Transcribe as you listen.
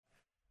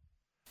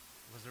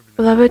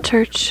Beloved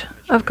Church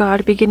of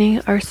God,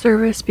 beginning our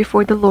service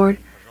before the Lord,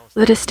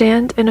 let us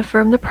stand and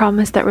affirm the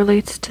promise that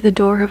relates to the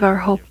door of our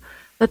hope.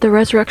 Let the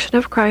resurrection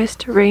of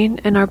Christ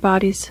reign in our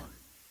bodies.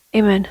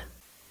 Amen.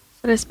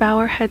 Let us bow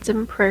our heads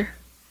in prayer.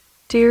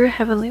 Dear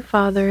Heavenly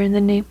Father, in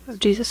the name of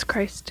Jesus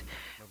Christ,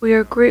 we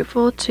are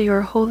grateful to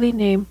your holy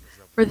name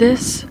for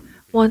this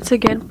once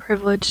again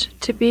privilege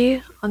to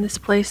be on this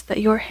place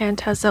that your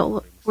hand has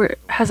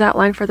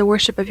outlined for the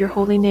worship of your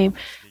holy name,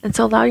 and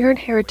to allow your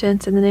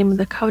inheritance in the name of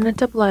the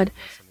covenant of blood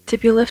to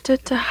be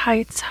lifted to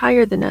heights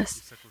higher than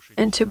us,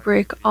 and to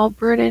break all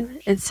burden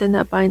and sin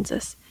that binds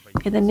us.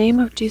 In the name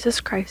of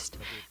Jesus Christ,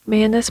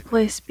 may in this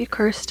place be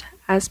cursed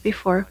as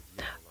before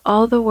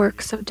all the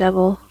works of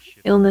devil,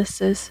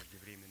 illnesses,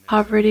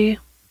 poverty,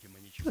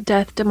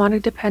 death,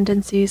 demonic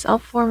dependencies, all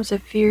forms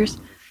of fears,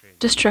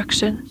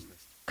 destruction,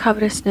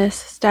 covetousness,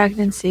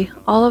 stagnancy,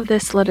 all of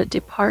this let it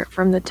depart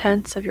from the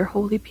tents of your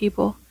holy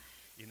people,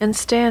 and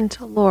stand,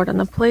 Lord, on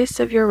the place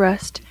of your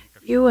rest,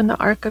 you in the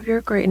ark of your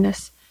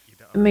greatness,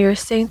 and may your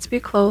saints be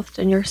clothed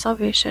in your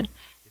salvation,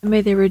 and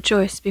may they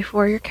rejoice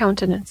before your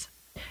countenance.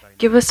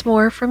 Give us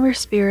more from your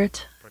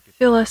Spirit,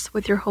 fill us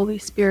with your Holy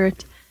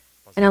Spirit,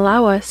 and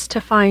allow us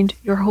to find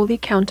your holy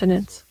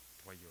countenance.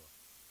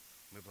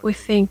 We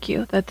thank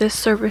you that this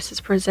service is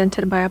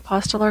presented by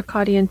Apostle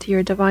Arkady into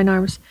your divine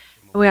arms,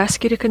 and we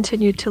ask you to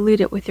continue to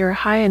lead it with your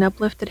high and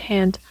uplifted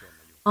hand.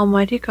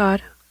 Almighty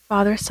God,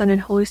 Father, Son,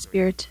 and Holy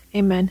Spirit.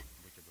 Amen.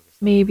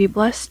 May you be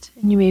blessed,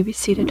 and you may be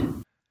seated.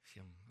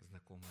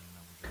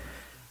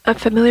 A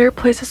familiar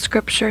place of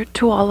Scripture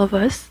to all of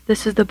us.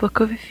 This is the book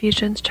of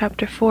Ephesians,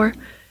 chapter 4,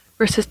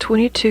 verses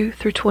 22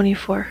 through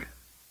 24.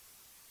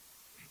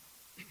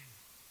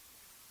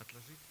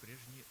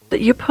 That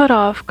you put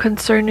off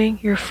concerning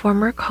your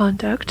former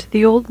conduct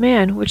the old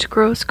man which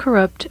grows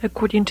corrupt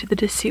according to the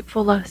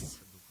deceitful lusts,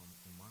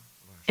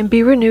 and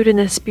be renewed in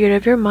the spirit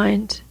of your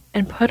mind,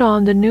 and put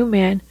on the new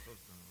man,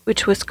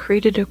 which was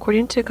created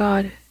according to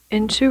God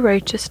into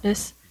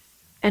righteousness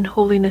and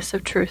holiness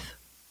of truth.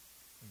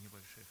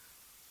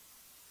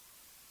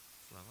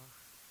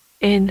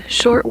 In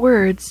short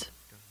words,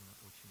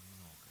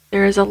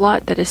 there is a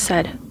lot that is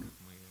said.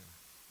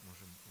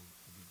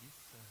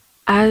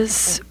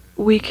 As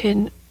we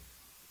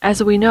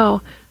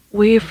know,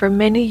 we for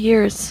many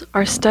years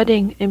are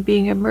studying and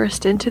being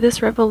immersed into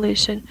this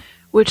revelation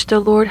which the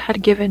Lord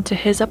had given to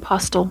his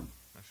apostle,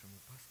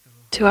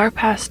 to our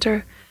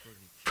pastor,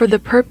 for the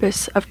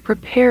purpose of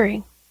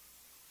preparing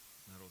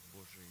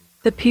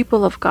the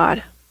people of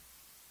God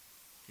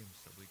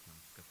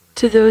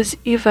to those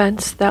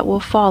events that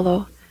will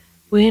follow.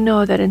 We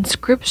know that in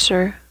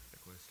Scripture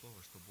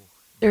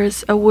there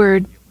is a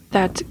word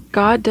that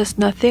God does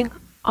nothing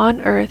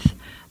on earth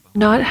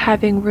not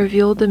having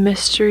revealed the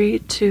mystery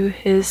to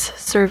his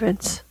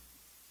servants.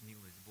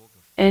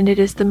 And it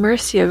is the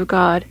mercy of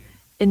God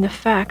in the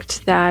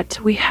fact that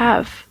we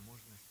have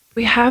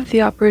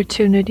the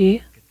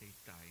opportunity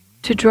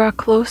to draw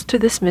close to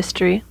this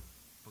mystery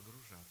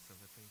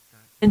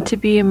and to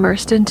be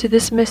immersed into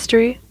this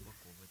mystery,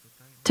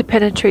 to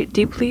penetrate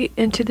deeply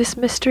into this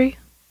mystery.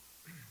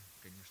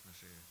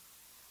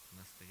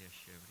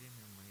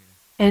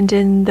 And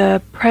in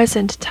the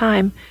present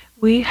time,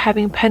 we,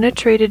 having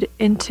penetrated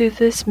into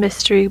this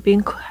mystery,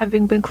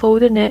 having been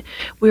clothed in it,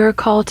 we are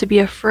called to be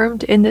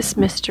affirmed in this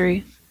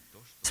mystery,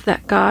 so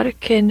that God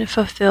can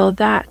fulfill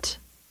that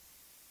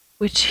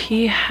which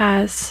He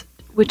is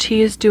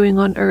doing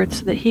on earth,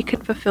 so that He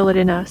can fulfill it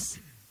in us.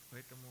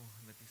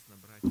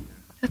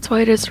 That's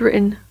why it is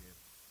written,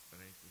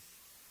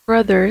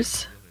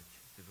 brothers,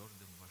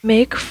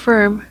 make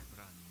firm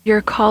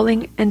your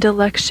calling and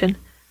election,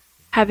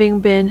 having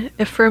been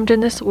affirmed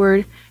in this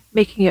word,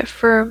 making it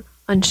firm,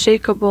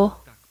 unshakable,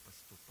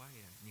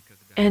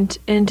 and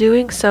in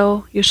doing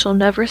so you shall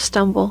never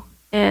stumble,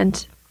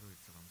 and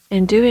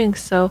in doing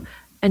so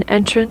an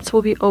entrance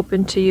will be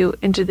opened to you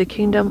into the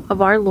kingdom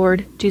of our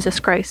Lord Jesus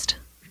Christ.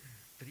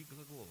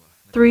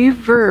 3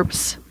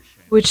 verbs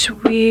which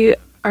we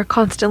are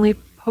constantly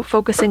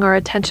focusing our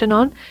attention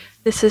on.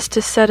 This is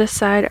to set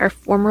aside our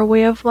former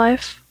way of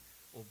life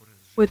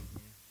with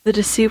the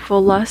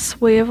deceitful lust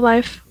way of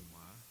life,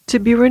 to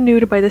be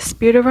renewed by the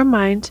spirit of our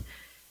mind,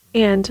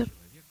 and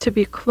to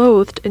be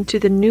clothed into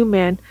the new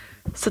man,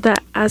 so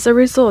that as a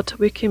result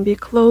we can be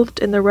clothed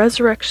in the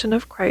resurrection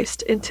of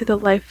Christ into the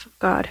life of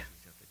God.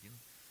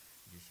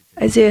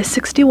 Isaiah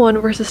 61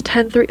 verses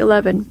 10 through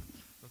 11.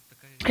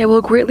 I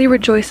will greatly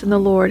rejoice in the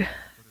Lord.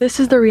 This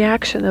is the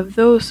reaction of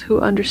those who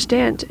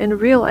understand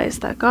and realize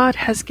that God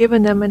has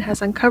given them and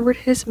has uncovered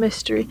His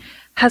mystery,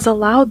 has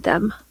allowed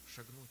them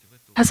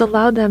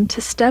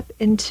to step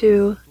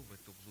into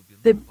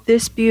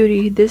this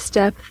beauty, this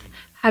depth,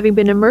 having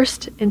been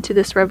immersed into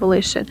this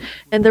revelation.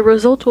 And the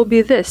result will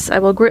be this: I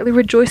will greatly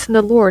rejoice in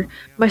the Lord.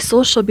 My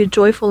soul shall be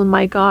joyful in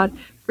my God,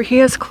 for He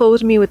has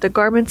clothed me with the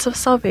garments of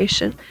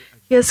salvation.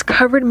 He has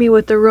covered me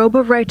with the robe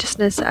of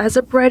righteousness, as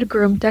a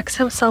bridegroom decks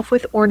himself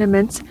with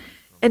ornaments,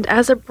 and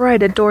as a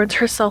bride adorns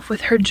herself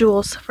with her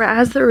jewels. For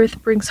as the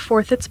earth brings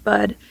forth its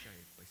bud,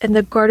 and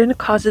the garden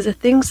causes the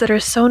things that are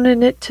sown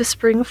in it to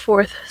spring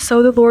forth,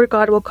 so the Lord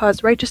God will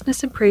cause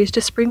righteousness and praise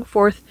to spring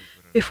forth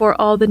before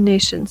all the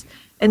nations.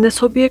 And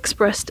this will be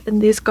expressed in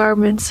these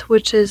garments,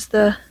 which is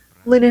the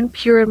linen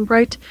pure and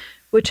bright,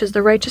 which is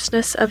the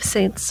righteousness of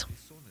saints.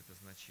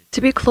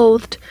 To be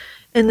clothed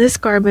in this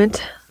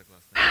garment,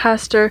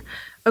 Pastor,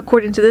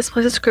 according to this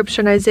place of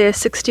Scripture in Isaiah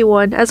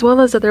 61, as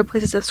well as other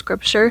places of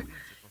Scripture,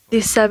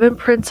 these 7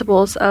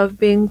 principles of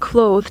being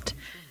clothed.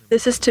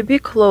 This is to be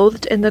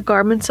clothed in the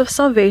garments of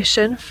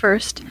salvation,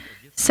 first.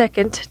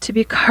 Second, to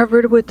be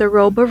covered with the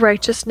robe of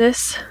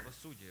righteousness,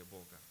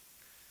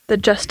 the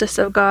justice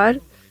of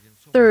God.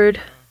 Third,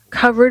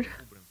 covered,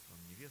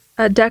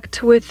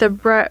 decked with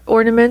the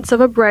ornaments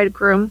of a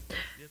bridegroom,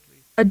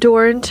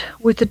 adorned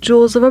with the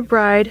jewels of a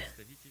bride,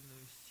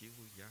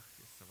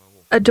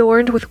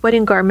 adorned with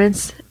wedding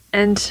garments,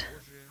 and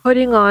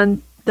putting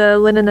on the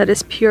linen that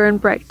is pure and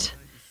bright,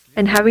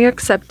 and having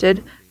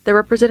accepted the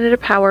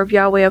representative power of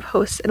Yahweh of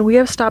hosts. And we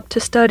have stopped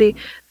to study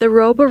the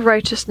robe of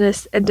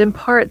righteousness and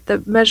impart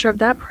the measure of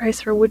that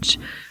price for which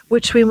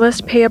we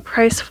must pay a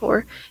price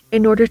for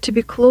in order to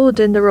be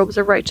clothed in the robes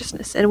of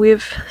righteousness. And we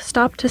have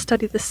stopped to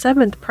study the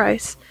 7th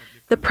price,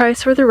 the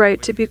price for the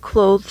right to be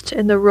clothed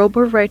in the robe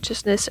of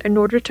righteousness in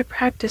order to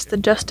practice the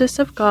justice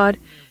of God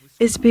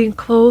is being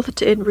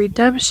clothed in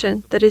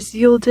redemption that is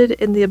yielded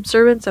in the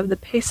observance of the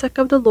Pesach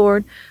of the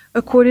Lord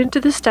according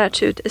to the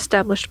statute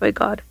established by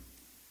God.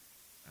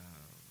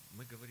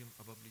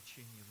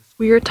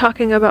 We are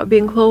talking about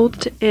being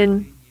clothed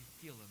in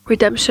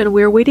redemption.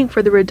 We are waiting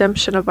for the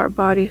redemption of our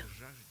body.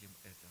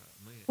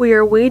 We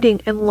are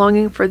waiting and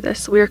longing for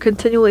this. We are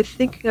continually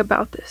thinking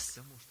about this.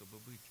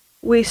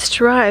 We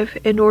strive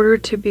in order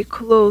to be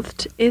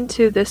clothed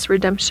into this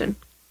redemption.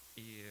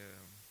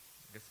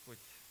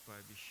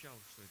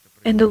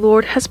 And the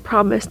Lord has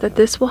promised that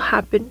this will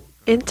happen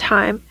in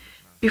time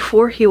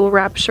before He will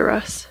rapture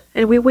us.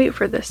 And we wait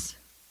for this.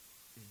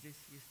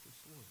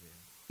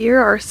 Here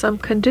are some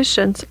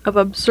conditions of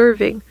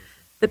observing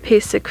the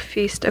Pesach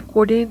feast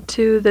according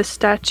to the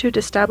statute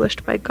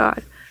established by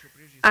God.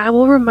 I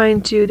will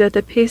remind you that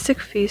the Pesach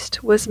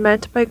feast was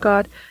meant by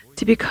God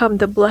to become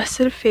the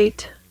blessed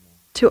fate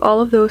to all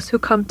of those who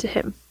come to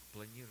Him.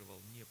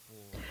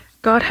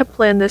 God had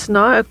planned this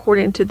not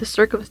according to the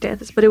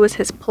circumstances, but it was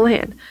His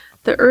plan.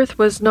 The earth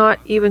was not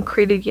even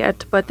created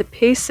yet, but the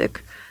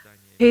Pesach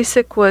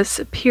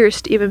was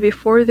pierced even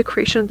before the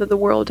creation of the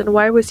world. And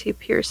why was He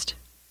pierced?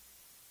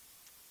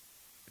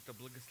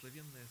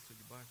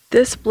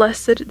 This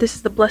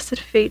is the blessed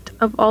fate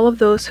of all of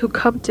those who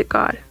come to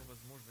God,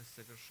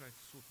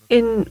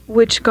 in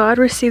which God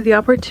received the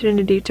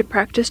opportunity to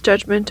practice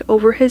judgment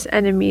over His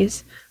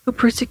enemies who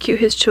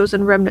persecute His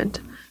chosen remnant.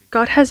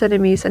 God has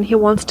enemies, and He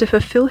wants to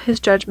fulfill His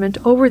judgment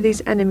over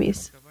these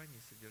enemies.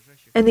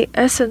 And the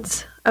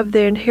essence of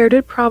the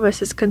inherited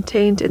promise is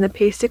contained in the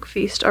Pesach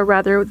feast, or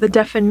rather, the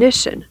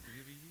definition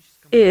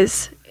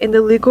is in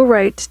the legal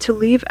right to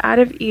leave out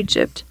of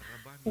Egypt.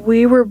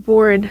 We were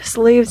born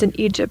slaves in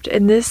Egypt,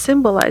 and this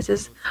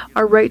symbolizes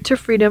our right to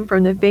freedom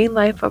from the vain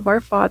life of our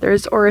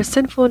fathers, or a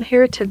sinful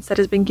inheritance that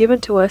has been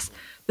given to us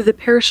through the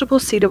perishable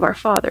seed of our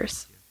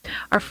fathers.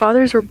 Our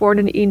fathers were born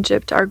in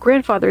Egypt, our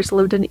grandfathers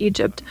lived in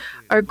Egypt,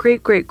 our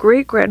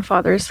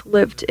great-great-great-grandfathers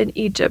lived in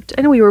Egypt,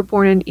 and we were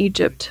born in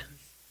Egypt.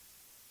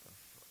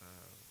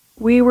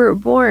 We were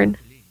born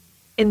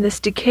in this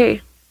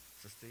decay,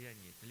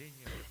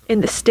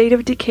 in the state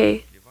of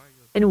decay,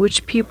 in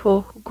which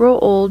people grow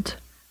old,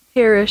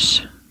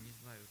 perish,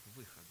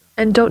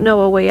 and don't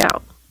know a way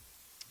out.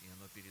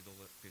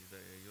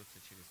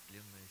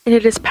 And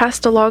it is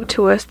passed along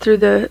to us through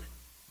the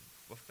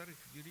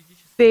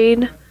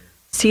vain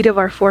seed of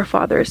our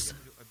forefathers.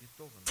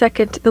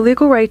 Second, the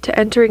legal right to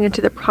entering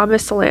into the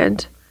promised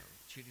land.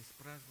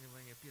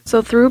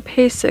 So through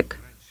Pesach,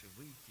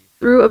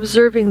 through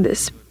observing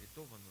this,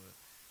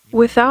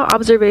 without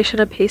observation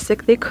of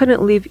Pesach, they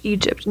couldn't leave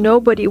Egypt.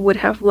 Nobody would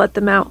have let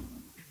them out.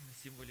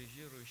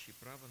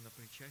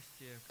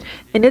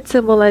 And it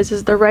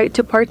symbolizes the right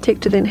to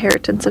partake to the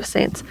inheritance of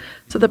saints.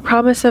 So the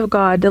promise of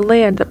God, the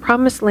land, the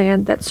promised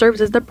land that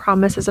serves as the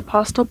promise, as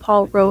Apostle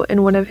Paul wrote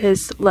in one of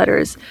his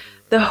letters,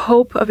 the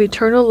hope of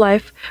eternal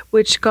life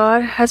which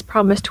God has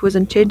promised to us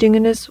unchanging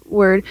in His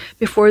word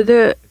before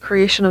the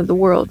creation of the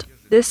world.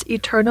 This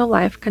eternal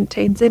life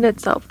contains in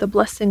itself the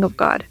blessing of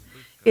God.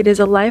 It is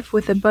a life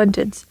with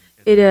abundance.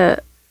 It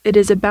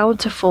is a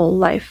bountiful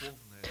life.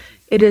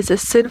 It is a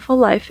sinful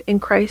life in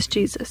Christ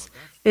Jesus.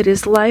 It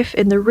is life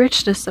in the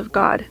richness of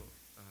God.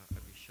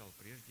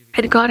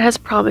 And God has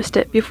promised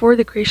it before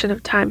the creation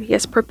of time. He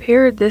has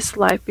prepared this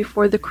life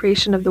before the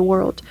creation of the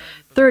world.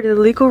 Third, the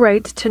legal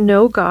right to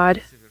know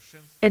God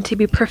and to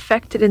be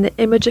perfected in the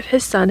image of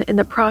His Son in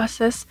the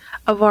process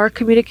of our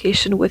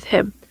communication with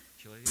Him.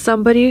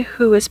 Somebody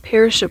who is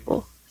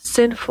perishable,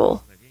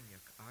 sinful,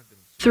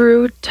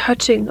 through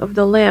touching of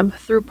the Lamb,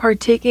 through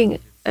partaking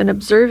and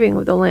observing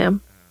of the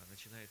Lamb,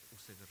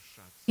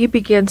 he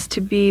begins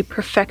to be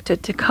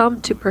perfected, to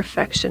come to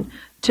perfection,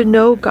 to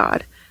know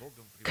God,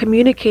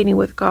 communicating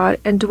with God,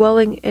 and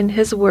dwelling in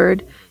His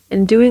Word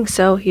In doing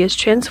so, he is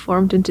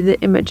transformed into the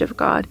image of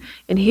God,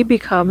 and he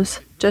becomes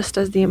just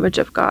as the image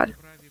of God.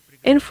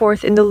 And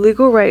fourth, in the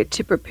legal right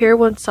to prepare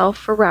oneself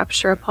for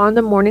rapture upon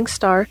the morning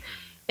star,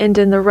 and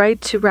in the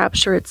right to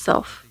rapture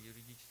itself.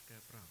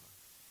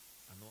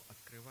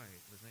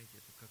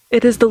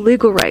 It is the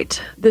legal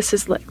right. This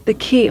is like the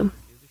key.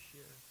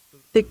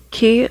 The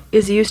key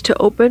is used to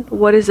open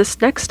what is this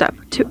next step?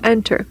 To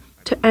enter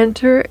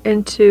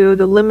into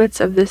the limits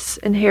of this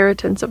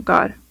inheritance of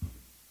God.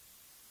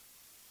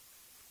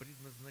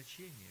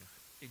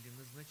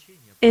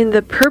 In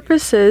the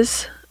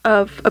purposes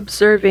of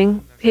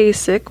observing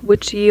Pesach,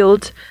 which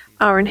yield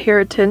our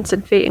inheritance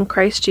and fate in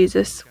Christ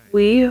Jesus,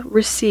 we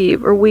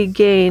receive or we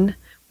gain,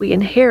 we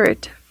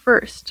inherit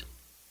first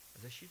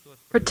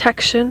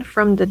protection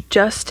from the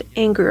just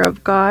anger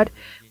of God,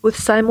 with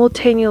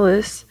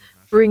simultaneous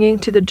bringing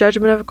to the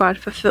judgment of God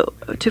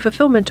to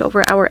fulfillment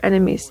over our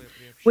enemies.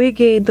 We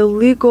gain the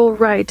legal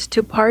right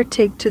to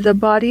partake to the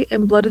body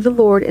and blood of the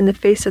Lord in the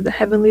face of the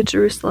heavenly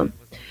Jerusalem.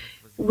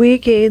 We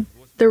gain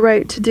the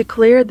right to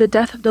declare the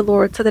death of the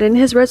Lord, so that in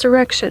his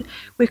resurrection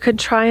we can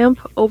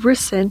triumph over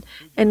sin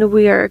and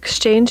we are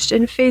exchanged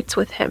in fates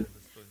with him.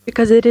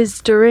 Because it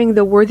is during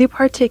the worthy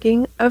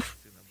partaking of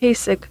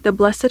Pesach, the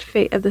blessed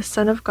fate of the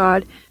Son of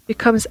God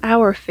becomes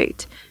our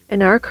fate,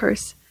 and our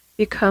curse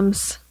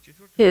becomes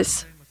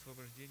his.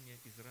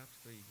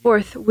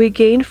 Fourth, we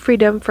gain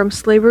freedom from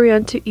slavery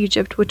unto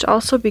Egypt, which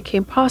also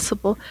became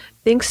possible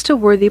thanks to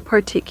worthy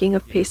partaking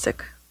of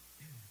Pesach.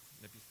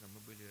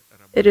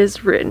 It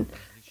is written,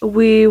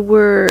 we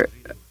were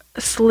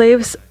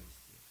slaves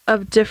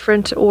of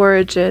different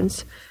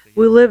origins.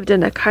 We lived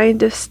in a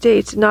kind of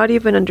state, not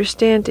even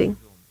understanding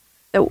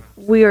that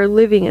we are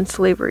living in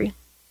slavery.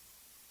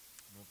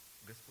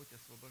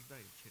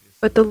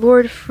 But the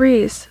Lord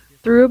frees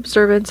through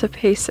observance of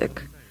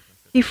Pesach.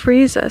 He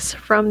frees us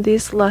from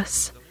these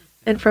lusts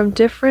and from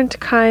different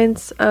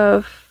kinds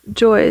of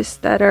joys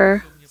that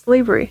are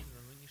slavery.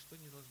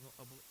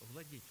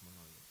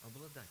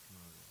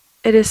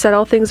 It is said,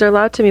 all things are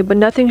allowed to me, but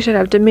nothing should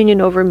have dominion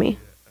over me.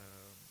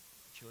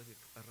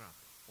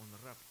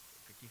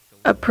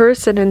 A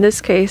person, in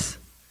this case,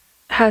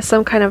 has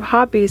some kind of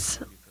hobbies.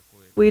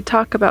 We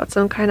talk about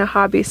some kind of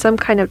hobby, some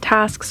kind of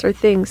tasks or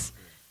things.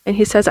 And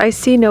he says, I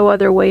see no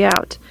other way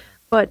out.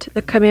 But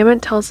the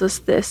commandment tells us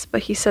this,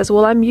 but he says,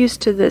 well, I'm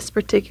used to this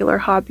particular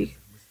hobby.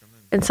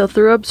 And so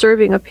through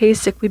observing a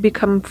Pesach, we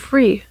become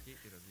free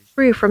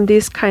from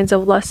these kinds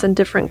of lusts and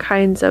different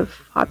kinds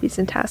of hobbies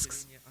and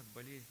tasks.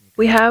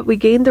 We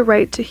gain the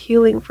right to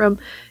healing from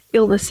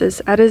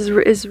illnesses, as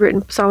is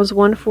written, Psalms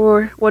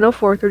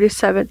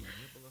 104:37.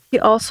 He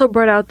also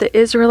brought out the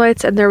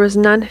Israelites, and there was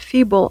none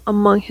feeble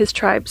among his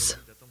tribes.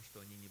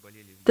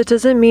 That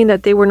doesn't mean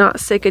that they were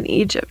not sick in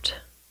Egypt.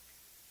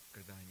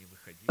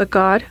 But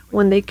God,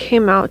 when they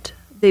came out,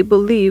 they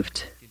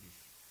believed,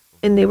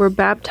 and they were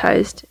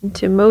baptized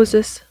into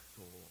Moses.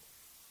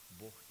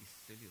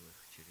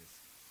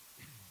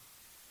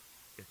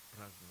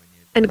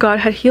 And God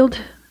had healed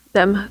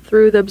them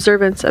through the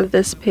observance of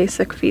this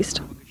Pesach feast.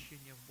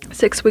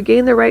 6. We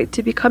gain the right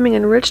to becoming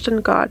enriched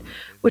in God,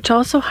 which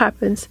also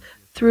happens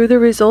through the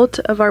result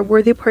of our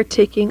worthy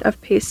partaking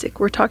of Pesach.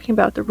 We're talking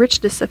about the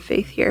richness of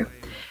faith here.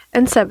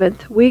 And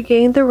 7th, we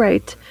gain the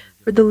right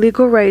for the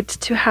legal right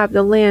to have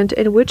the land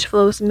in which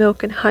flows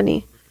milk and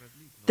honey.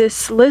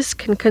 This list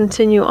can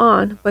continue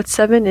on, but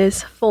 7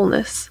 is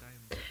fullness.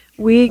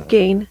 We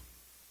gain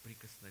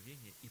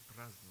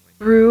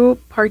through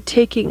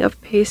partaking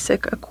of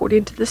Pesach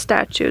according to the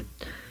statute.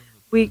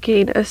 We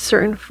gain a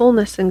certain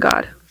fullness in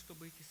God.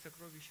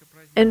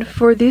 And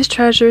for these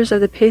treasures of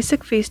the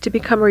Pesach feast to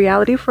become a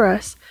reality for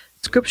us,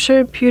 Scripture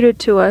imputed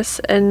to us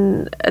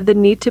and the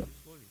need to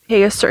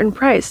pay a certain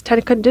price,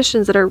 10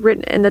 conditions that are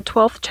written in the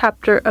 12th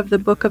chapter of the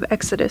book of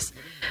Exodus.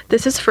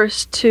 This is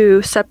first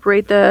to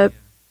separate the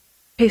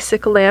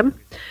Pesach lamb,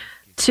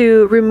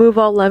 to remove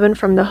all leaven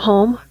from the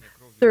home.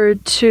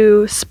 Third,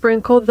 to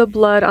sprinkle the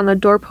blood on the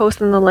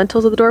doorpost and the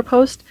lintels of the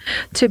doorpost,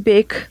 to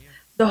bake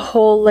the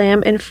whole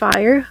lamb in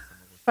fire.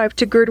 5,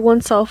 to gird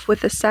oneself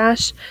with a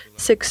sash.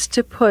 6,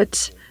 to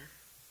put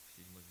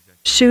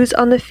shoes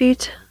on the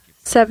feet.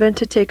 7,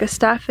 to take a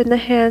staff in the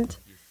hand.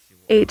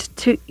 8,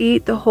 to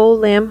eat the whole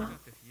lamb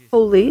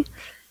wholly.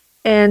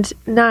 And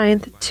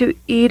 9, to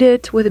eat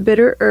it with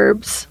bitter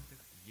herbs.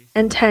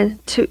 And 10,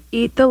 to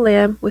eat the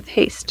lamb with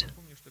haste.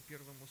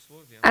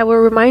 I will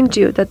remind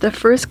you that the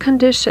first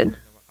condition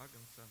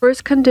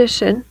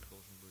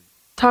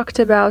talked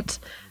about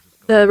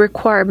the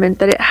requirement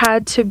that it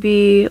had to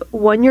be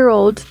 1 year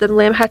old, the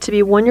lamb had to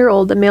be 1 year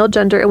old, the male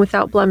gender, and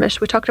without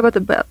blemish. We talked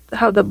about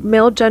how the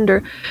male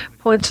gender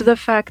points to the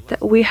fact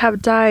that we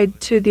have died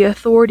to the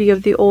authority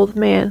of the old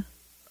man.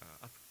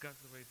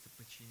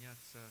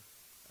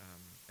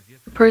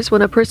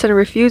 When a person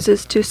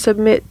refuses to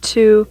submit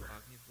to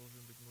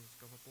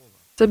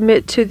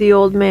the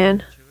old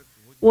man,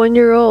 1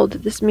 year old,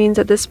 this means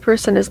that this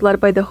person is led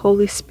by the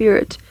Holy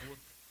Spirit.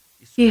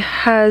 He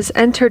has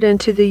entered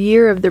into the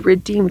year of the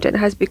redeemed and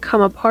has become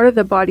a part of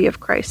the body of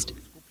Christ.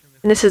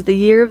 And this is the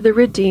year of the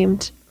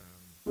redeemed,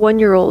 1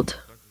 year old.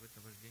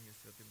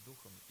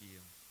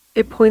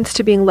 it points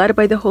to being led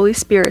by the Holy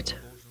Spirit.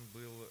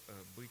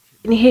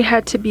 And he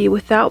had to be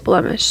without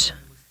blemish.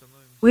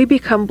 We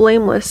become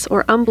blameless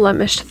or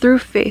unblemished through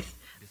faith.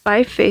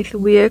 By faith,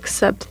 we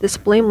accept this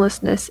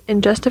blamelessness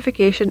and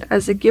justification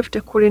as a gift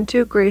according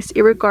to grace,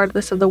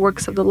 irregardless of the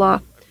works of the law.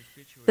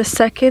 The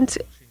second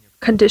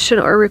condition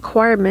or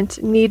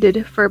requirement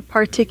needed for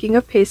partaking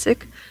of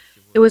Pesach,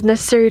 it was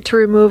necessary to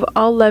remove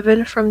all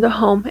leaven from the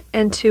home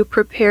and to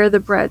prepare the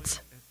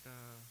breads.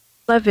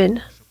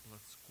 Leaven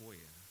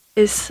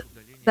is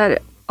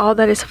that all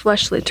that is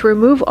fleshly, to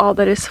remove all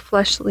that is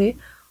fleshly,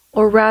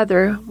 or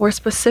rather, more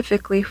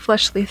specifically,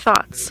 fleshly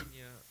thoughts.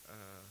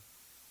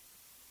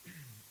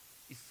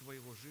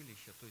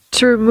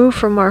 To remove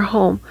from our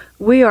home,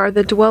 we are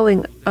the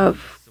dwelling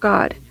of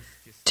God.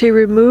 To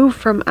remove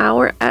from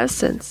our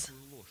essence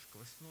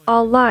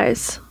all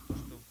lies.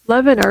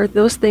 Leaven are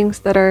those things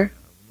that are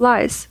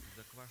lies.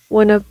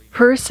 When a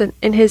person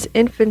in his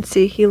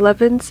infancy, he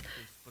leavens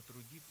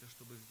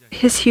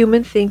his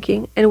human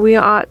thinking, and we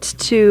ought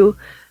to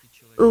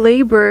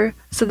labor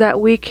so that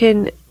we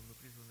can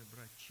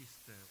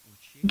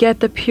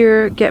get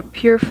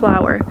pure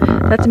flour.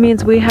 That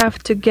means we have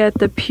to get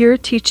the pure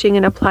teaching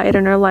and apply it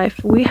in our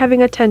life. We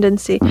having a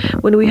tendency,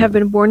 when we have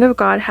been born of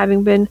God,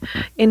 having been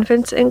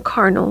infants and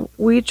carnal,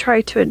 we try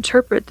to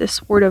interpret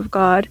this word of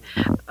God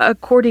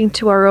according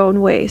to our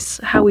own ways,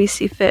 how we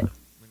see fit.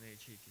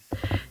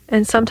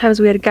 And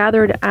sometimes we had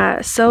gathered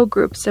at cell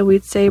groups and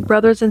we'd say,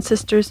 brothers and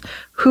sisters,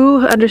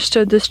 who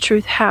understood this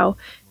truth how?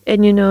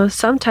 And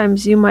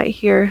sometimes you might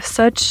hear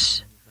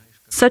such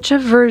a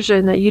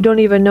version that you don't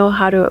even know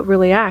how to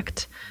really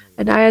act.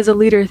 And I, as a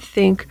leader,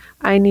 think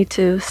I need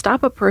to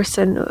stop a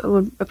person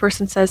when a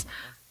person says,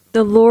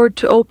 the Lord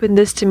to open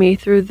this to me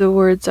through the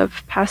words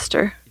of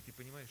pastor.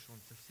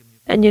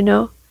 And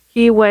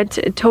he went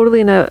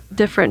totally in a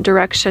different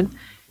direction.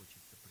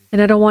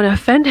 And I don't want to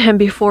offend him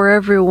before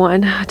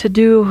everyone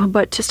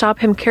but to stop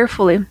him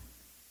carefully.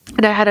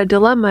 And I had a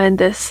dilemma in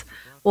this.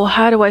 Well,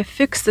 how do I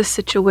fix this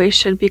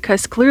situation?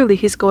 Because clearly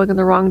he's going in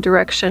the wrong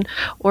direction.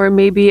 Or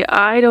maybe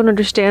I don't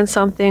understand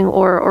something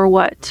or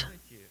what.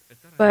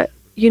 But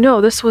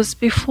this was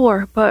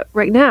before. But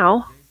right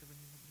now,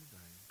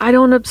 I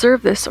don't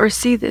observe this or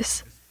see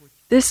this.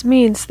 This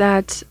means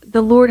that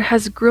the Lord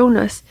has grown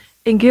us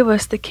and give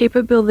us the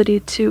capability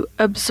to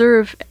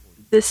observe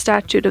the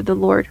statute of the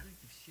Lord.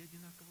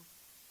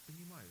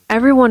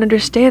 Everyone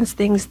understands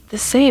things the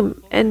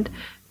same, and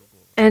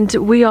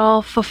we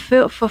all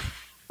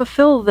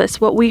fulfill this,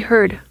 what we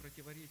heard.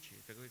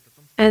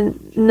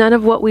 And none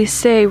of what we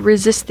say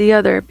resists the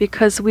other,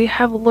 because we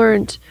have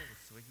learned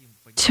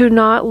to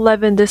not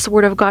leaven this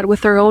word of God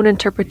with our own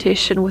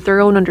interpretation, with our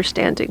own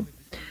understanding.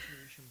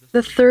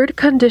 The third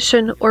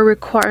condition or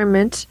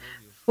requirement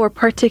for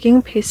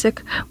partaking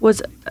Pesach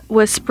was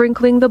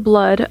sprinkling the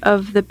blood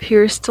of the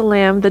pierced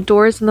lamb, the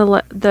doors and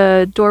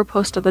the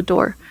doorpost of the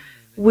door.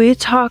 We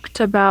talked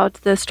about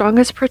the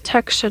strongest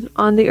protection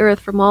on the earth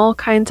from all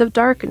kinds of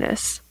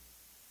darkness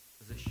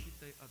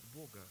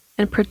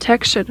and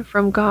protection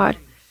from God.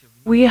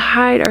 We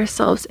hide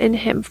ourselves in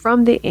Him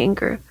from the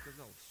anger.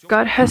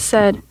 God has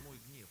said,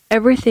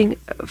 everything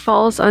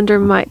falls under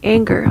my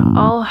anger.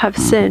 All have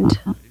sinned,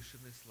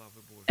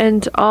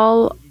 and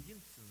all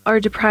are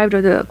deprived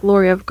of the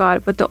glory of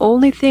God. But the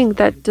only thing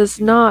that does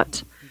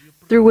not,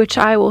 through which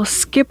I will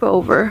skip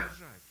over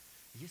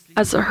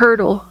as a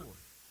hurdle,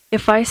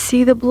 if I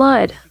see the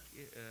blood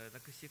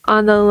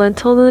on the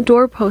lintel and the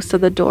doorpost of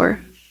the door,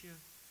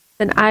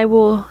 then I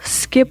will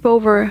skip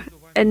over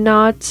and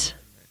not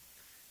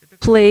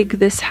plague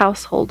this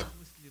household.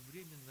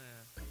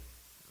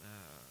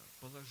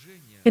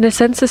 In a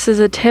sense, this is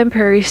a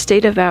temporary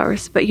state of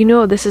ours, but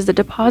this is the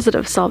deposit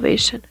of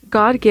salvation.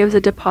 God gives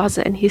a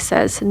deposit and He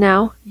says,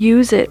 now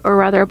use it, or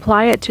rather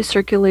apply it to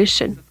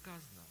circulation.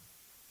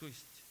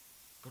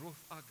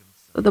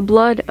 The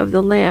blood of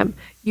the Lamb,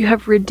 you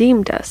have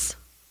redeemed us.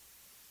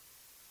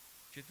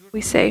 We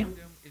say,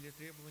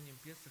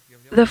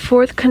 the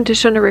fourth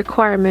condition or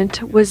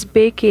requirement was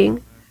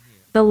baking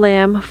the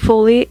lamb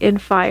fully in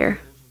fire.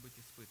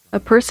 A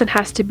person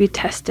has to be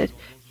tested.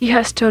 He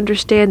has to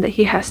understand that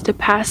he has to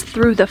pass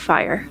through the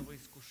fire.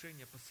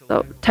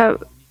 So,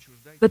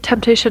 the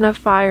temptation of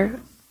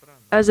fire,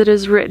 as it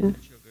is written,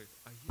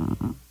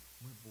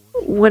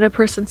 when a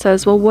person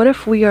says, well, what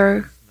if we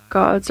are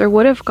gods? Or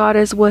what if God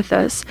is with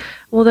us?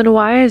 Well, then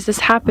why is this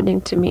happening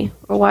to me?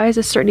 Or why is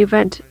a certain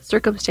event,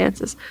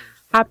 circumstances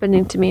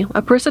happening to me?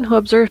 A person who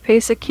observes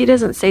Pesach, he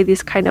doesn't say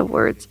these kind of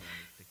words.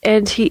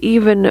 And he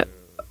even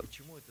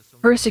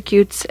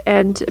persecutes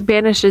and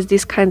banishes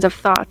these kinds of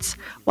thoughts.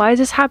 Why is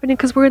this happening?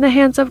 Because we're in the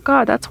hands of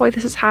God. That's why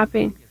this is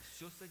happening.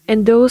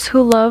 And those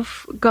who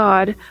love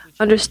God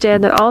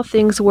understand that all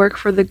things work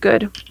for the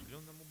good.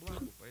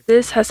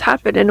 This has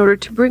happened in order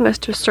to bring us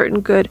to a certain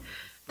good.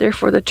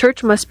 Therefore, the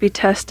church must be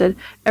tested.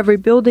 Every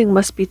building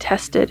must be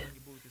tested.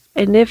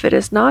 And if it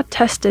is not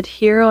tested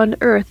here on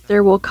earth,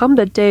 there will come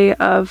the day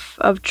of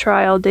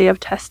trial, day of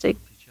testing.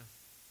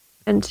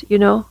 And,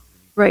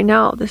 right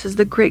now, this is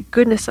the great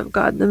goodness of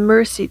God, the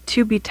mercy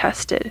to be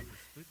tested.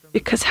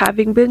 Because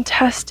having been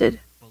tested,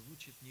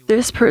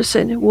 this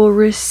person will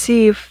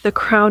receive the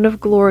crown of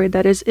glory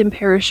that is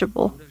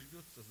imperishable.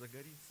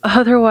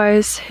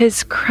 Otherwise,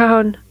 his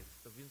crown,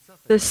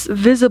 this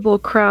visible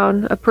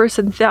crown, a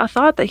person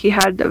thought that he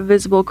had a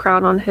visible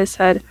crown on his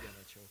head.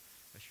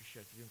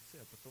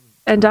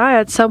 And I,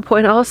 at some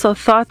point, also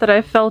thought that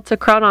I felt a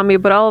crown on me,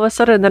 but all of a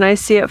sudden, then I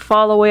see it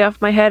fall away off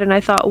my head, and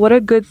I thought, what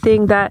a good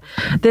thing that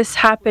this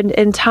happened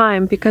in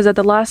time, because at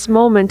the last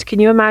moment, can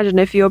you imagine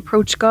if you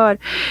approach God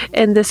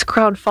and this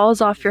crown falls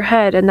off your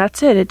head, and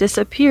that's it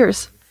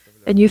disappears,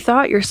 and you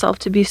thought yourself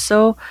to be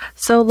so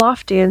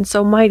lofty and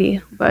so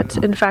mighty, but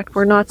in fact,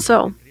 we're not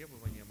so.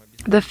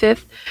 The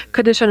fifth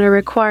condition or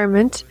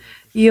requirement,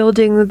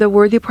 yielding the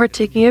worthy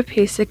partaking of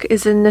Pesach,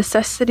 is a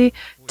necessity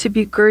to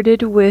be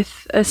girded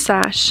with a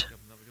sash.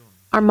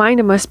 Our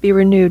mind must be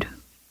renewed.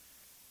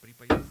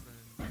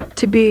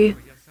 To be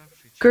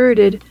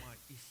girded,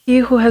 he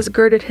who has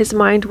girded his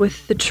mind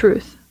with the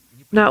truth,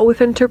 not with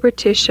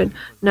interpretation,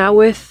 not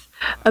with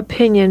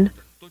opinion,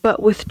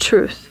 but with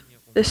truth.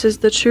 This is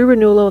the true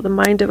renewal of the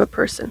mind of a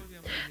person.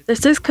 The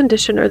sixth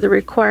condition or the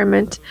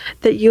requirement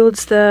that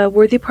yields the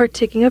worthy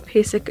partaking of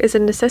Pesach is a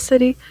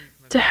necessity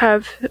to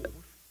have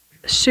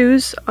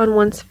shoes on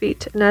one's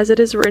feet. And as it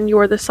is written, you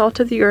are the salt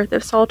of the earth.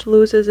 If salt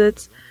loses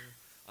its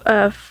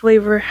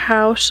flavor,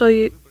 how shall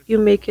you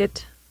make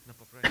it?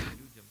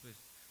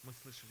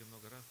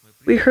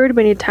 We heard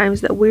many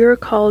times that we are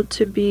called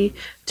to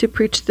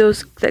preach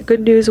that good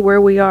news where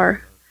we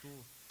are,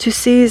 to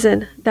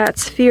season that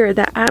sphere,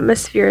 that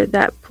atmosphere,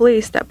 that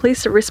place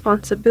of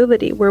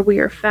responsibility where we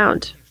are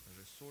found.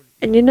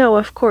 And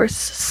of course,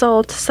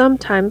 salt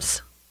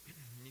sometimes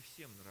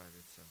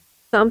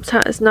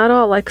not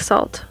all like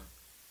salt.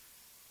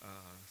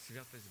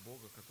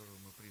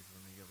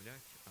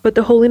 But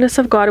the holiness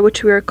of God,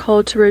 which we are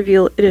called to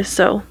reveal, it is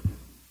so.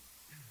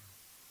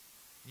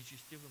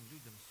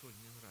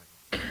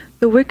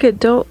 The wicked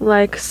don't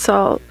like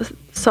salt.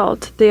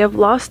 They have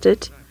lost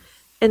it,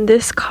 and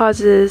this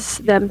causes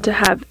them to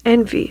have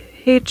envy,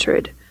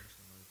 hatred.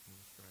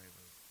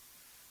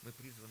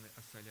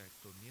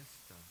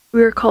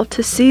 We are called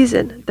to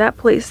season that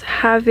place,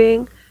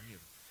 having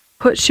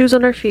put shoes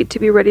on our feet to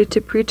be ready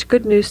to preach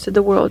good news to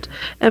the world.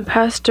 And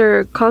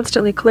Pastor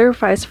constantly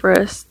clarifies for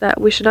us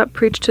that we should not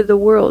preach to the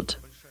world,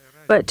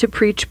 but to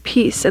preach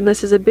peace. And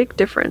this is a big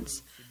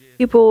difference.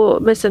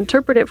 People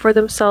misinterpret it for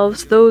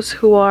themselves. Those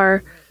who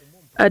are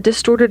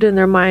distorted in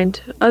their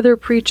mind, other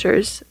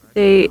preachers,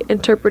 they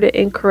interpret it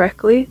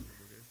incorrectly.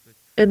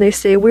 And they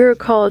say, we are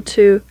called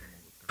to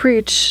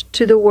preach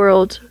to the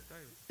world.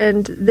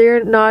 And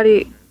they're not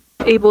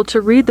able to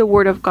read the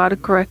word of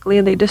God correctly,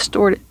 and they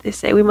distort it. They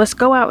say we must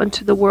go out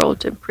into the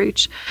world and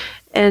preach,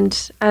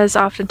 and as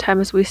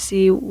oftentimes we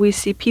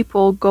see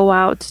people go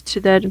out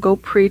to then go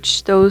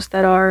preach those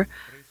that are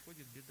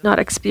not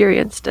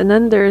experienced, and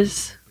then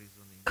there's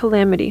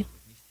calamity.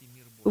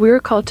 We are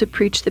called to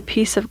preach the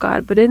peace of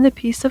God, but in the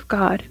peace of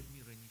God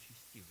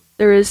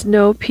there is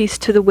no peace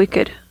to the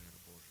wicked.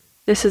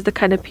 This is the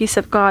kind of peace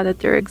of God that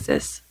there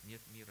exists.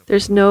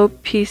 There's no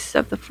peace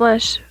of the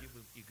flesh,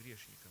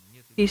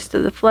 peace to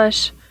the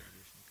flesh,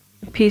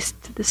 peace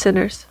to the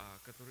sinners.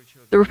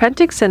 The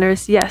repenting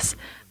sinners, yes,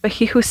 but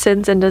he who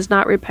sins and does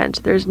not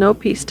repent, there is no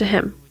peace to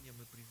him.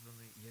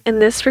 In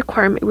this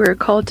requirement we are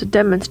called to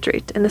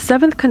demonstrate. And the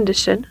seventh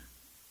condition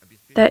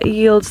that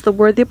yields the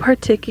worthy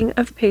partaking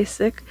of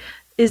Pesach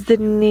is the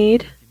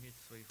need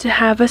to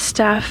have a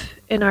staff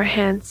in our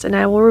hands. And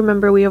I will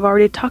remember we have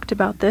already talked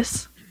about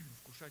this.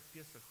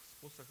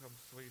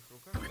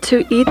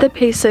 To eat the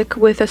Pesach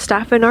with a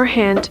staff in our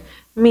hand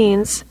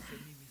means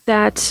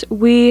that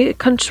we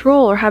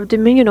control or have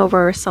dominion over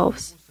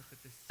ourselves.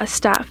 A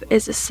staff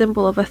is a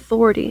symbol of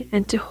authority,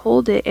 and to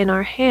hold it in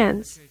our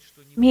hands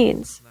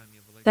means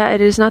that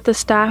it is not the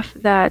staff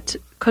that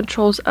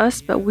controls us,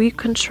 but we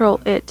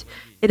control it.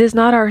 It is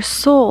not our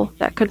soul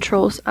that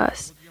controls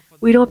us.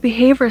 We don't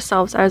behave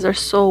ourselves as our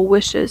soul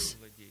wishes.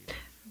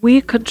 We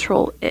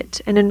control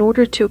it, and in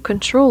order to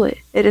control it,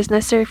 it is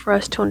necessary for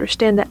us to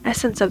understand the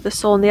essence of the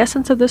soul. And the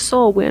essence of the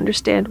soul we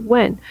understand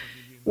when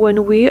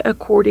we,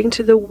 according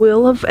to the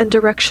will of and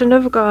direction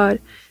of God,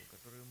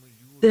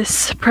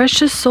 this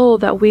precious soul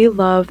that we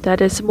love,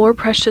 that is more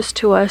precious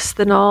to us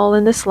than all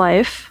in this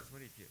life.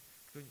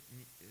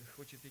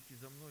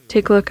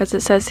 Take a look as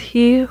it says,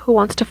 he who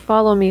wants to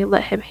follow me,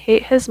 let him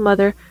hate his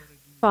mother,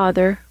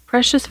 father,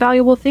 precious,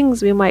 valuable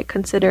things we might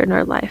consider in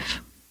our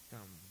life.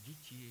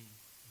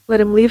 Let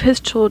him leave his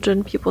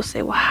children. People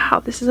say,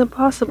 wow, this is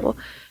impossible.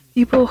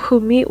 People who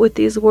meet with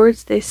these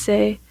words, they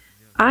say,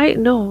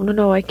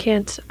 No, I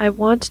can't. I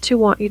want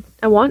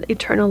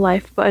eternal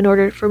life, but in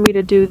order for me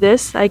to do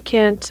this, I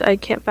can't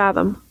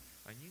fathom.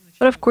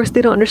 But of course,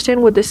 they don't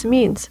understand what this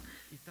means.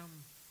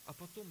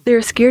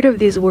 They're scared of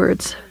these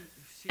words.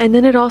 And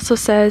then it also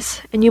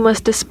says, and you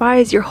must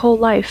despise your whole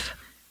life,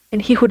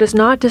 and he who does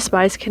not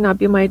despise cannot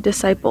be my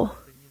disciple.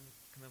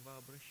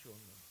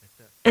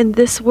 And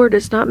this word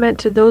is not meant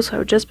to those who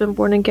have just been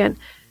born again.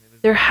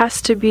 The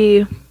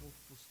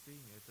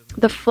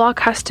flock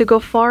has to go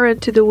far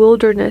into the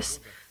wilderness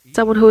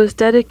someone who is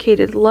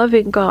dedicated,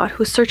 loving God,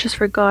 who searches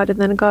for God. And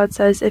then God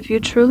says, if you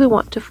truly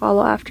want to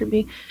follow after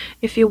me,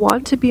 if you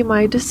want to be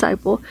my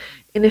disciple,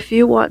 and if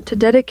you want to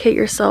dedicate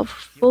yourself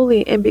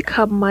fully and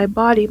become my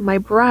body, my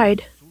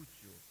bride,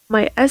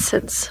 my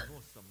essence,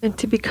 and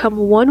to become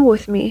one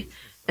with me,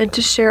 and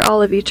to share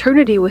all of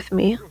eternity with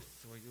me,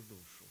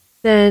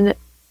 then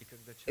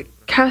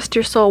cast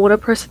your soul. When a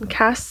person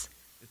casts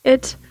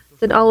it,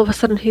 then all of a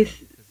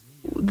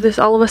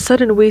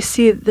sudden we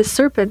see the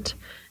serpent.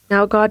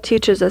 Now God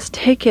teaches us,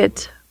 take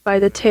it by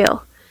the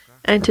tail,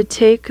 and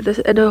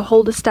to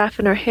hold the staff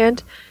in our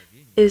hand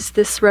is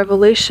this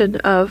revelation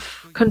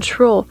of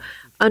control,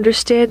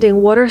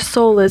 understanding what our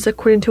soul is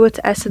according to its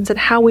essence and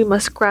how we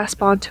must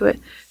grasp onto it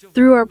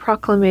through our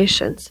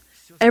proclamations.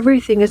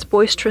 Everything is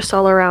boisterous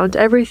all around.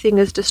 Everything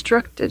is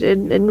destructed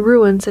in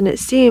ruins, and it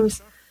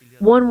seems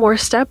one more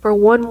step or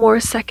one more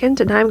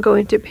second and I'm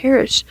going to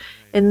perish.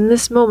 And in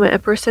this moment, a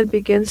person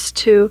begins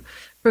to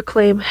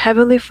proclaim,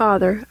 Heavenly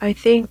Father, I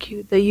thank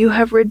you that you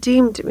have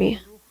redeemed me.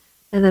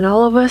 And then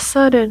all of a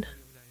sudden,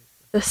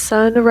 the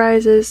sun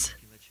rises,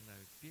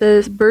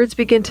 the birds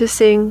begin to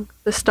sing,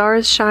 the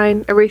stars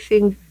shine,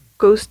 everything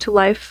goes to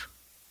life,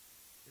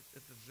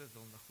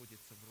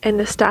 and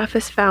the staff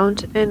is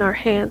found in our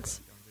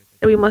hands,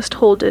 and we must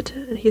hold it.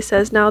 And he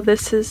says, now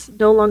this is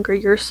no longer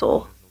your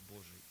soul.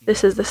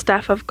 This is the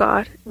staff of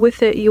God.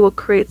 With it you will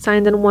create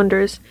signs and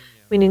wonders,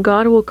 meaning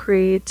God will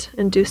create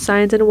and do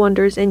signs and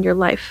wonders in your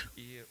life.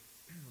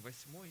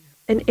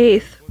 And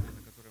the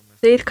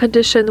eighth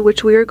condition,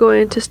 which we are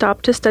going to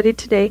stop to study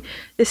today,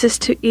 this is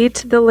to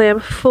eat the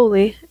lamb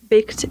fully,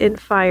 baked in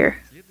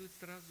fire.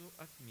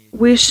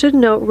 We should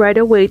note right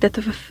away that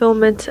the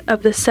fulfillment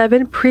of the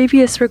 7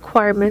 previous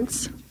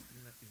requirements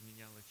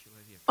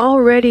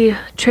already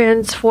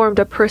transformed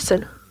a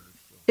person.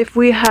 If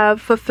we have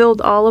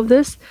fulfilled all of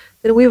this,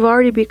 then we've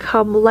already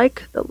become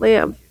like the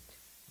Lamb.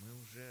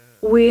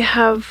 We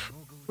have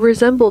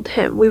resembled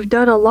Him. We've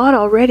done a lot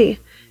already.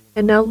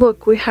 And now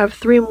look, we have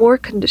 3 more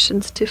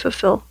conditions to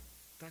fulfill.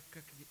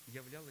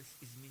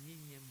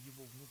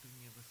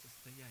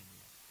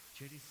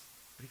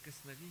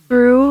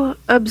 Through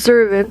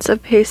observance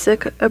of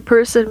Pesach, a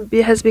person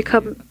has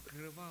become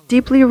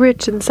deeply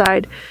rich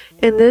inside,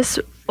 and this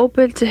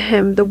opened to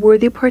him the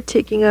worthy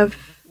partaking of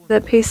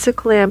the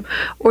Pesach lamb,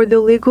 or the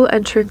legal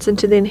entrance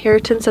into the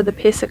inheritance of the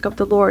Pesach of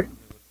the Lord.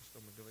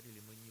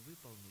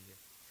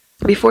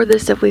 Before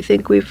this, if we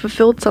think we've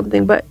fulfilled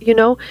something, but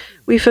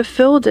we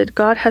fulfilled it.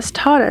 God has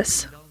taught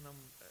us,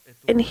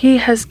 and He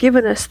has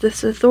given us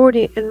this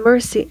authority and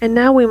mercy, and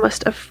now we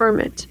must affirm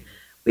it.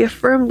 We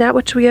affirm that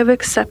which we have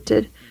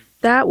accepted,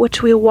 that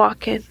which we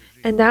walk in,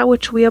 and that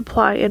which we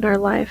apply in our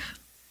life.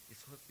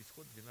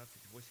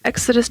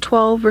 Exodus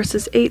 12,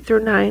 verses 8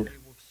 through 9.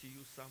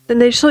 Then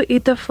they shall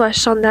eat the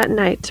flesh on that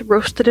night,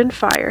 roasted in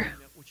fire.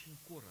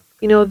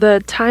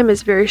 The time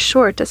is very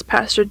short. As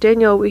Pastor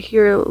Daniel, we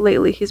hear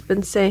lately, he's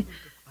been saying,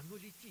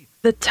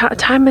 the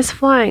time is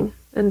flying,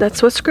 and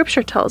that's what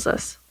Scripture tells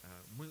us.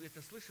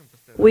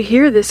 We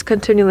hear this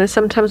continually,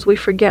 sometimes we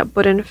forget,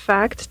 but in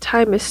fact,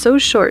 time is so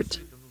short.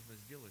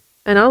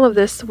 And all of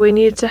this we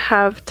need to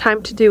have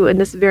time to do in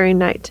this very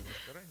night.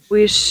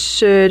 We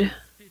should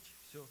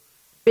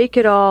bake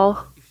it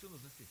all,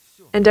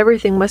 and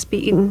everything must be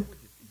eaten.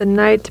 The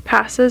night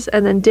passes,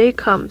 and then day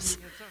comes.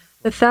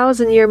 The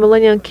 1,000-year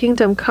millennium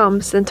kingdom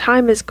comes, and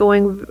time is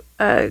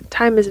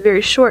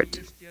very short.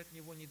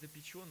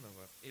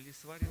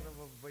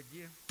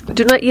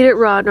 Do not eat it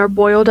raw, nor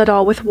boiled at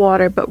all with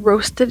water, but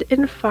roasted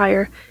in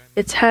fire,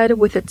 its head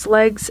with its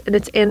legs and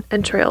its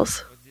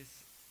entrails.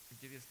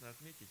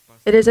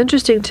 It is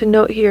interesting to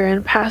note here,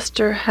 and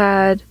Pastor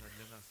had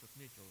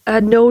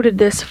noted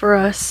this for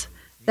us,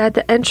 that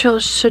the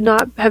entrails should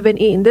not have been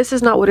eaten. This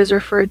is not what is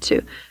referred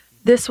to.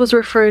 This was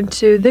referring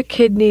to the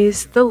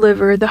kidneys, the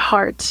liver, the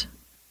heart,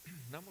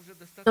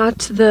 not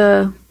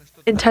the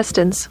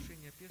intestines.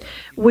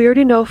 We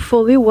already know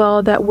fully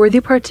well that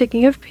worthy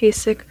partaking of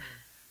Pesach,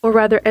 or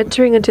rather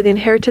entering into the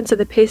inheritance of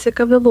the Pesach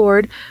of the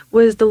Lord,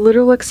 was the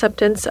literal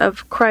acceptance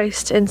of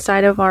Christ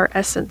inside of our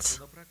essence,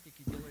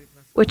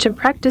 which in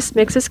practice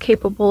makes us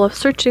capable of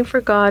searching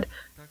for God,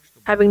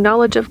 having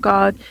knowledge of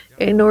God,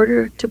 in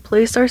order to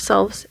place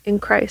ourselves in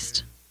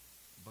Christ.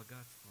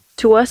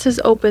 To us is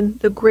open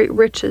the great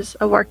riches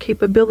of our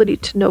capability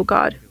to know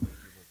God,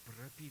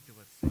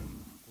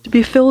 to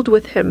be filled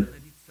with Him,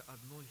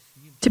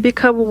 to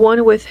become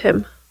one with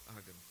Him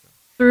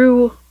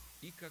through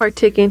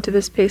partaking to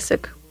this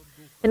Pesach,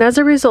 and as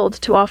a result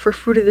to offer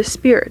fruit of the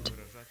Spirit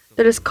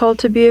that is called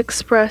to be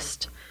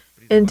expressed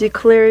in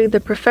declaring the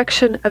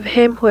perfection of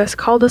Him who has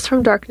called us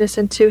from darkness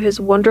into His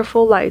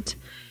wonderful light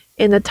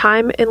in the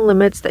time and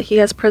limits that He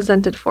has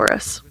presented for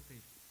us.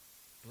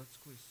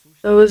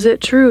 So is it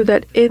true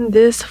that in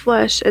this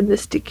flesh, in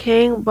this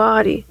decaying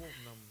body,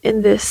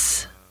 in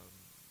this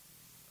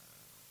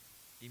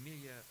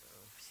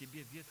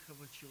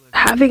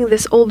having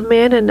this old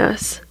man in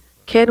us,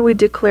 can we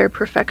declare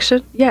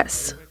perfection?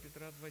 Yes.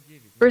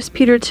 1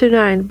 Peter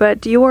 2:9,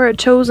 but you are a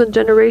chosen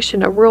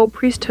generation, a royal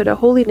priesthood, a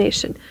holy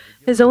nation,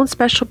 his own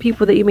special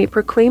people, that you may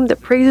proclaim the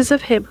praises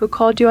of him who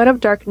called you out of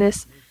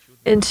darkness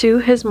into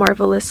his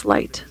marvelous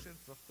light.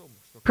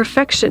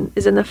 Perfection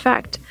is in the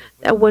fact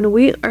that when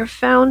we are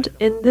found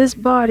in this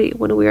body,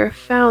 when we are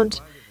found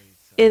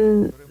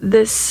in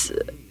this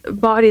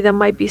body that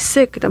might be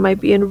sick, that might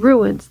be in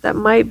ruins, that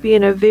might be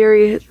in a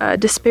very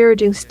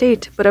disparaging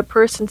state, but a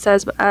person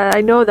says,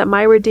 I know that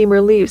my Redeemer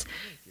lives.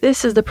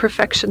 This is the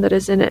perfection that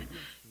is in it.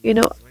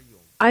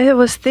 I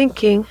was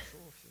thinking,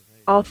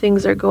 all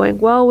things are going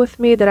well with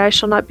me, that I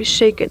shall not be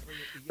shaken.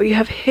 But you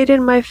have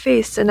hidden my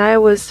face, and I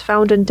was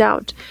found in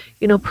doubt.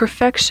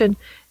 Perfection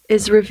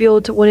is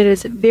revealed when it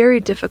is very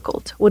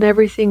difficult, when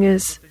everything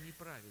is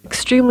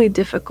extremely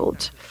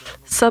difficult.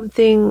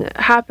 Something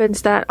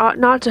happens that ought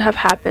not to have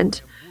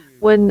happened,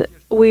 when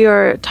we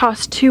are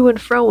tossed to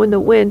and fro in the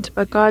wind.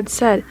 But God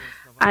said,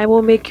 I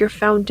will make your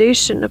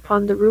foundation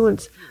upon the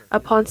ruins,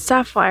 upon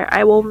sapphire.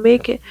 I will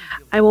make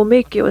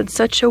you in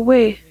such a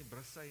way.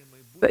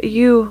 But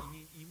you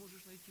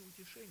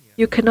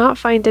cannot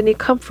find any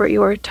comfort.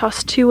 You are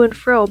tossed to and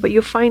fro, but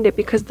you find it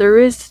because there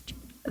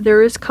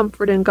is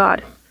comfort in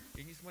God.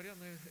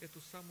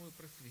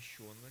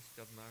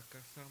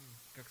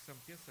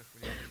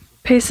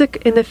 Pesach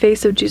in the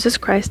face of Jesus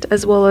Christ,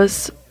 as well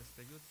as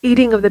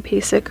eating of the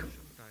Pesach,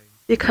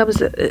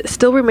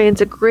 still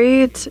remains a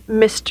great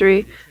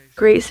mystery,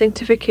 great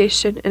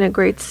sanctification, and a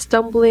great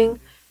stumbling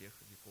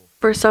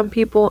for some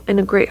people, and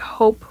a great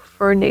hope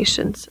for our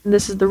nations. And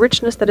this is the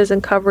richness that is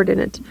uncovered in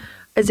it.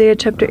 Isaiah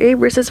chapter 8,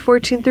 verses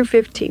 14 through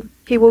 15.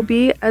 He will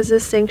be as a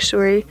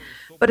sanctuary,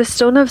 but a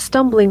stone of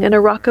stumbling and a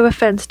rock of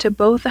offense to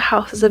both the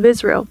houses of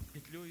Israel.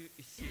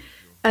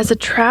 As a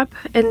trap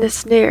and a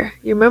snare.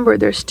 You remember,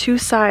 there's two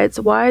sides.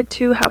 Why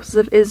two houses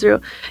of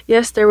Israel?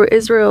 Yes, there were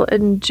Israel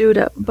and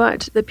Judah,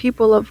 but the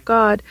people of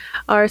God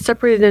are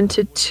separated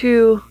into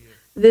two.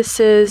 This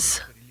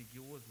is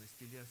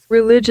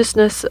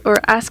religiousness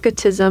or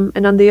asceticism,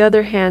 and on the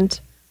other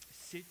hand,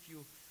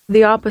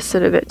 the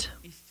opposite of it.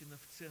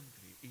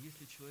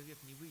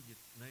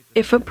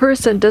 If a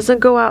person doesn't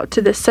go out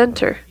to the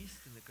center,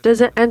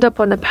 doesn't end up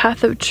on the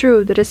path of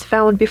truth that is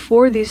found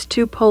before these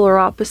two polar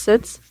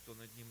opposites,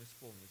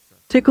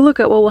 take a look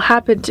at what will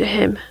happen to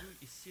him.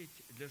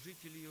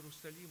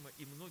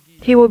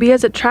 He will be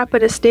as a trap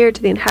and a snare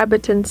to the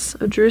inhabitants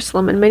of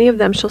Jerusalem, and many of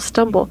them shall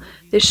stumble.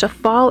 They shall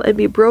fall and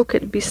be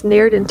broken, be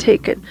snared and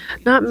taken.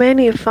 Not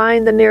many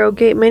find the narrow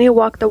gate, many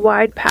walk the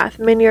wide path,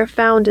 many are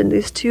found in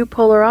these two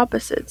polar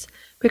opposites,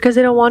 because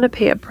they don't want to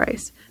pay a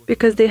price,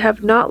 because they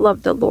have not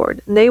loved the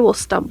Lord, and they will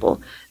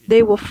stumble.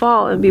 They will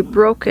fall and be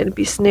broken,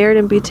 be snared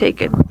and be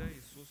taken.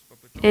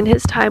 In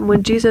his time,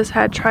 when Jesus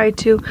had tried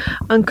to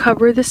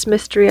uncover this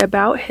mystery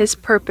about his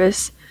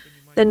purpose,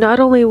 then not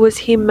only was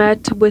he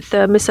met with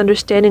the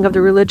misunderstanding of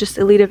the religious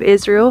elite of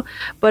Israel,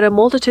 but a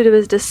multitude of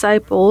his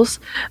disciples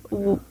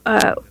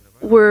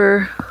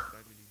were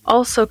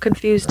also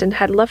confused and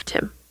had left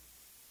him.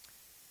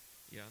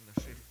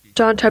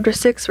 John chapter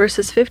 6,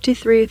 verses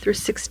 53 through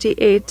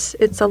 68.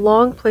 It's a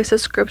long place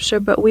of scripture,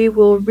 but we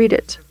will read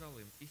it.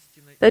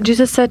 Then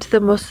Jesus said to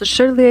them, Most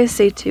assuredly I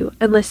say to you,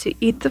 unless you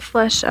eat the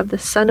flesh of the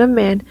Son of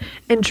Man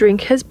and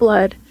drink his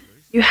blood,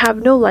 you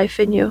have no life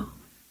in you.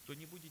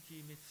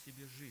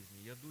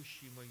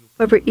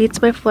 Whoever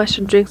eats my flesh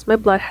and drinks my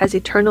blood has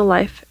eternal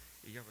life,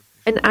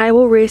 and I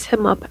will raise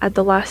him up at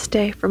the last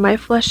day. For my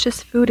flesh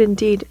is food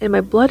indeed, and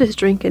my blood is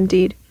drink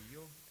indeed.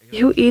 He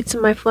who eats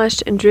my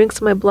flesh and drinks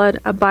my blood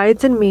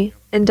abides in me,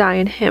 and I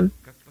in him.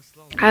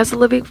 As the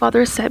living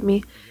Father sent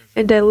me,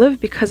 and I live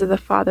because of the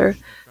Father,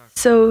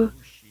 so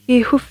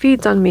he who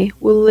feeds on me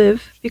will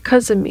live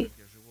because of me.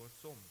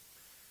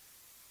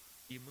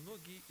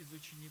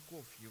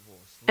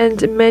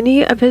 And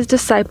many of his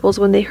disciples,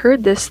 when they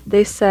heard this,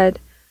 they said,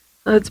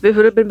 it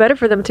would have been better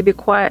for them to be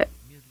quiet,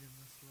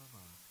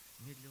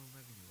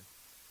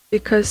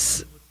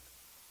 because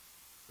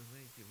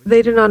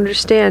they didn't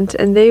understand,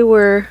 and they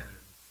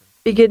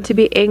begin to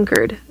be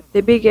angered.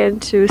 They begin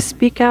to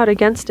speak out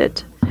against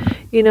it.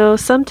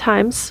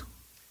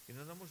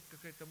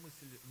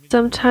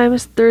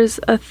 Sometimes there's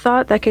a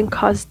thought that can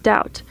cause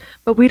doubt,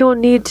 but we don't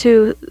need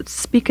to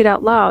speak it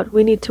out loud.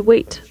 We need to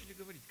wait.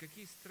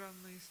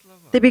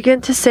 They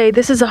begin to say,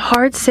 this is a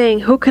hard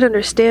saying, who can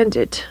understand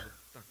it?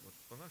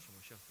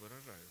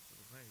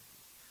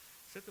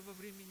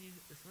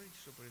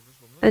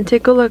 And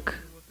take a look.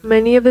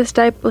 Many of his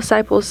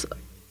disciples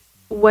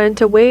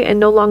went away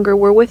and no longer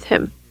were with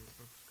him.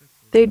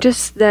 They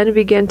just then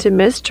began to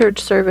miss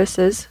church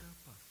services.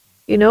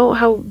 You know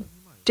how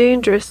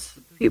dangerous.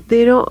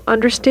 They don't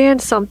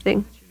understand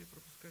something.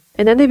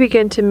 And then they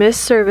begin to miss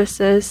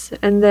services,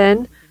 and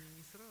then,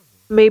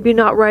 maybe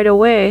not right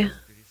away,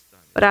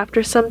 but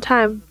after some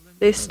time,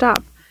 they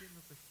stop.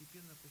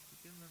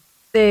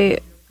 They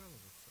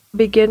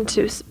begin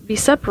to be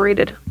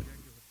separated.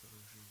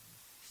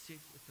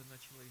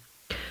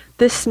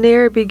 This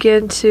snare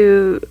began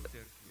to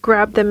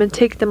grab them and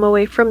take them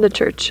away from the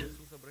church.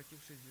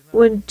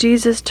 When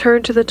Jesus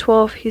turned to the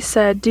 12, he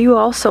said, Do you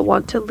also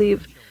want to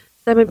leave?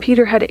 Simon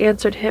Peter had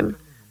answered him,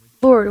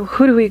 Lord,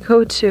 who do we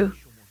go to?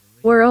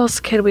 Where else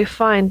can we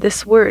find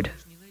this word?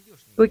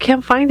 We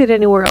can't find it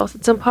anywhere else.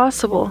 It's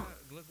impossible.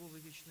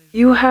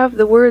 You have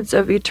the words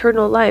of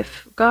eternal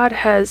life. God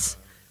has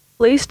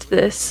placed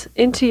this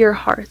into your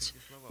heart.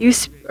 You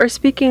are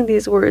speaking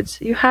these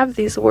words. You have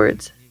these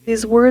words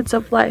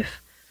of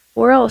life.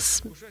 Where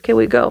else can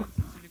we go?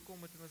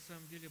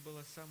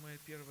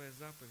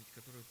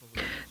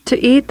 To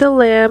eat the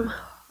lamb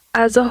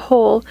as a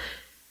whole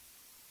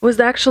was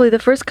actually the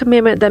first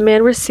commandment that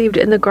man received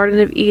in the Garden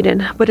of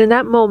Eden. But in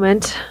that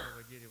moment,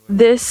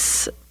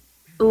 this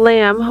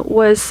lamb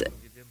was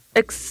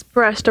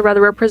expressed, or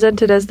rather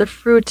represented, as the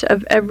fruit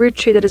of every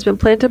tree that has been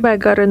planted by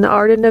God in the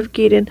Garden of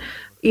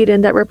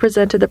Eden that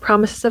represented the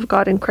promises of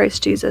God in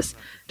Christ Jesus.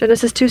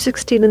 Genesis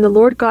 2:16, and the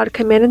Lord God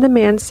commanded the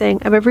man,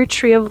 saying, of every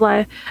tree of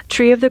life,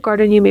 tree of the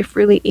garden you may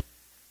freely eat.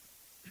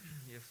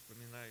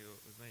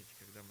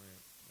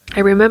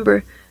 I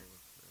remember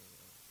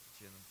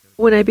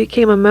when I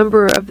became a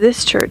member of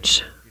this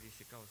church,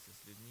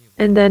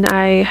 and then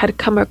I had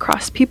come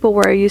across people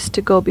where I used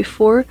to go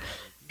before.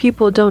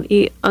 People don't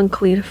eat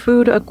unclean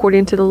food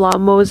according to the law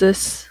of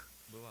Moses,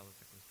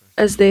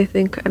 as they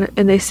think,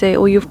 and they say,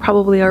 oh, you've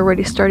probably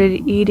already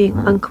started eating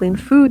unclean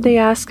food, they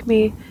ask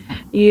me.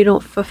 You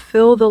don't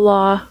fulfill the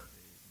law,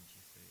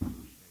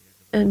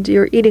 and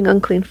you're eating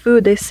unclean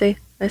food, they say.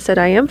 I said,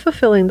 I am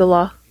fulfilling the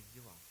law.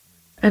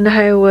 And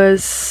I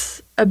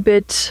was a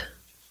bit,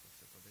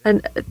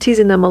 and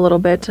teasing them a little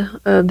bit.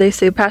 They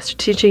say, Pastor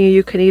teaching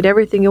you can eat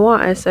everything you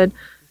want. I said,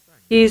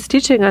 he's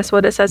teaching us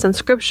what it says in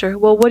Scripture.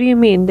 Well, what do you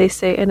mean? They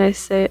say, and I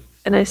say,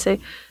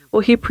 well,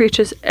 he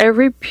preaches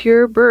every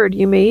pure bird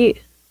you may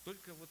eat.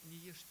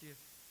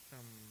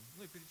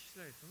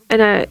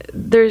 And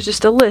there's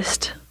just a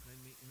list,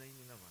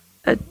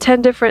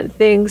 10 different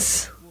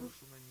things,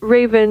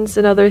 ravens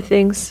and other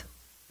things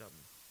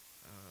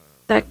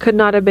that could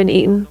not have been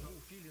eaten.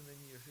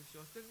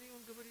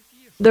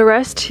 The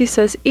rest, he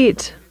says,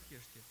 eat.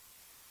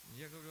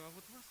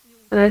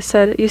 And I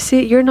said, you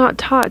see, you're not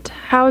taught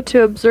how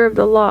to observe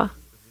the law.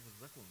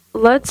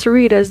 Let's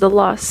read as the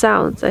law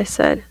sounds, I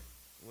said.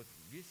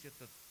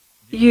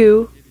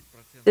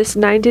 This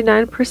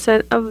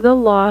 99% of the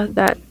law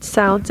it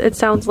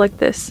sounds like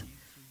this.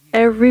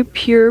 Every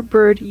pure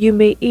bird you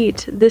may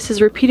eat. This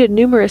is repeated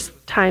numerous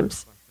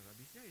times.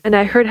 And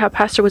I heard how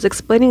Pastor was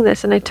explaining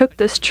this, and I took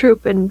this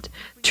truth, and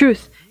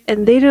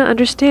they didn't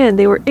understand.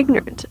 They were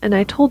ignorant. And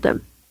I told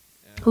them,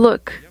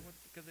 look,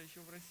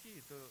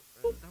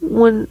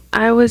 when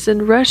I was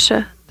in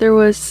Russia, there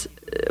was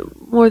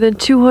more than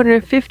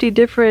 250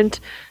 different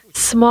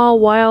small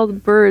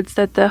wild birds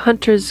that the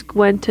hunters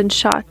went and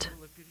shot.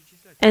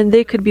 And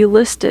they could be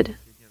listed.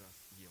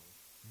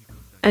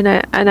 And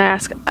I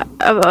asked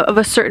of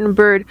a certain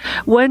bird,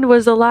 when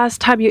was the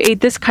last time you ate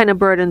this kind of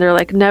bird? And they're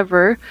like,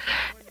 never.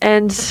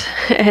 And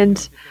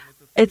it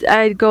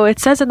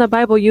says in the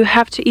Bible, you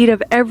have to eat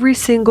of every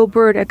single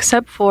bird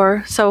except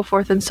for so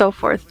forth and so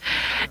forth.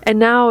 And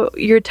now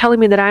you're telling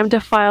me that I'm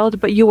defiled,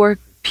 but you are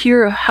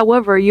pure.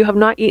 However, you have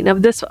not eaten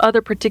of this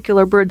other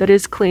particular bird that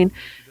is clean.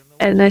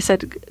 And I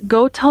said,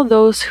 go tell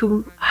those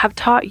who have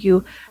taught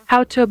you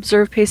how to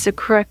observe Pesach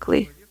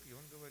correctly.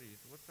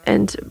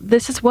 And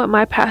this is what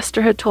my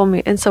pastor had told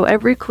me. And so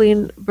every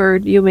clean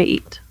bird you may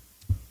eat.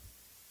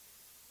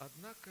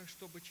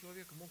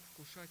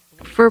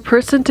 For a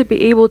person to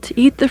be able to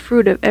eat the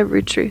fruit of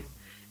every tree.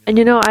 And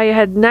I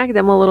had nagged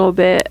them a little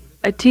bit.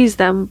 I teased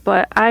them,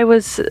 but I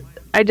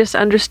just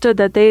understood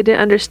that they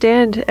didn't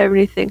understand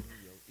everything.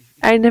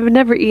 I have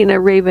never eaten a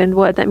raven.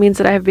 What? That means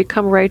that I have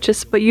become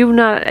righteous. But you've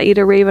not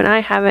eaten a raven. I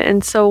haven't.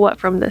 And so what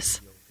from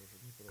this?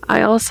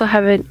 I also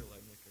haven't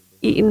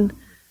eaten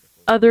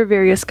other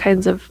various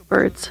kinds of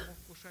birds.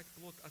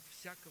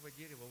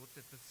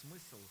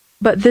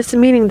 But this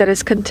meaning that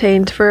is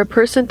contained, for a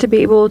person to be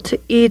able to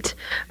eat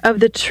of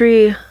the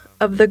tree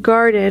of the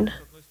garden,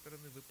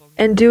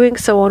 and doing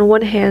so on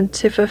one hand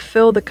to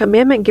fulfill the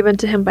commandment given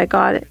to him by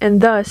God,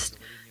 and thus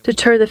to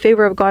turn the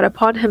favor of God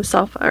upon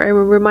himself. I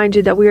will remind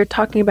you that we are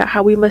talking about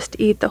how we must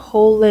eat the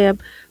whole lamb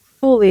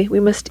fully. We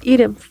must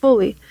eat him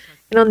fully.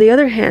 And on the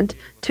other hand,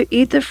 to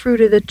eat the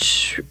fruit of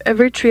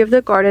every tree of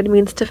the garden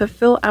means to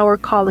fulfill our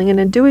calling, and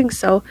in doing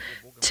so,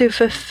 to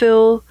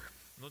fulfill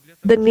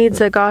the needs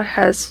that God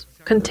has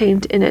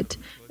contained in it.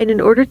 And in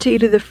order to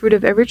eat of the fruit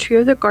of every tree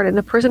of the garden,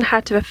 the person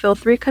had to fulfill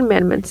 3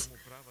 commandments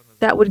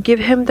that would give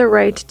him the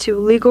right to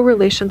legal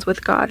relations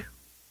with God.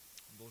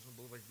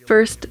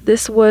 First,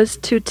 this was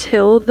to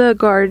till the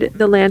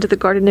land of the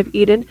Garden of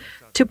Eden,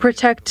 to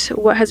protect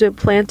what has been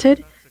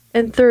planted,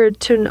 and third,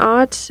 to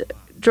not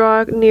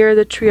draw near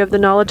the tree of the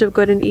knowledge of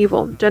good and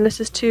evil.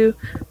 Genesis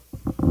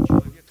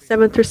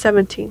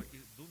 2:7-17.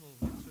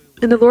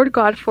 And the Lord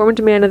God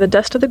formed man of the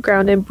dust of the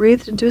ground and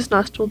breathed into his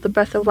nostril the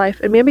breath of life,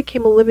 and man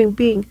became a living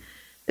being.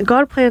 And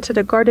God planted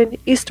a garden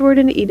eastward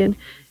in Eden,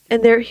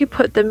 and there he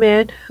put the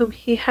man whom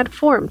he had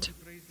formed.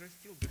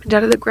 And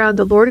out of the ground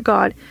the Lord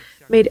God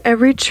made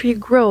every tree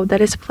grow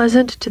that is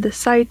pleasant to the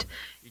sight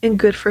and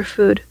good for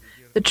food.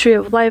 The tree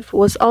of life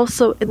was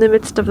also in the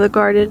midst of the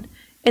garden,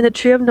 and the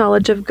tree of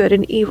knowledge of good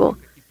and evil.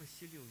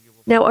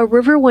 Now a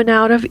river went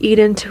out of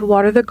Eden to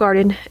water the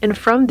garden, and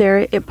from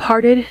there it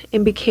parted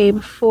and became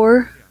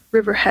 4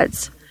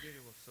 riverheads.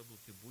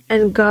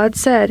 And God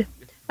said,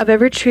 "Of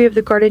every tree of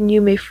the garden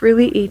you may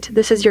freely eat,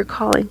 this is your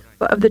calling.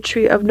 But of the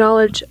tree of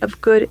knowledge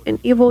of good and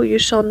evil you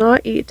shall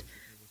not eat,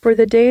 for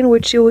the day in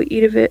which you will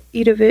eat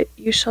of it,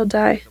 you shall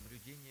die."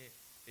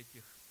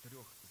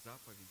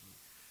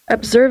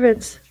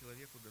 Observance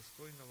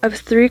of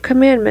 3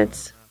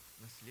 commandments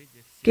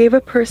gave a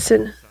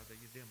person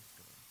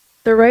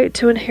the right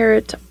to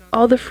inherit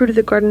all the fruit of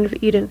the Garden of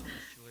Eden.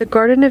 The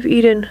Garden of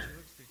Eden,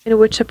 in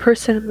which a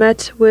person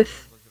met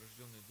with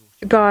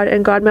God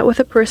and God met with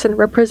a person,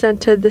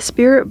 represented the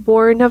Spirit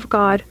born of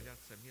God,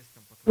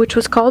 which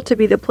was called to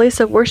be the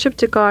place of worship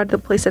to God, the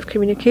place of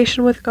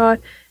communication with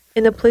God,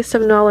 and the place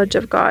of knowledge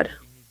of God.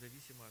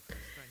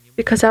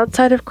 Because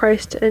outside of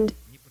Christ and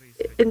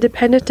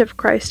independent of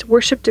Christ,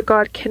 worship to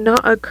God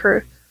cannot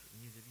occur.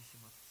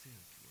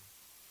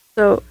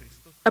 So,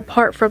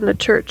 apart from the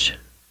church,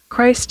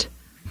 Christ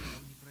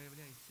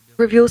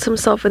reveals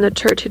himself in the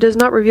church. He does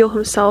not reveal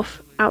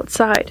himself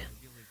outside.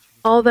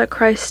 All that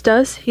Christ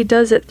does, he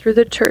does it through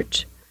the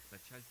church,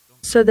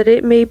 so that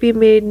it may be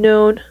made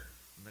known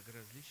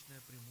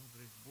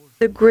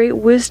the great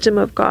wisdom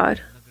of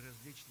God.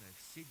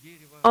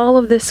 All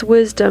of this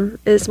wisdom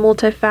is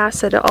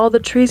multifaceted. All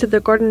the trees of the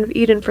Garden of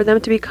Eden, for them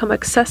to become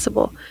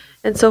accessible,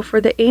 and so for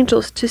the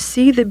angels to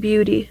see the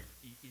beauty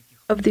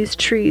of these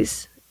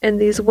trees and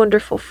these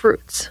wonderful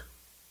fruits.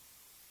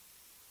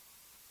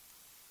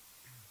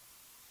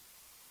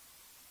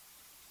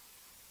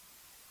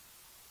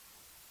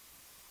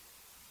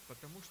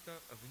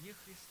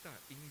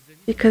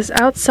 Because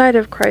outside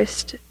of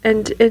Christ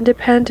and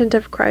independent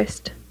of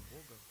Christ,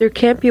 there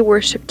can't be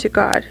worship to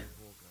God.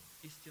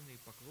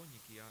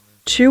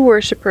 True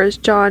worshippers,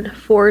 John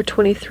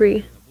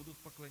 4:23.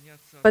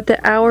 But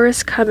the hour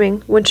is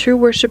coming when true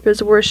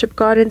worshippers worship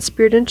God in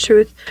spirit and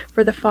truth,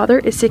 for the Father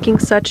is seeking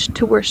such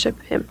to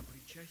worship him.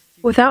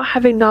 Without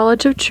having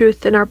knowledge of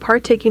truth and our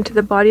partaking to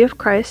the body of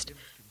Christ,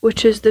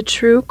 which is the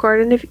true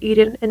Garden of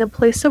Eden and a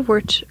place of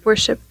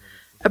worship,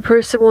 a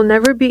person will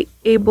never be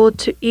able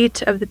to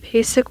eat of the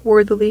Pesach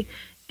worthily,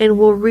 and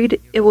will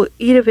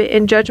eat of it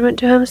in judgment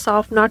to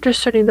himself, not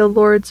discerning the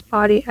Lord's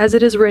body, as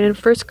it is written in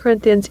 1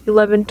 Corinthians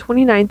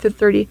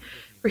 11:29-30.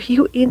 For he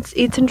who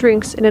eats and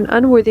drinks in an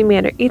unworthy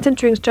manner, eats and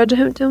drinks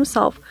judgment to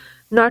himself,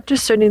 not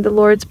discerning the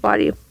Lord's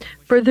body.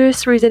 For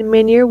this reason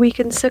many are weak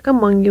and sick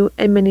among you,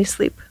 and many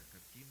sleep.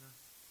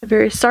 A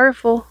very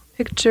sorrowful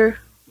picture,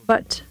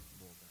 but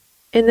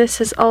in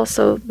this is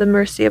also the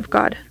mercy of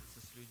God.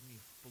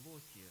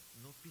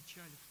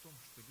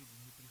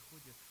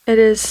 It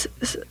is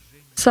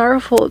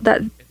sorrowful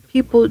that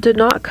people do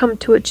not come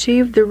to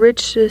achieve the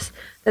riches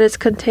that is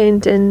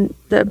contained in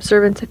the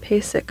observance of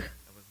Pesach.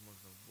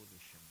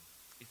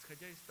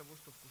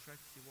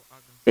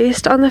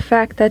 Based on the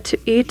fact that to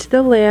eat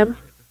the lamb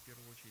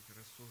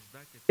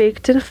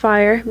baked in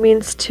fire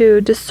means to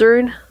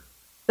discern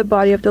the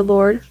body of the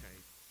Lord,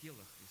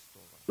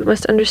 we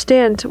must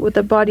understand what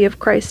the body of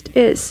Christ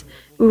is.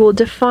 We will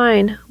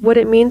define what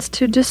it means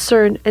to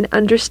discern and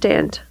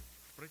understand.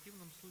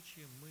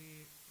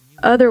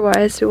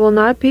 Otherwise, we will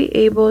not be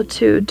able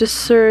to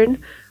discern,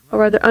 or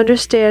rather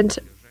understand,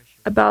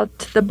 about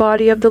the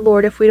body of the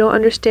Lord if we don't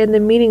understand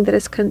the meaning that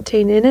is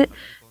contained in it,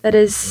 that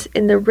is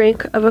in the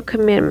rank of a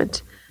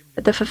commandment,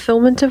 that the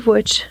fulfillment of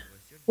which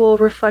will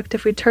affect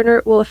if we turn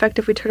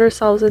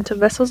ourselves into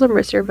vessels of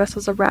mercy or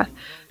vessels of wrath.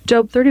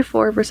 Job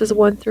 34, verses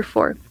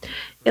 1-4.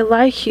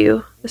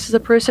 Elihu, this is a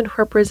person who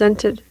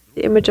represented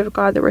the image of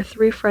God. There were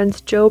 3 friends,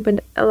 Job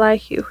and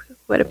Elihu,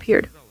 who had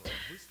appeared.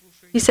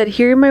 He said,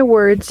 "Hear my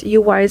words,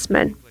 you wise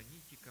men.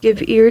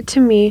 Give ear to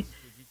me,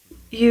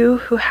 you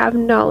who have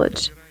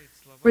knowledge.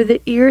 For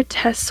the ear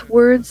tests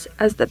words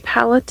as the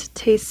palate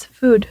tastes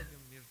food.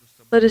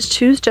 Let us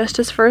choose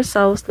justice for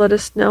ourselves. Let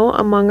us know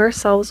among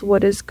ourselves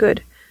what is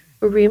good."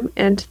 Urim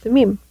and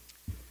Thummim.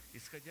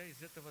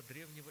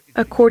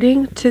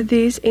 According to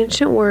these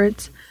ancient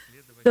words,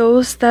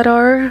 those that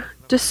are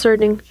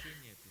discerning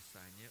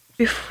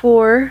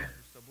before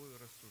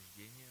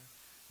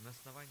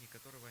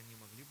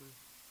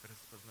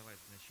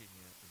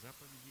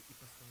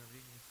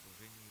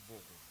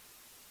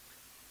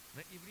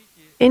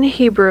in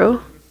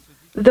Hebrew,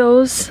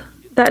 those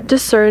that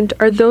discerned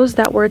are those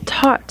that were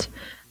taught,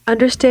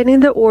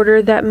 understanding the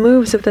order that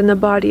moves within the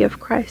body of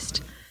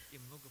Christ.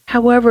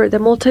 However, the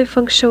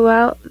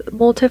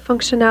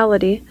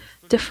multifunctionality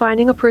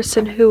defining a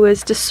person who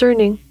is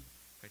discerning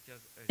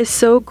is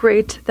so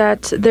great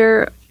that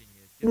there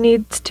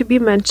needs to be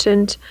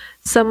mentioned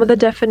some of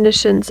the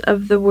definitions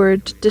of the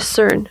word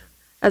discern,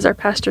 as our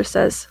pastor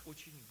says.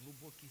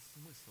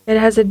 It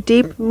has a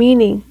deep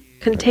meaning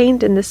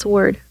contained in this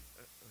word.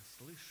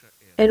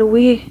 And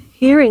we,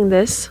 hearing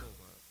this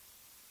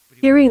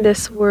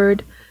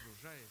word,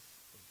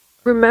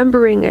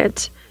 remembering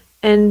it,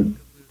 and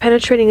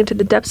penetrating into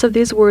the depths of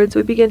these words,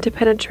 we begin to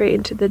penetrate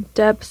into the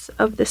depths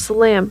of this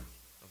lamb.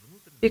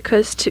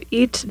 Because to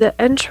eat the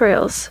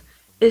entrails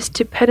is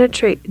to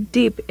penetrate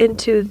deep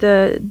into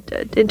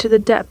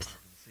the depth.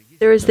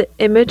 There is the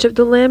image of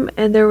the limb,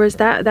 and there was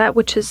that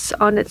which is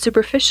on it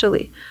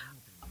superficially.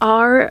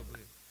 Our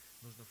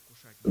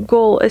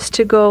goal is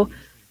to go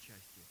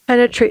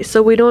penetrate,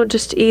 so we don't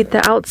just eat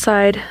the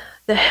outside,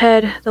 the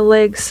head, the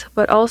legs,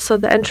 but also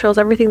the entrails,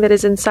 everything that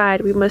is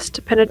inside. We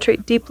must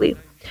penetrate deeply.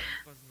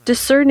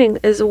 Discerning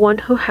is one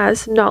who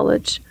has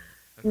knowledge,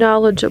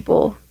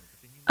 knowledgeable,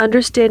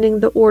 understanding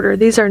the order.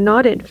 These are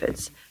not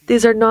infants.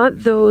 These are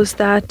not those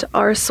that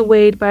are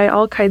swayed by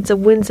all kinds of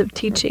winds of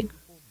teaching.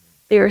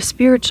 They are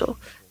spiritual.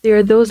 They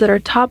are those that are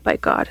taught by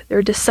God. They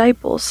are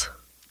disciples.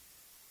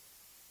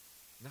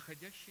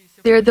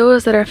 They are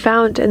those that are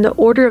found in the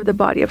order of the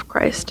body of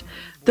Christ,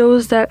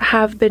 those that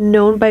have been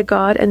known by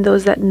God and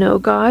those that know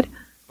God.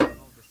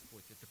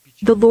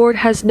 The Lord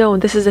has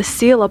known. This is a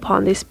seal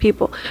upon these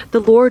people. The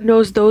Lord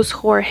knows those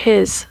who are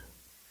His.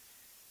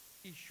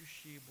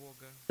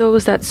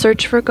 Those that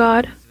search for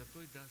God.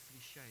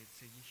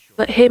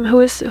 Let him who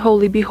is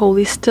holy be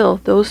holy still.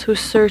 Those who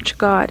search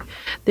God.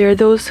 They are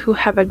those who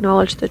have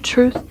acknowledged the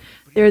truth.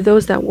 They are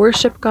those that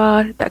worship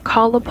God, that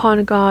call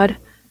upon God,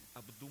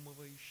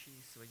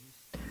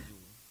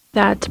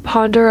 that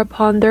ponder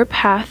upon their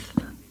path,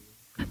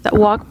 that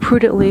walk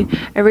prudently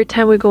every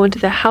time we go into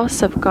the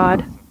house of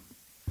God.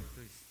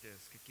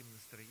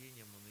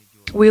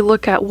 We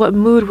look at what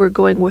mood we're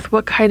going with,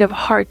 what kind of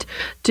heart.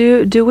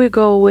 Do we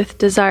go with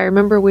desire?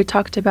 Remember, we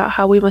talked about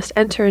how we must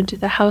enter into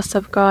the house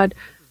of God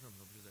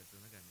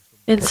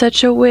in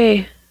such a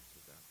way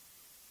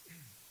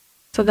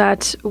so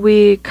that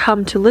we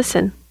come to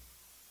listen.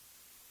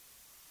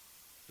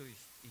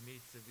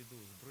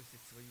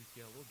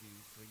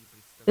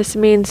 This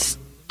means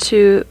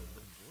to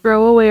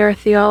throw away our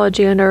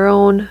theology and our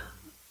own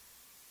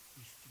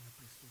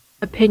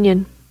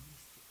opinion.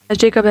 As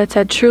Jacob had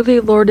said,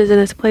 truly, Lord is in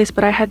this place,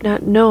 but I had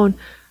not known.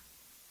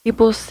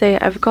 People say,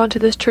 I've gone to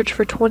this church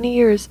for 20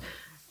 years,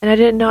 and I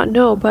did not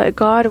know, but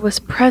God was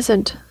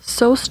present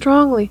so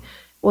strongly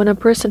when a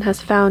person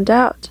has found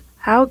out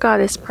how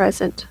God is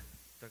present.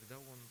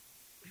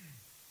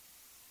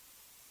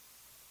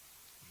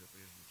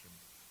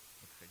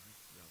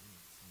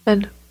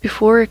 And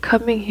before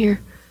coming here,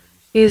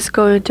 he is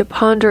going to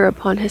ponder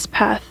upon his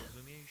path.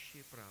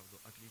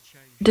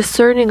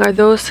 Discerning are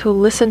those who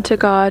listen to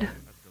God,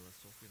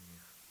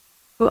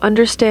 who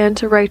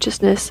understand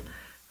righteousness,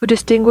 who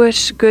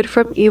distinguish good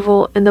from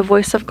evil and the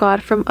voice of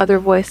God from other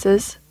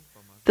voices,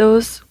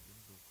 those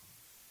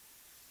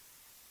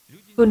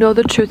who know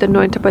the truth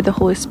anointed by the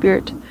Holy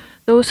Spirit.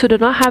 Those who do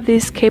not have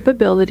these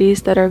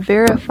capabilities that are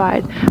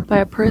verified by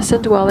a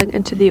person dwelling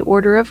into the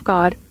order of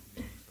God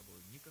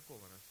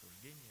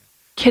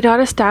cannot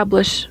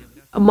establish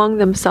among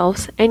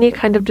themselves any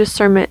kind of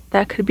discernment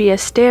that could be a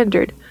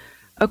standard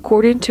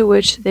according to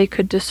which they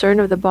could discern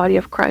of the body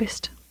of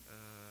Christ.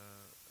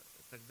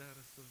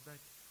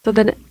 So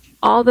then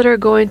all that are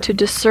going to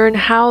discern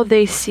how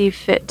they see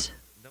fit.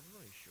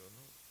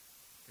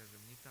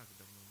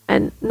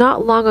 And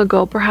not long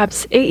ago,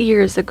 perhaps 8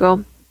 years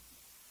ago,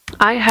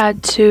 I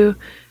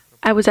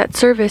was at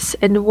service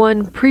and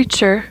one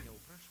preacher,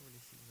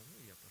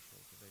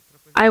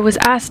 I was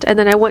asked, and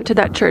then I went to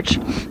that church,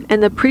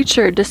 and the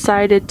preacher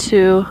decided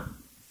to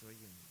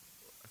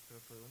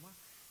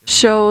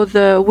show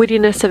the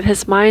wittiness of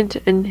his mind,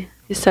 and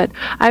he said,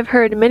 I've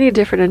heard many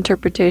different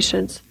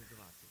interpretations,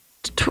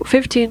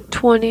 15,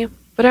 20,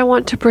 but I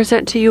want to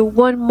present to you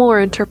one more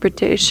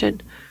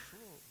interpretation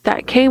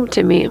that came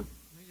to me.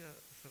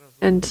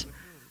 And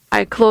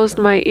I closed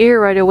my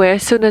ear right away.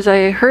 As soon as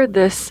I heard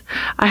this,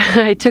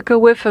 I took a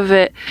whiff of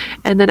it.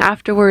 And then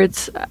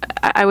afterwards,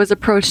 I was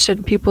approached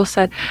and people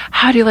said,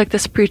 how do you like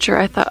this preacher?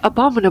 I thought,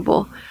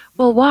 abominable.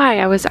 Well, why?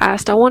 I was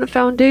asked. I want a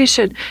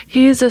foundation.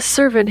 He is a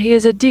servant. He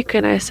is a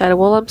deacon. I said,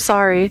 well, I'm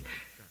sorry.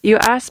 You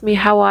asked me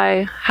how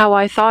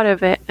I thought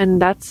of it,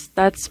 and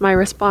that's my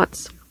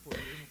response.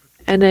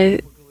 And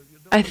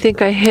I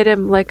think I hit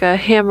him like a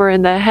hammer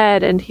in the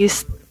head, and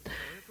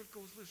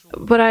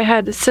but I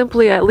had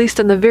simply, at least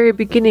in the very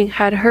beginning,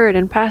 had heard,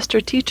 and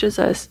Pastor teaches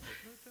us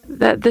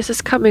that this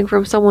is coming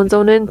from someone's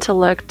own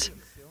intellect.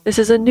 This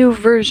is a new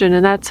version,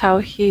 and that's how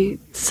he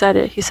said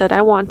it. He said,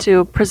 I want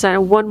to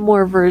present one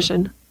more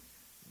version.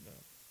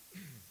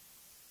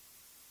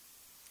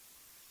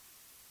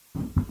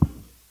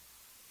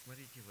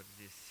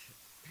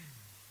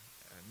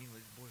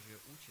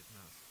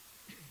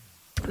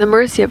 The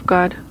mercy of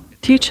God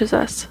teaches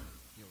us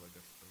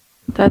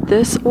that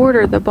this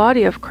order, the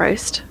body of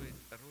Christ,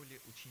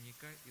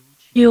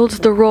 yields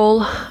the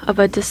role of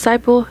a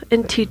disciple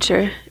and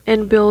teacher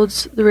and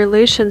builds the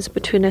relations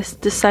between a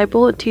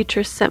disciple and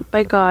teacher sent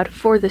by God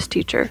for this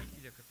teacher.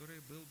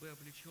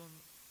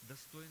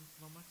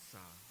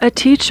 A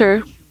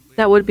teacher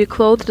that would be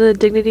clothed in the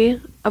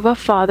dignity of a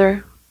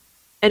father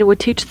and would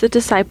teach the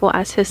disciple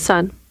as his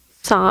son.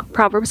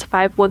 Proverbs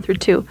 5,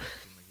 1-2.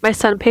 My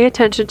son, pay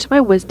attention to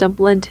my wisdom,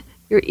 lend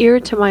your ear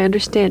to my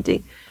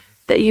understanding,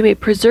 that you may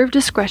preserve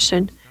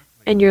discretion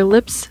and your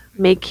lips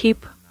may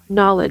keep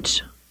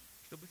knowledge.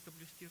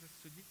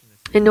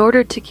 In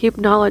order to keep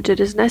knowledge, it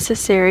is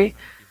necessary,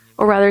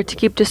 or rather to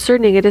keep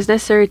discerning, it is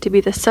necessary to be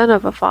the son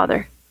of a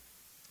father.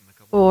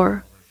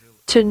 or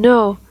to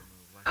know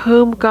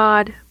whom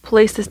God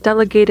placed this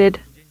delegated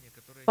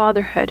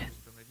fatherhood.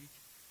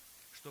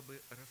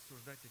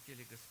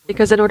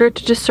 Because in order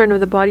to discern of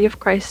the body of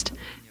Christ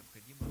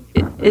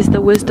is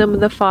the wisdom of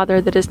the Father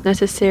that is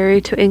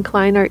necessary to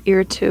incline our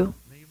ear to.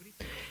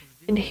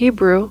 In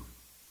Hebrew,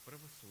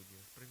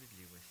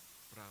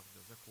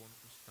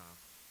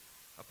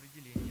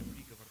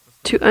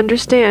 to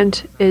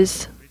understanding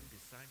is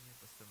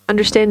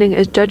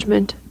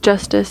judgment,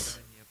 justice,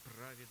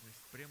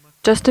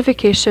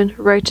 justification,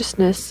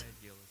 righteousness,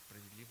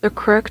 the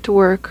correct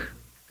work.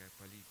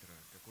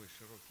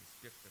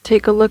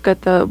 Take a look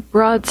at the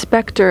broad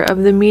specter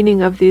of the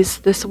meaning of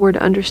this word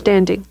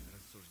understanding.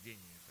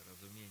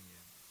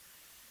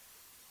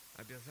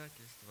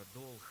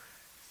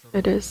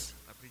 It is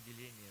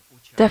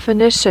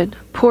definition,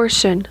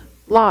 portion,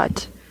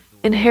 lot,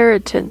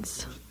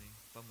 inheritance,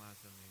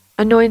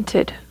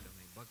 anointed,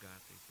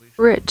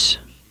 rich,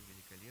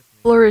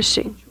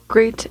 flourishing,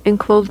 great and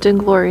clothed in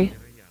glory.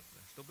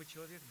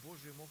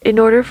 In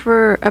order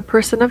for a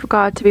person of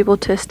God to be able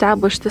to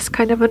establish this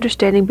kind of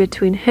understanding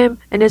between him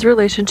and his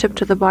relationship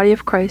to the body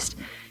of Christ,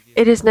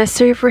 it is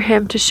necessary for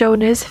him to show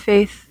in his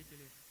faith,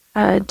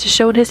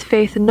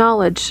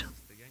 knowledge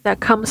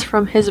that comes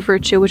from his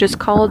virtue, which is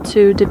called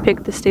to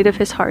depict the state of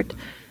his heart.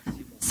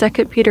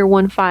 2 Peter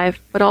 1:5.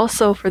 But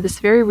also for this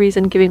very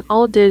reason, giving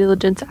all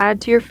diligence,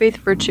 add to your faith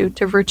virtue,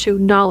 to virtue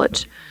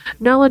knowledge.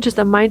 Knowledge is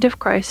the mind of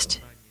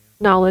Christ.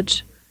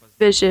 Knowledge,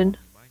 vision,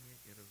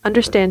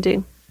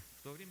 understanding.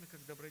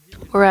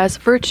 Whereas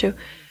virtue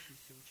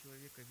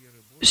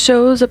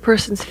shows a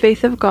person's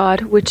faith of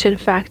God, which in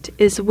fact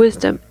is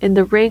wisdom in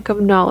the rank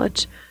of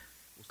knowledge,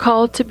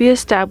 called to be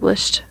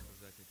established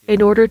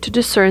in order to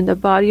discern the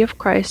body of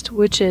Christ,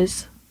 which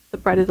is the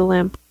bride of the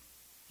Lamb.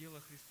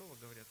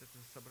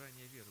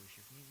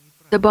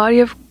 The body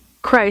of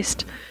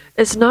Christ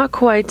is not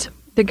quite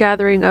the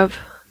gathering of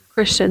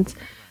Christians.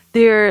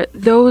 They are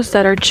those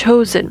that are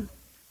chosen,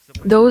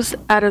 those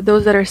out of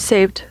those that are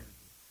saved.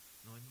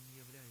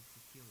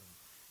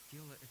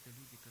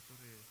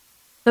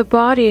 The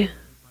body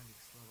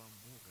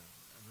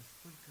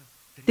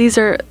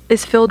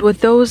is filled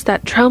with those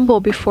that tremble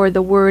before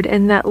the word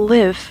and that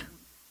live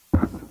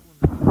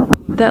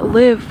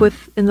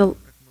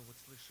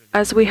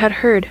as we had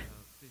heard.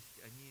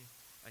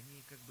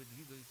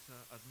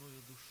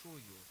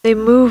 They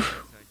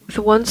move with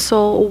one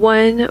soul.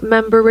 One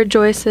member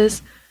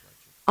rejoices,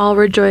 all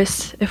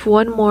rejoice. If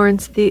one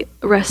mourns, the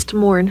rest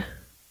mourn.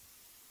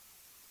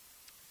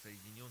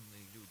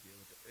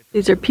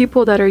 These are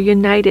people that are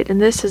united,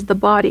 and this is the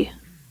body.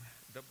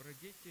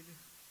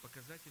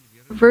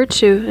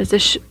 Virtue is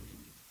the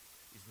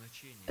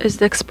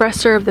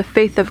expresser of the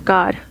faith of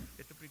God.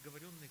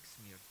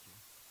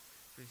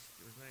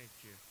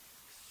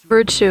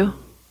 Virtue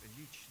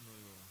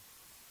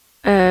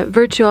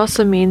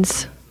also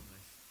means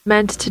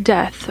meant to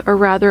death, or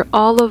rather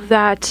all of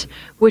that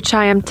which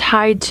I am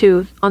tied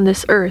to on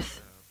this earth.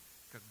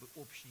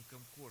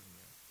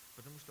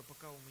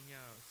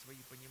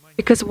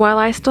 Because while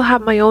I still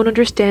have my own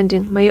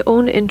understanding, my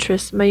own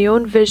interests, my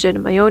own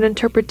vision, my own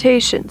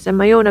interpretations, and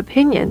my own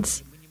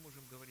opinions,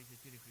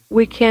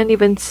 we can't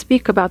even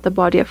speak about the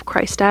body of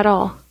Christ at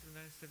all.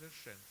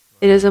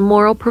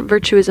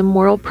 Virtue is a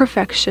moral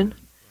perfection.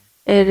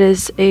 It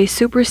is a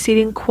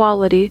superseding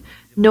quality,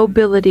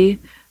 nobility,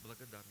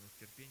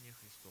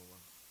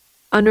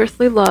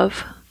 unearthly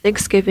love,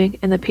 thanksgiving,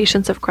 and the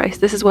patience of Christ.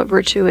 This is what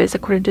virtue is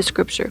according to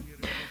Scripture.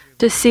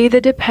 To see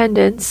the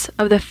dependence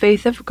of the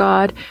faith of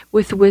God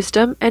with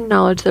wisdom and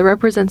knowledge that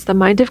represents the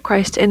mind of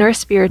Christ in our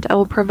spirit, I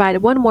will provide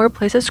one more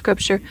place of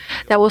Scripture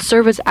that will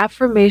serve as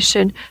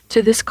affirmation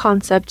to this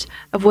concept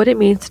of what it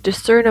means to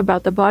discern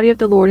about the body of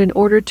the Lord in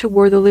order to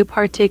worthily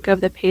partake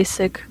of the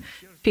Pesach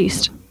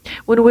feast.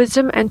 When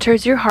wisdom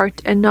enters your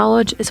heart and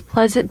knowledge is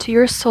pleasant to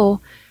your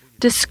soul,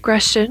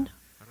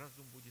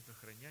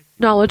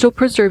 knowledge will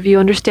preserve you,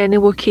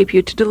 understanding will keep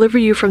you, to deliver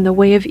you from the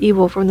way of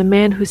evil, from the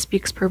man who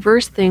speaks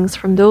perverse things,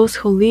 from those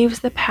who leave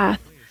the path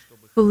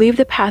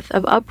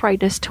of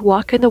uprightness to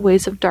walk in the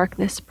ways of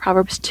darkness.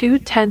 Proverbs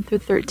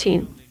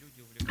 2:10-13.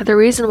 The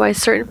reason why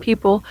certain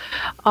people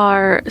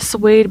are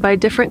swayed by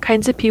different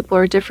kinds of people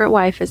or different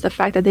wife is the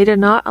fact that they did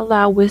not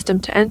allow wisdom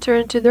to enter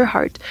into their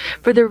heart,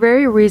 for the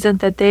very reason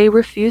that they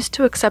refused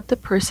to accept the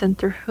person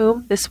through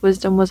whom this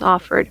wisdom was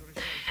offered.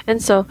 And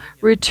so,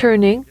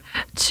 returning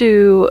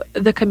to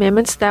the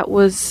commandments that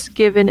was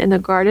given in the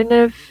Garden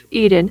of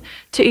Eden,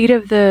 to eat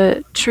of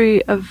the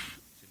tree of,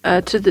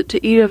 to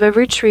eat of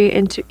every tree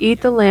and to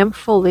eat the lamb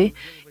fully,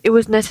 it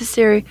was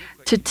necessary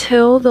to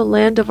till the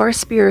land of our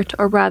spirit,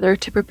 or rather,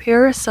 to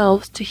prepare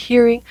ourselves to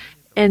hearing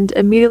and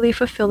immediately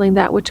fulfilling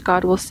that which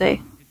God will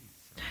say.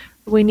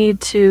 We need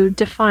to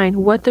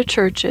define what the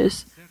church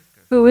is,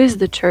 who is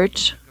the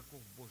church,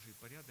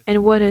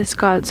 and what is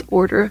God's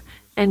order,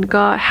 and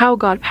how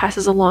God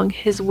passes along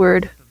His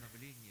word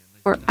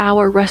for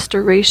our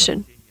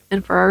restoration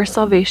and for our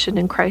salvation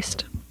in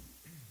Christ.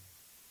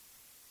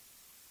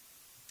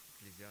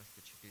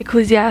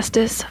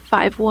 Ecclesiastes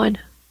 5:1.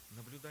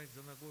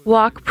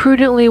 Walk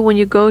prudently when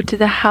you go to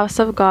the house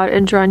of God,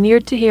 and draw near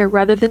to hear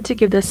rather than to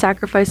give the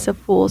sacrifice of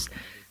fools.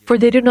 For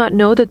they do not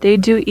know that they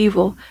do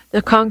evil.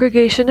 The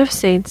congregation of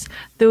saints,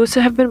 those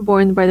who have been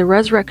born by the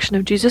resurrection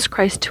of Jesus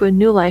Christ to a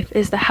new life,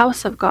 is the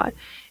house of God,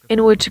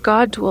 in which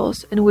God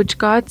dwells, in which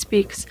God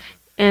speaks,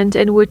 and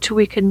in which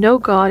we can know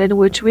God, in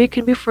which we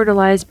can be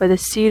fertilized by the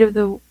seed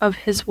of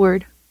His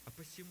word.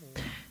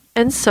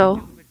 And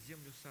so,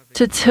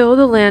 to till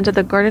the land of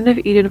the Garden of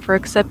Eden for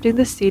accepting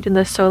the seed in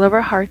the soil of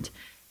our heart,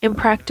 in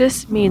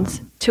practice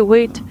means to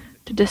wait,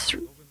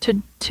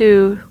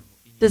 to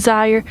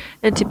desire,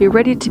 and to be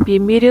ready to be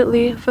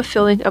immediately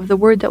fulfilling of the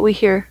word that we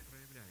hear.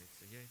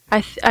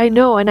 I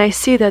know and I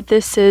see that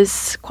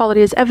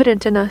quality is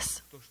evident in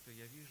us.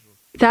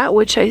 That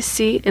which I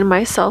see in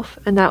myself,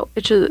 and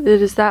it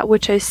is that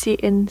which I see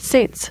in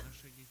saints.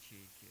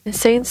 And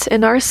saints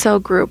in our cell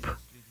group,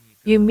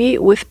 you meet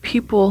with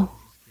people,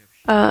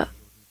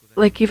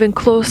 like even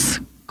close.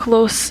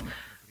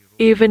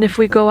 Even if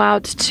we go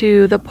out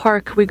to the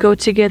park, we go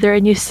together,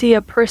 and you see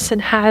a person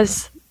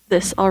has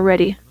this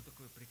already.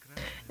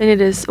 And it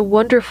is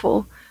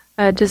wonderful,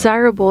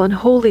 desirable, and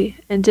holy,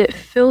 and it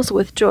fills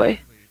with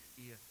joy.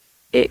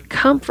 It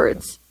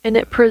comforts, and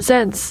it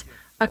presents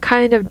a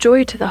kind of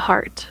joy to the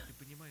heart,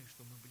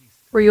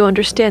 where you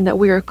understand that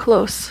we are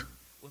close,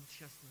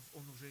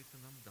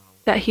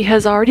 that He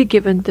has already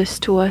given this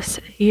to us.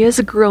 He has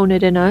grown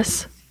it in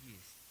us,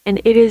 and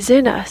it is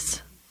in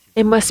us.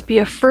 It must be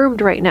affirmed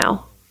right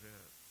now.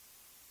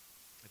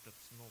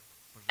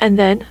 And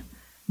then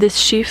this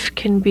sheaf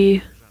can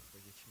be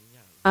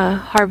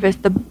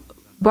harvest. The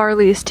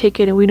barley is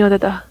taken, and we know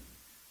that the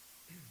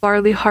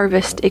barley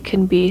harvest, it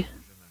can be.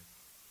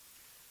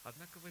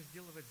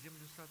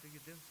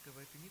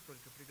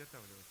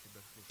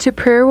 To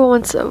prepare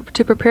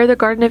the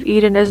Garden of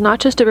Eden is not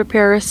just to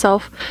prepare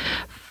ourselves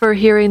for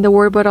hearing the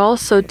word, but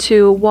also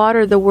to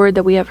water the word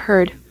that we have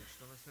heard.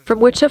 From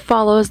which it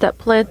follows that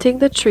planting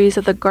the trees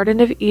of the Garden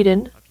of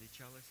Eden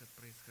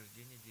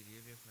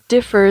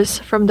differs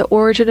from the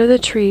origin of the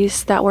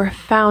trees that were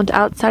found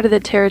outside of the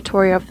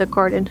territory of the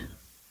garden.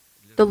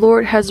 The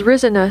Lord has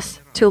risen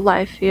us to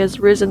life. He has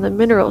risen the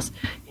minerals.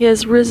 He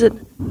has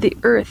risen the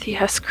earth. He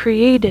has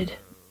created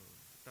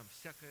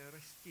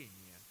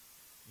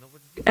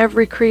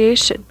every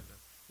creation.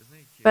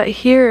 But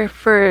here,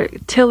 for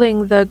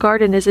tilling the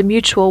garden is a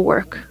mutual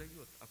work.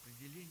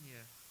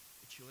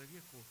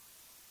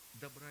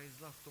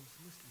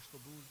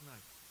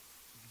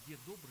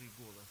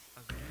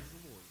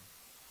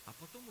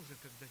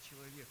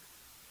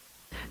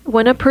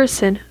 When a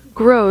person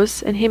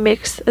grows and he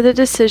makes the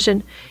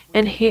decision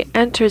and he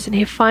enters and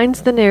he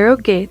finds the narrow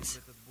gates,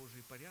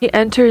 he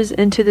enters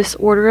into this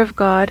order of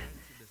God.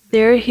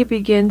 There he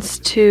begins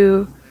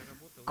to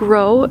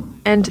grow,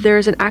 and there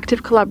is an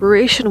active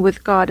collaboration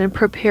with God in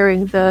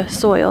preparing the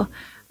soil.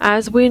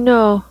 As we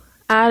know,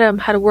 Adam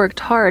had worked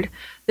hard.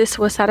 This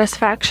was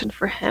satisfaction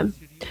for him,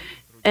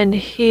 and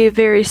he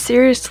very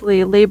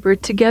seriously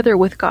labored together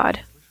with God.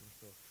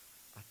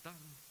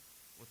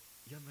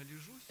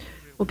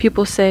 Well,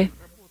 people say,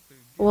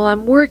 well,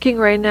 I'm working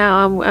right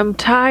now. I'm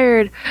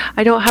tired.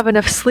 I don't have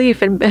enough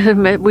sleep.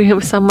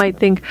 And some might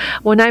think,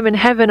 when I'm in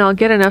heaven, I'll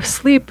get enough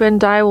sleep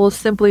and I will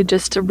simply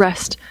just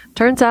rest.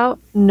 Turns out,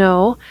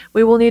 no.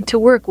 We will need to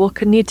work. We'll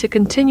need to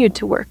continue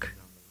to work.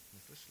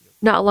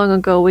 Not long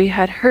ago, we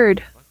had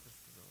heard,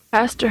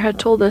 Pastor had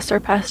told us, our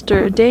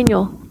Pastor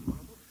Daniel,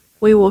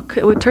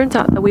 it turns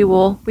out that we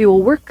will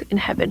work in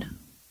heaven.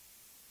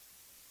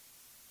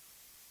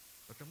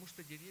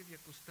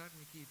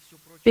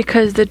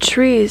 Because the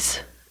trees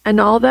and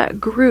all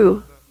that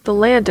grew, the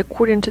land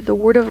according to the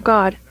word of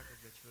God,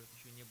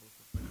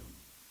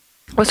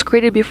 was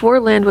created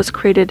before land was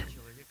created.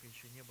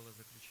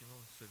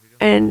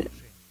 And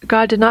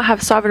God did not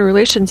have sovereign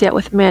relations yet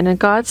with man. And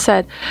God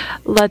said,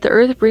 let the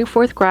earth bring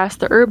forth grass,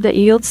 the herb that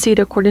yields seed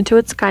according to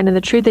its kind, and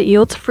the tree that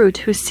yields fruit,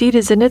 whose seed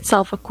is in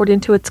itself according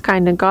to its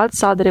kind. And God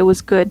saw that it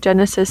was good.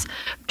 Genesis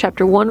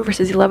chapter 1,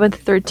 verses 11 to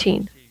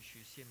 13.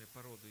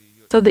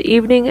 So the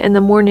evening and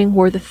the morning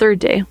were the third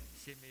day.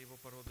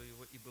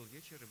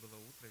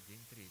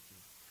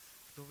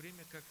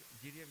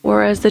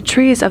 Whereas the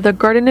trees of the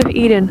Garden of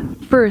Eden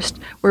first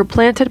were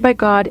planted by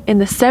God in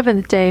the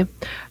seventh day,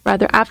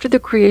 rather after the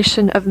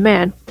creation of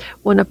man,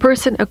 when a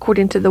person,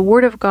 according to the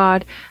word of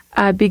God,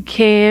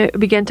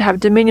 began to have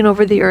dominion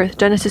over the earth.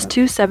 Genesis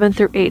 2, 7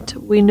 through 8.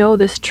 We know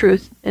this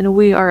truth, and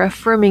we are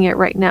affirming it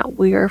right now.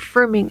 We are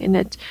affirming in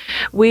it.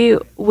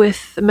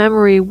 With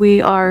memory,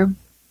 we are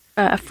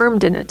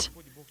affirmed in it.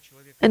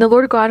 And the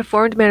Lord God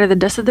formed man of the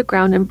dust of the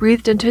ground and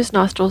breathed into his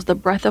nostrils the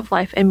breath of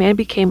life, and man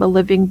became a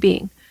living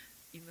being.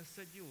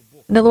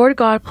 And the Lord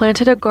God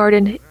planted a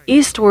garden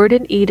eastward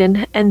in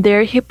Eden, and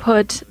there he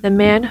put the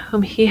man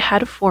whom he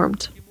had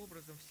formed.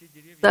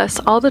 Thus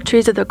all the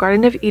trees of the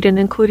Garden of Eden,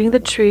 including the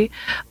tree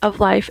of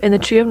life and the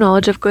tree of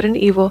knowledge of good and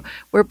evil,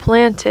 were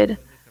planted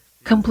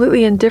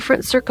completely in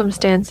different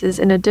circumstances,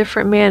 in a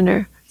different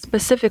manner,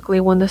 specifically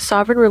when the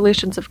sovereign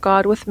relations of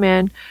God with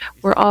man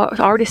were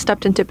already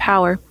stepped into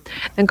power.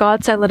 And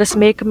God said, "Let us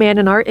make man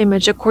in our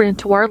image according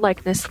to our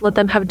likeness. Let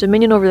them have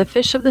dominion over the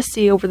fish of the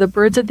sea, over the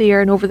birds of the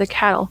air, and over the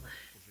cattle."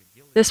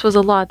 This was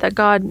a lot that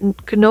God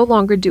could no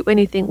longer do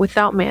anything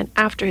without man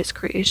after his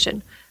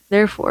creation.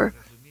 Therefore,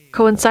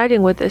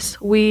 coinciding with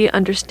this, we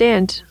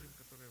understand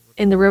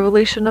in the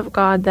revelation of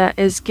God that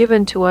is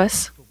given to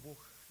us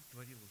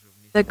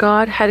that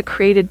God had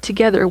created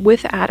together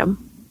with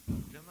Adam.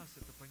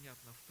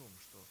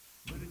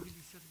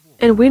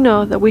 And we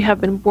know that we have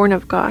been born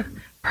of God.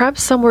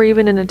 Perhaps somewhere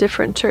even in a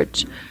different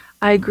church.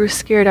 I grew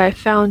scared. I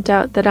found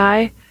out that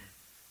I,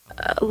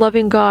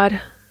 loving God,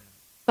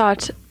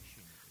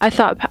 I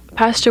thought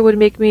Pastor would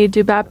make me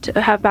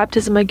have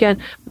baptism again.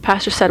 The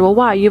pastor said, "Well,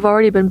 why? You've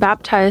already been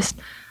baptized."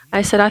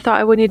 I said, "I thought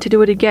I would need to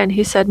do it again."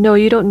 He said, "No,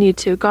 you don't need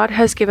to. God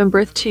has given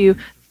birth to you.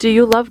 Do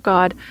you love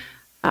God?"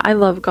 I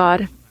love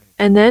God.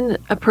 And then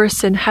a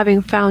person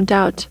having found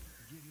out,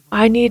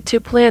 I need to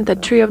plant the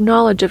tree of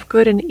knowledge of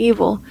good and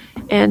evil.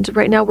 And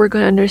right now we're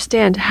going to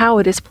understand how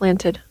it is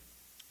planted.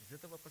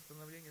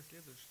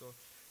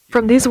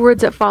 From these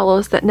words it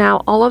follows that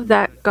now all of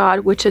that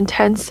which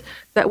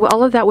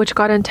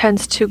God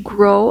intends to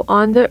grow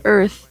on the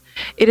earth,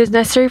 it is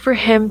necessary for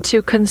him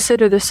to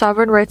consider the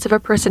sovereign rights of a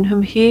person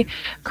whom he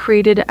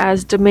created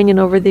as dominion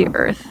over the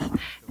earth.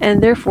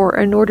 And therefore,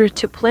 in order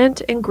to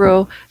plant and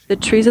grow the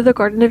trees of the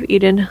Garden of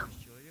Eden,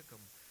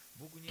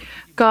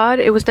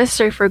 it was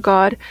necessary for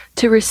God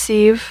to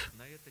receive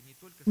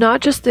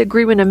not just the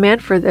agreement of man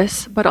for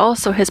this, but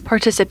also his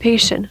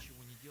participation.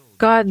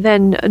 God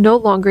then no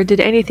longer did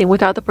anything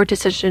without the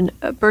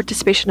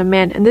participation of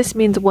man. And this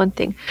means one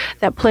thing,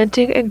 that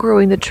planting and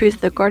growing the trees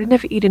of the Garden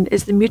of Eden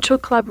is the mutual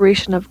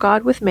collaboration of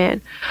God with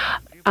man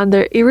on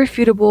the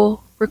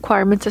irrefutable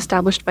requirements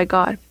established by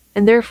God.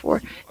 And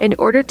therefore, in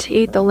order to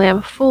eat the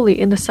lamb fully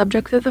in the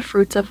subject of the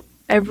fruits of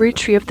every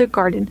tree of the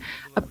garden,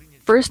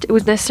 first, it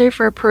was necessary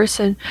for a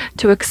person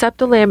to accept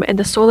the Lamb in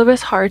the soul of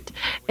his heart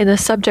in the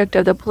subject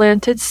of the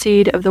planted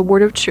seed of the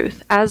word of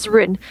truth, as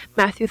written,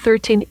 Matthew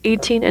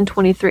 13:18 and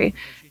 23.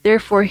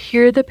 Therefore,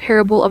 hear the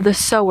parable of the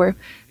sower.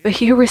 But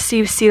he who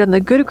receives seed on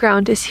the good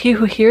ground is he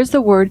who hears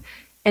the word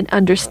and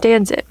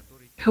understands it,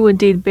 who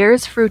indeed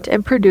bears fruit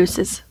and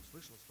produces.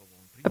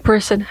 A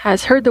person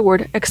has heard the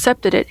word,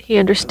 accepted it, he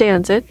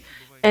understands it,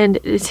 and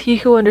it is he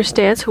who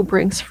understands who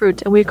brings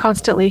fruit. And we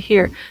constantly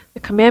hear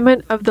the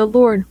commandment of the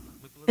Lord.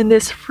 In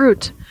this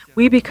fruit,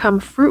 we become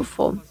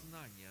fruitful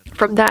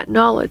from that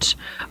knowledge,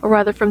 or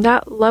rather from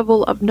that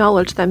level of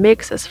knowledge that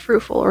makes us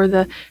fruitful, or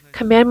the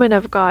commandment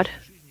of God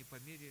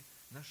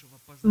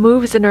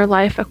moves in our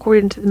life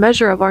according to the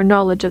measure of our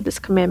knowledge of this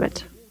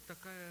commandment.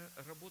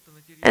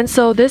 And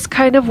so this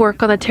kind of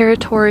work on the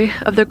territory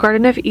of the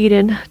Garden of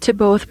Eden, to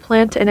both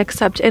plant and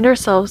accept in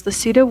ourselves the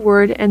seed of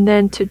word, and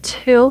then to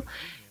till,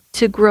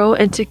 to grow,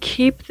 and to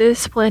keep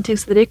this planting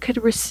so that it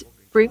could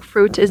bring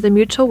fruit, is the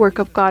mutual work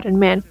of God and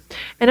man.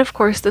 And of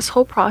course, this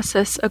whole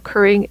process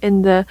occurring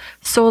in the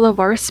soul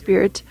of our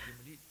spirit,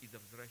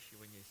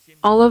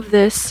 all of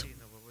this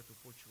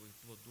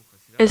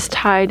is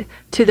tied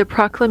to the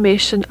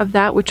proclamation of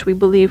that which we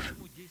believe.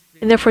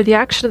 And therefore, the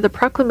action of the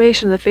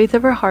proclamation of the faith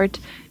of our heart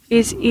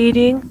is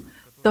eating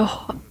the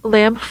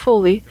lamb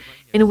fully,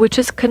 in which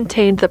is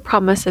contained the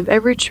promise of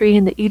every tree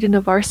in the Eden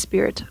of our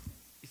spirit.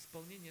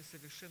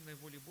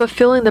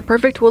 Fulfilling the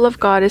perfect will of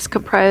God is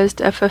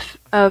comprised of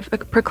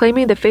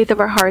proclaiming the faith of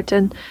our heart,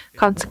 and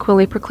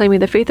consequently proclaiming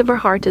the faith of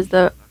our heart is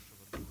the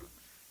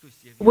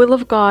will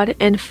of God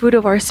and food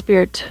of our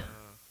spirit.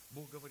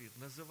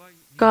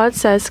 God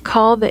says,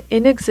 "Call the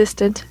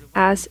inexistent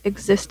as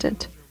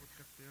existent.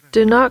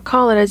 Do not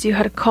call it as you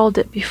had called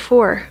it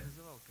before."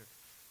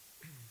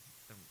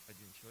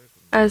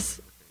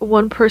 As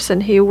one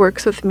person, he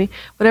works with me.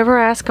 Whenever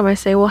I ask him, I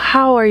say, "Well,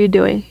 how are you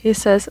doing?" He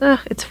says,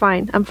 "It's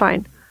fine. I'm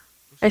fine."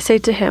 I say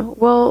to him,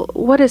 "Well,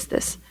 what is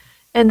this?"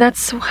 And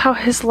that's how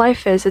his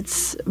life is.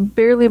 It's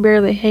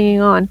barely hanging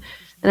on.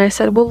 And I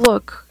said, "Well,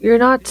 look, you're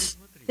not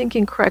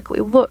thinking correctly.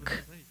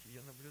 Look."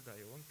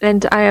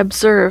 And I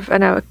observe,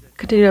 and I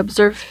continue to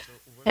observe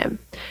him.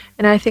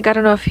 And I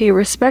don't know if he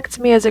respects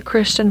me as a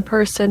Christian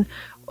person,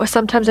 or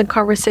sometimes in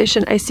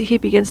conversation, I see he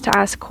begins to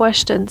ask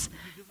questions.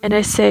 And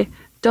I say,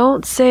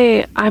 "Don't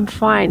say I'm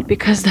fine,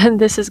 because then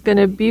this is going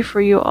to be for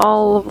you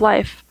all of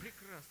life.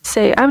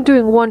 Say, I'm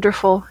doing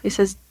wonderful." He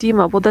says,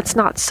 "Dima, well, that's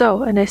not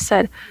so." And I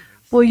said,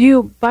 "Well,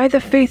 you, by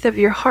the faith of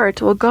your heart,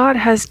 God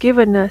has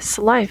given us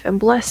life and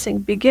blessing.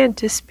 Begin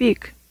to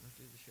speak."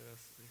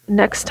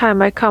 Next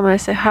time I come and I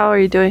say, "How are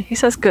you doing?" He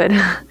says, "Good."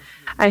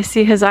 I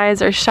see his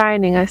eyes are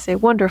shining. I say,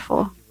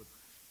 "Wonderful."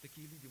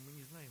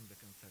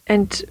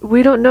 And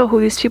we don't know who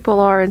these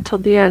people are until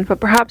the end, but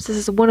perhaps this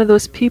is one of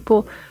those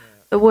people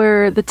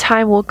where the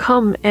time will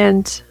come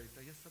and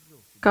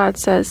God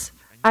says,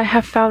 "I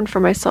have found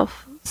for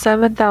myself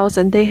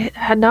 7,000. They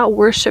had not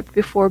worshipped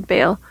before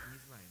Baal."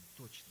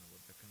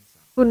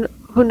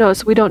 Who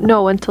knows? We don't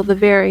know until the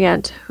very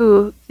end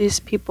who these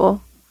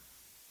people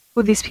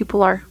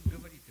are.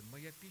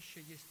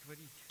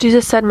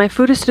 Jesus said, "My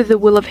food is to do the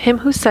will of him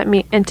who sent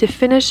me and to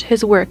finish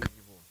his work."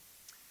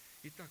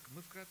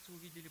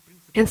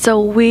 And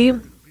so we,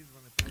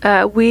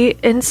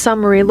 in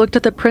summary, looked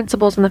at the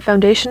principles on the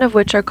foundation of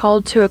which are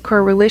called to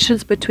occur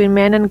relations between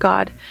man and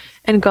God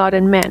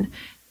and man.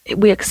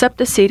 We accept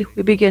the seed,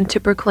 we begin to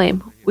proclaim.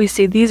 We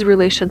see these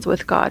relations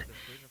with God,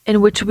 in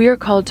which we are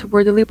called to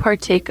worthily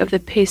partake of the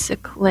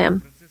Pesach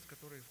lamb.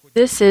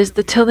 This is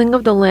the tilling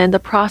of the land, the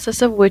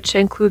process of which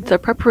includes the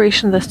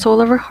preparation of the soul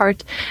of our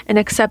heart and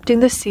accepting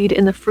the seed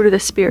in the fruit of the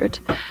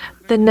Spirit.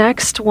 The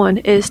next one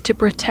is to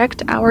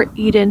protect our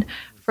Eden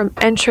from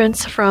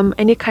entrance from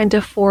any kind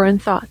of foreign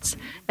thoughts.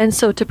 And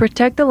so to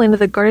protect the land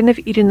of the Garden of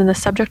Eden and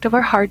the subject of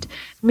our heart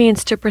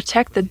means to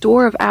protect the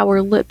door of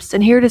our lips.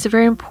 And here it is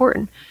very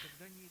important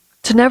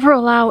to never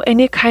allow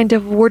any kind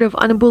of word of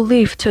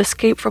unbelief to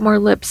escape from our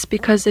lips,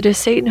 because it is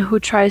Satan who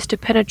tries to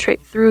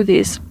penetrate through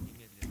these.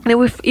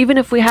 And even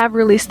if we have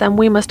released them,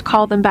 we must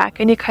call them back.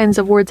 Any kinds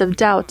of words of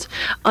doubt,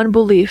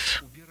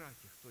 unbelief,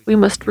 we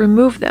must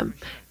remove them,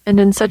 and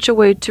in such a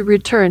way to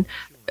return.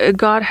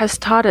 God has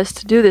taught us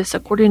to do this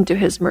according to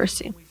his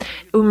mercy.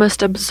 We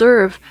must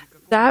observe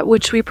that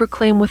which we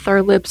proclaim with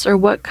our lips, or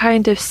what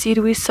kind of seed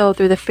we sow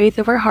through the faith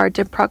of our heart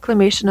and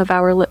proclamation of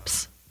our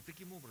lips.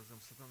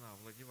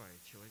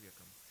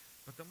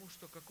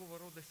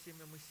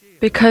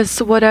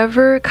 Because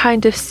whatever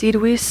kind of seed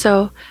we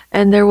sow,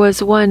 and there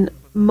was one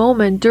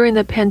moment during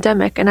the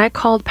pandemic, and I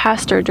called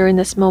Pastor during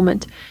this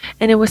moment,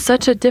 and it was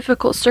such a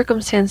difficult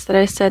circumstance that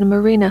I said,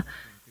 "Marina,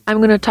 I'm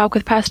going to talk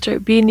with Pastor,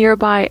 be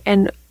nearby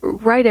and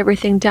write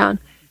everything down,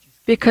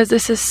 because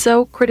this is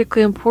so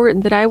critically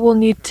important that I will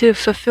need to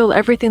fulfill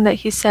everything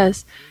that he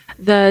says."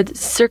 The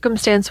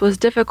circumstance was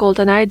difficult,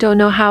 and I don't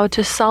know how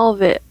to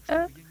solve it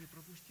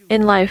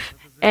in life,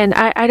 and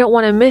I don't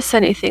want to miss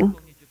anything.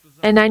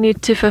 And I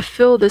need to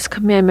fulfill this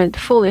commandment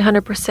fully,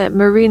 100%.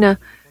 Marina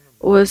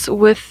was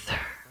with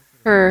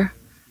her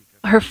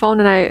phone,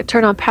 and I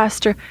turned on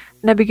Pastor,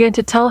 and I began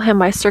to tell him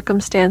my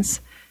circumstance.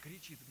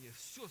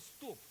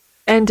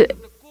 And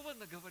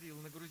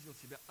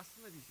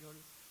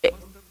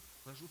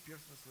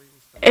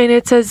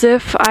it's as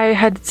if I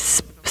had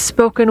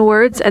spoken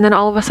words, and then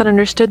all of a sudden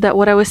understood that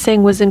what I was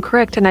saying was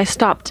incorrect, and I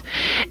stopped.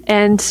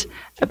 And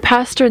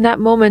Pastor in that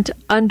moment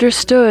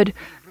understood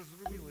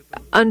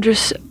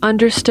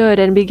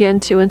and began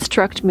to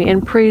instruct me.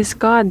 And praise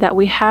God that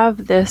we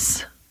have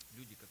this.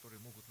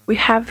 We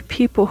have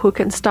people who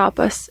can stop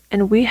us,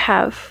 and we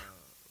have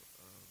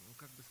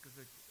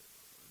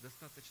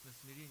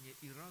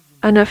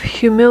enough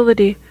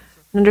humility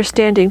and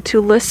understanding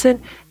to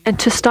listen and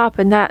to stop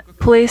in that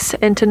place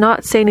and to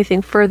not say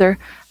anything further.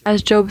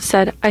 As Job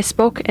said, "I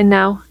spoke and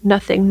now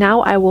nothing.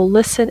 Now I will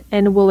listen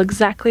and will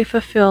exactly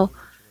fulfill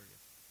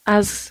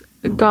as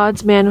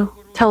God's man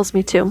tells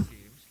me to."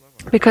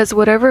 Because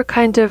whatever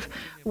kind of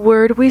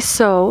word we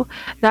sow,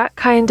 that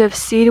kind of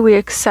seed we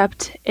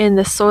accept in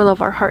the soil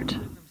of our heart.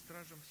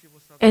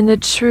 And the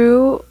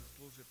true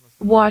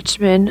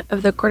watchman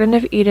of the Garden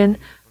of Eden,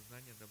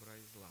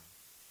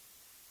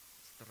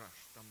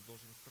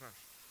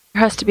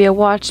 there has to be a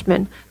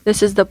watchman.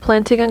 This is the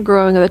planting and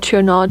growing of the tree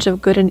of knowledge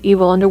of good and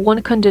evil under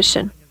one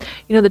condition.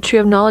 You know, the tree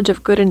of knowledge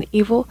of good and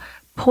evil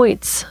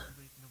points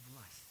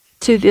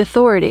to the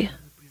authority.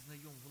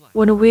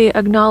 When we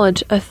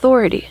acknowledge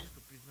authority,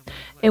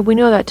 and we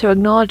know that to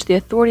acknowledge the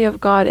authority of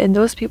God and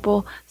those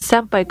people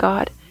sent by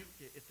God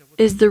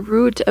is the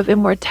root of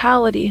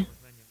immortality.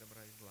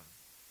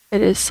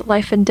 It is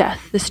life and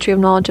death, this tree of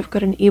knowledge of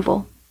good and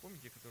evil.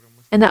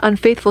 And that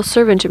unfaithful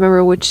servant,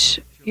 remember, which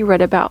you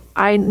read about,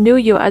 "I knew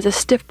you as a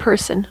stiff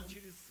person."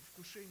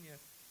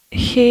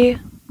 He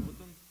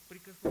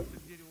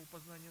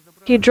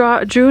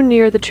drew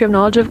near the tree of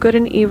knowledge of good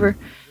and evil.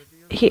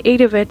 He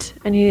ate of it,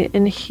 and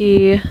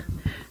he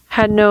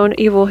had known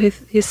evil.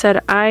 He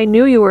said, "I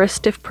knew you were a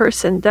stiff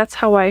person. That's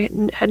how I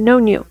had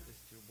known you."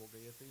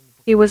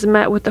 He was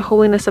met with the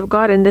holiness of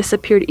God, and this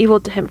appeared evil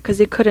to him because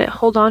he couldn't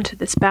hold on to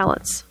this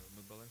balance.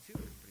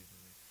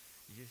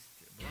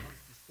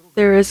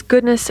 There is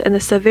goodness and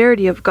the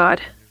severity of God,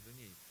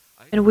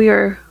 and we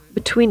are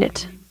between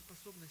it.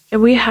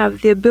 And we have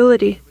the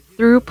ability,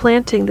 through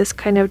planting this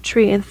kind of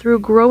tree and through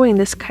growing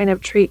this kind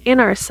of tree in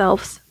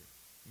ourselves,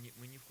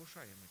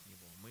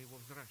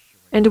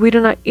 and we do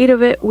not eat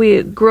of it,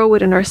 we grow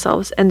it in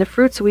ourselves, and the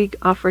fruits we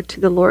offer to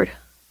the Lord.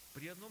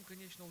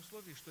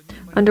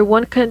 Under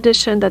one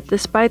condition, that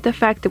despite the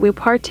fact that we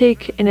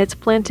partake in its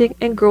planting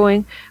and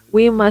growing,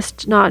 we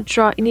must not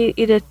draw near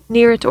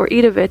it or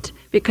eat of it,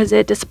 because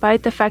it,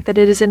 despite the fact that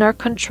it is in our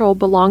control,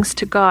 belongs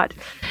to God.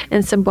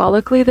 And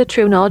symbolically, the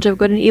tree of knowledge of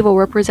good and evil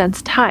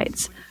represents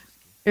tithes.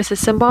 This is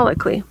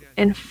symbolically.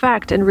 In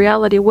fact, in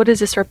reality, what does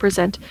this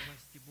represent?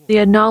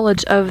 The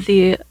knowledge of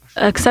the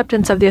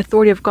acceptance of the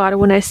authority of God.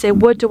 When I say,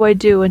 "What do I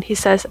do?" and he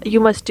says, "You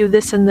must do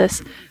this and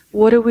this,"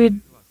 what do we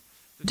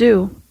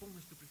do?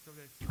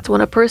 So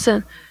when a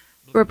person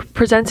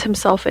presents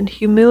himself in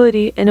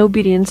humility and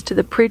obedience to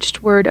the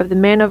preached word of the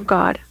man of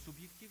God,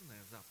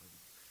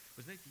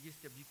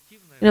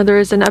 There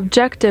is an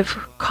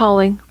objective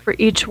calling for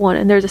each one,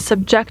 and there's a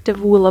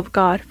subjective will of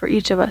God for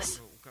each of us.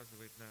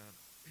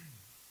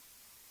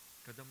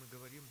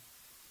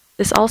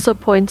 This also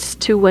points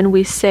to when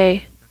we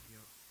say,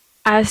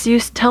 as you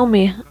tell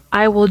me,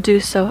 I will do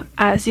so.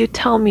 As you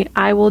tell me,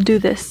 I will do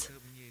this.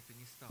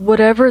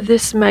 Whatever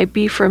this might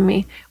be for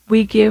me,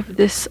 we give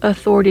this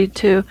authority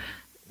to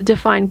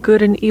define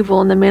good and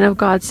evil. And the man of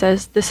God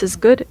says, this is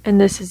good and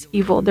this is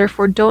evil.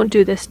 Therefore, don't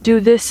do this. Do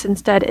this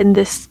instead in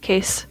this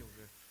case.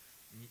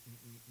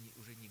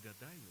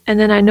 And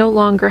then I no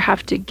longer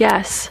have to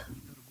guess.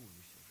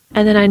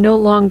 And then I no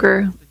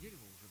longer...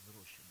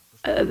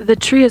 the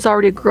tree has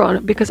already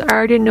grown because I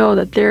already know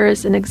that there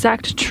is an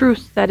exact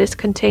truth that is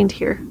contained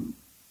here.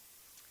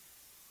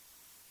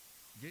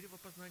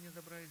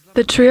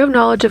 The tree of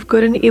knowledge of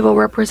good and evil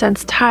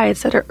represents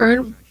tithes that have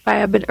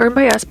been earned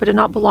by us but do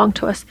not belong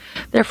to us.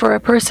 Therefore, a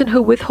person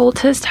who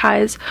withholds his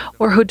tithes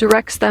or who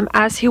directs them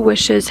as he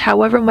wishes,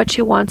 however much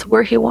he wants,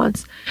 where he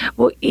wants,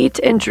 will eat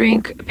and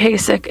drink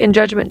Pesach in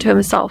judgment to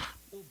himself.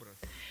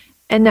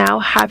 And now,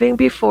 having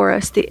before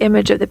us the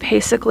image of the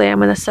Pesach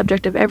lamb and the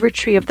subject of every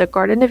tree of the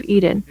Garden of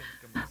Eden,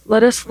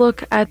 let us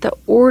look at the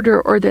order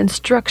or the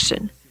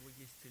instruction,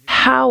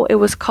 how it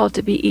was called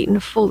to be eaten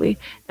fully,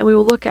 and we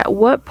will look at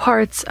what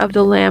parts of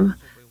the lamb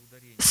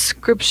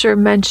Scripture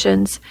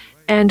mentions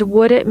and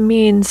what it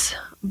means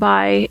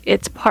by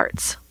its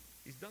parts.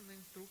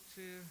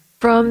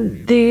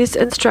 From these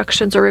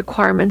instructions or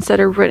requirements that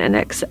are written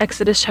in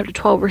Exodus chapter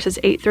 12, verses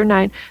 8 through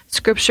 9,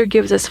 Scripture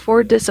gives us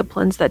 4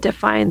 disciplines that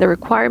define the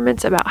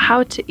requirements about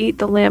how to eat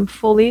the lamb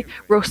fully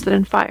roasted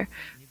in fire.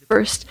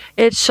 First,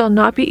 it shall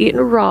not be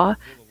eaten raw.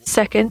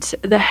 Second,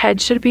 the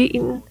head should be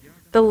eaten,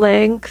 the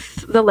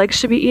legs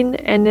should be eaten,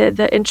 and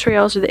the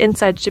entrails or the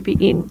inside should be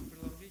eaten.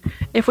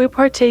 If we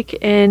partake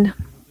in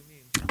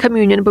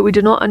communion, but we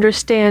do not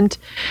understand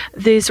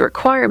these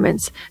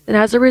requirements, then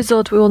as a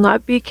result we will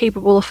not be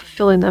capable of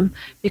fulfilling them,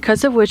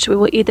 because of which we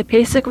will eat the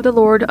Pesach of the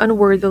Lord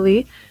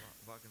unworthily,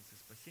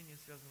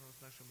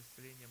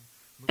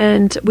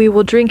 and we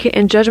will drink it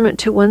in judgment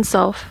to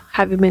oneself,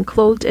 having been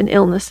clothed in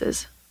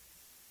illnesses.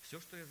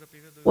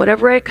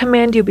 Whatever I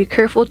command you, be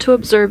careful to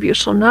observe. You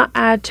shall not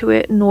add to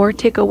it, nor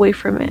take away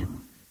from it.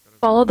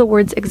 Follow the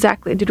words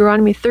exactly.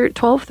 Deuteronomy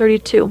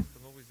 12:32.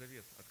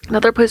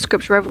 Another place of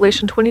Scripture,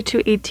 Revelation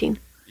 22:18.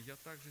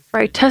 For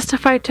I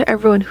testify to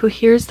everyone who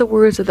hears the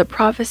words of the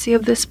prophecy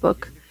of this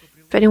book.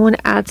 If anyone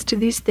adds to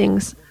these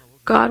things,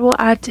 God will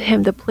add to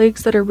him the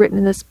plagues that are written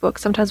in this book.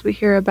 Sometimes we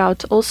hear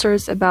about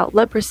ulcers, about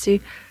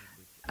leprosy,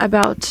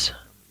 about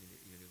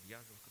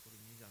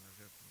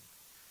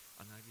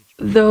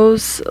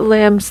those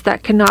lambs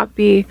that cannot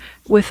be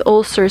with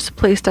ulcers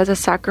placed as a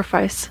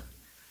sacrifice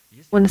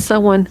when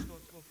someone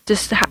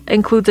just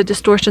includes the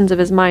distortions of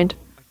his mind.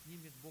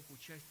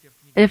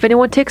 And if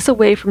anyone takes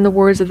away from the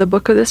words of the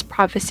book of this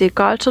prophecy,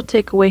 God shall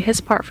take away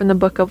his part from the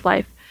book of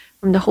life,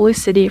 from the holy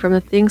city, from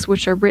the things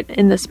which are written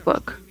in this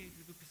book.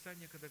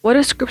 What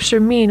does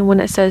Scripture mean when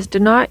it says, do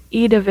not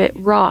eat of it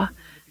raw?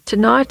 To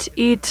not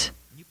eat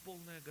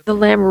the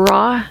lamb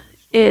raw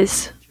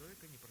is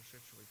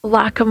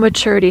lack of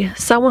maturity,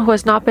 someone who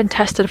has not been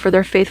tested for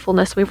their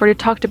faithfulness. We've already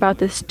talked about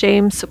this,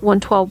 James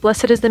 1:12.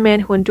 Blessed is the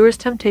man who endures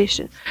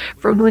temptation,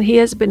 for when he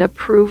has been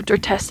approved or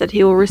tested,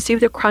 he will receive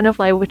the crown of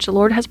life which the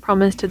Lord has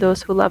promised to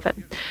those who love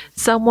him.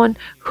 Someone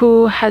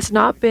who has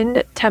not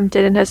been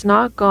tempted and has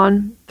not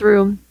gone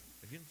through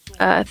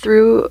a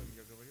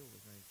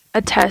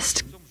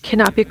test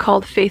cannot be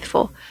called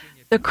faithful.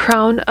 The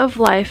crown of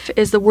life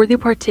is the worthy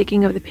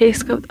partaking of the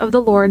Pesach of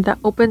the Lord that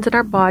opens in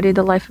our body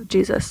the life of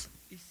Jesus.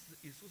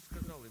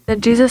 Then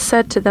Jesus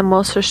said to them,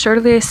 most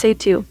assuredly I say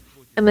to you,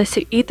 unless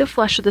you eat the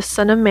flesh of the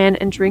Son of Man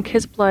and drink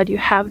his blood, you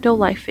have no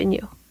life in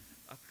you.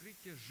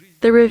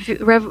 The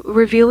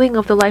revealing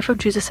of the life of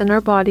Jesus in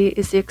our body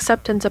is the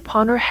acceptance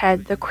upon our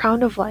head, the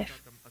crown of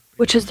life,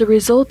 which is the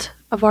result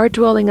of our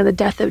dwelling in the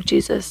death of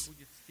Jesus.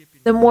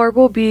 The more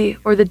will be,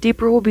 or the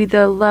deeper will be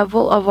the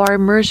level of our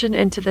immersion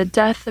into the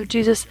death of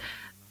Jesus,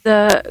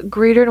 the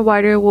greater and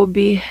wider will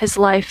be his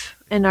life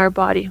in our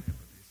body.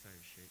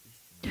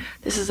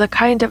 This is a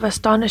kind of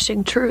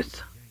astonishing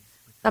truth.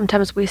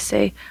 Sometimes we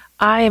say,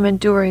 I am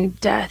enduring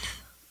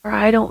death, or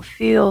I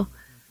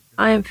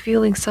am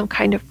feeling some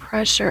kind of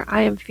pressure,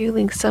 I am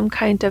feeling some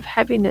kind of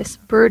heaviness,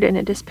 burden,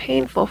 it is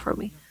painful for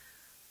me.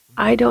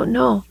 I don't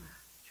know.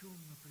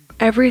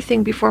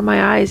 Everything before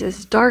my eyes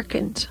is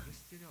darkened.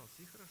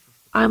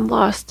 I'm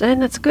lost,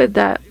 and it's good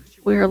that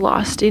we're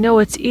lost.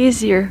 It's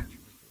easier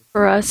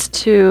for us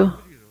to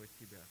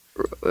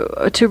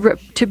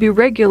be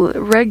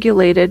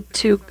regulated,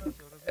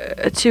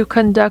 to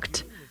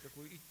conduct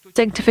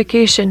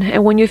sanctification.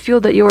 And when you feel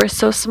that you are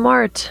so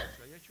smart,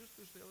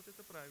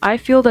 I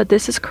feel that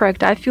this is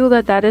correct, I feel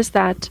that that is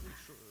that.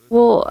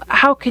 Well,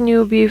 how can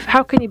you be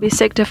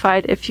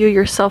sanctified if you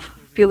yourself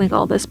feeling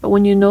all this? But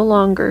when you no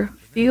longer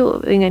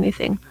feeling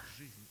anything,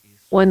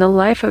 when the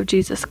life of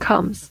Jesus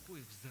comes,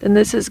 then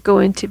this is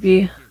going to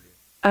be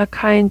a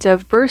kind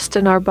of burst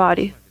in our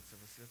body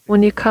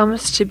when he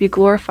comes to be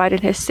glorified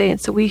in his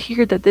saints. So we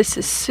hear that this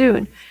is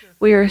soon.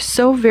 we are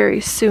so very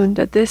soon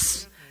that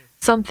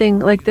something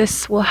like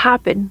this will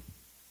happen.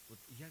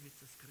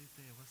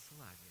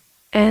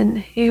 And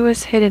He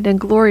was hidden and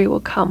glory will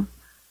come.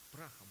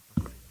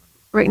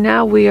 Right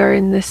now we are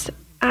in this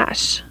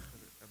ash.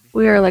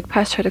 We are, like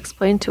Pastor had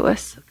explained to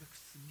us,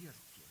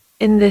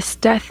 in this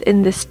death,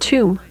 in this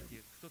tomb.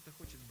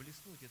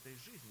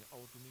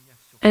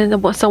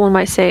 And someone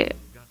might say,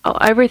 oh,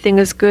 everything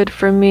is good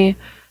for me.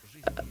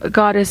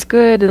 God is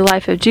good. The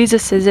life of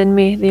Jesus is in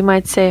me. They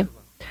might say,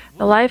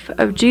 the life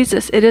of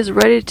Jesus, it is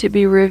ready to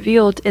be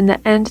revealed in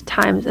the end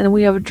times, and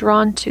we have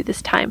drawn to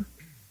this time.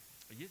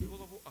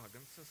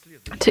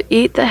 To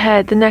eat the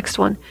head, the next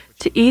one.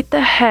 To eat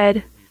the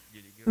head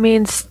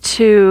means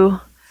to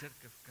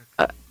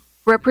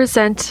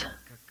represent,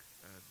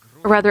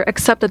 or rather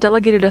accept the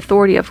delegated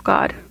authority of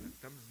God.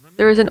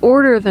 There is an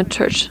order in the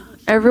church.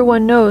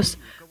 Everyone knows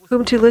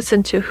whom to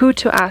listen to, who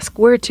to ask,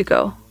 where to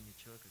go.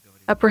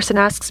 A person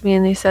asks me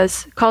and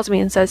calls me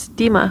and says,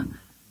 Dima,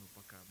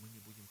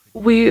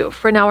 we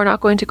for now are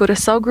not going to go to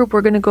cell group,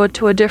 we're going to go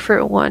to a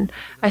different one.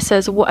 I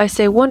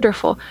say,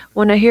 wonderful.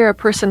 When I hear a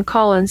person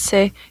call and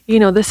say,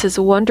 this is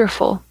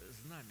wonderful,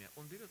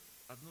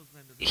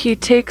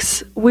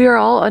 we are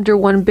all under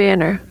one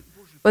banner,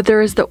 but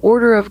there is the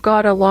order of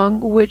God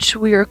along which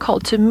we are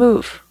called to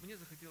move.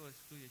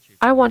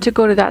 I want to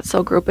go to that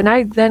cell group, and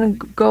I then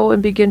go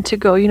and begin to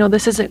go,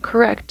 this isn't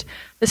correct.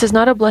 This is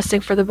not a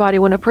blessing for the body.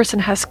 When a person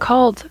has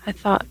called, I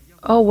thought,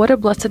 oh, what a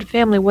blessed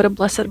family, what a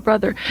blessed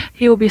brother.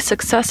 He will be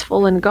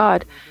successful in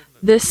God.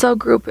 This cell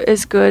group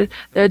is good.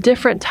 The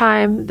different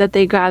time that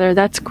they gather,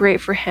 that's great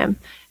for him.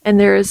 And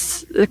there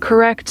is the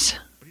correct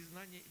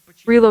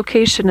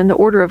relocation in the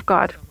order of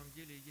God.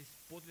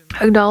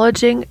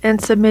 Acknowledging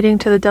and submitting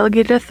to the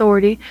delegated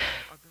authority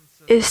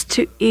is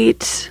to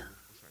eat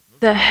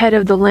the head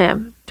of the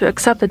lamb, to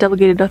accept the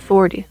delegated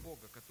authority.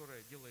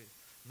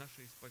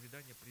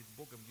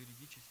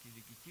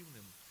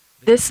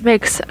 This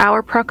makes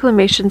our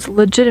proclamations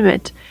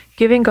legitimate,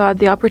 giving God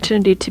the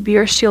opportunity to be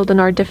our shield and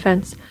our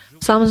defense.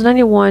 Psalms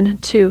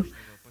 91:2.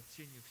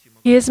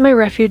 He is my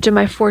refuge and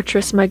my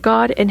fortress, my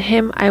God, in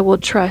Him I will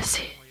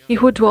trust. He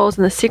who dwells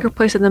in the secret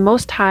place of the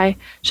Most High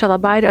shall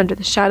abide under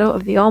the shadow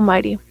of the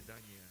Almighty.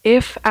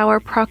 If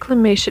our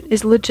proclamation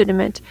is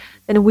legitimate,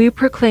 then we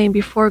proclaim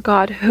before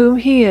God whom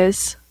He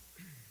is.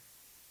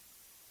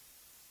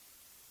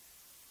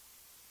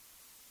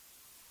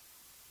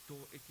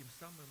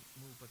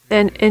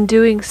 Then in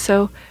doing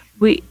so,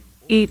 we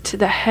eat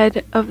the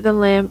head of the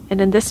lamb, and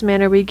in this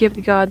manner we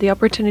give God the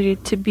opportunity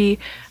to be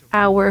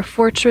our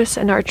fortress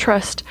and our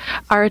trust.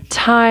 Our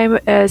time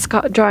is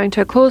drawing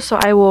to a close, so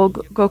I will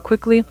go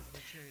quickly.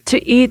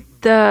 To eat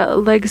the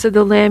legs of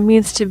the lamb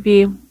means to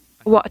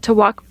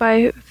walk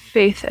by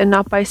faith and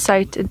not by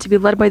sight, and to be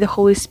led by the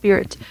Holy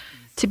Spirit,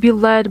 to be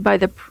led by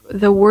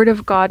the Word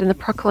of God and the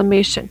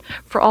proclamation.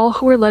 For all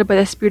who are led by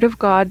the Spirit of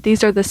God,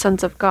 these are the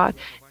sons of God.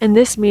 And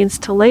this means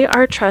to lay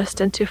our trust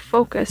and to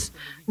focus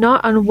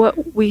not on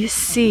what we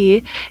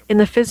see in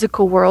the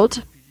physical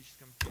world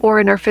or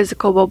in our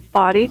physical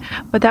body,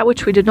 but that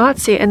which we do not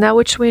see and that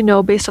which we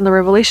know based on the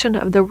revelation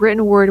of the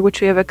written Word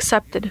which we have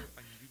accepted.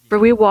 For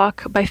we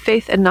walk by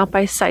faith and not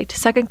by sight.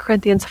 2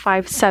 Corinthians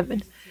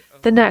 5:7.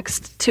 The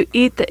next, to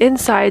eat the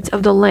insides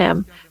of the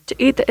lamb. To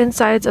eat the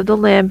insides of the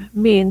lamb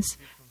means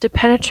to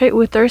penetrate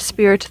with our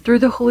spirit through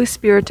the Holy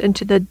Spirit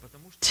into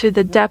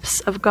the depths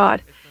of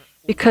God,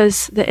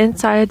 because the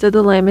insides of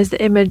the lamb is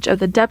the image of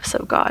the depths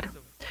of God.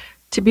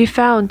 To be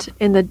found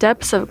in the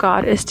depths of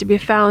God is to be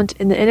found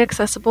in the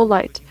inaccessible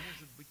light,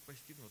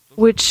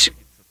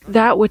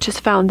 that which is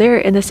found there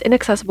in this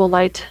inaccessible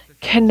light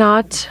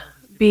cannot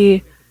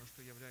be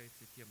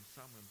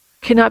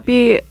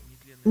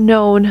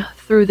known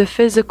through the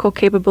physical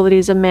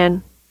capabilities of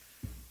man.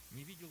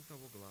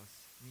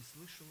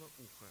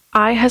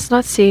 Eye has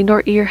not seen,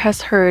 nor ear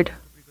has heard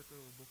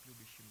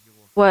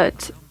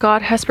what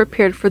God has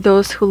prepared for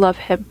those who love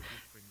Him.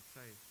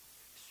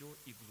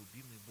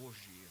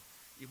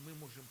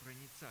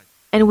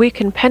 And we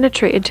can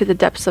penetrate into the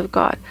depths of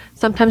God.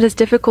 Sometimes it's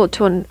difficult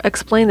to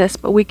explain this,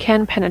 but we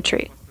can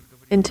penetrate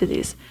into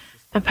these.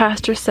 And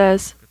Pastor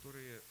says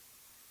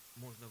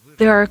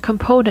there are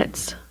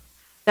components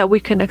that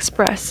we can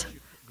express.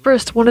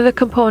 First, one of the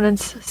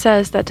components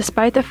says that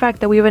despite the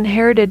fact that we've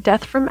inherited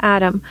death from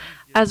Adam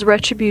as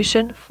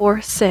retribution for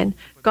sin,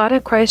 God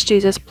in Christ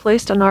Jesus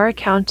placed on our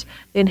account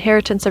the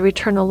inheritance of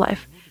eternal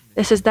life.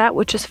 This is that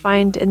which is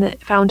found in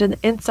the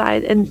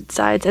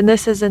insides, and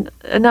this is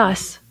in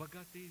us,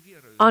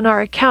 on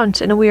our account,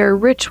 and we are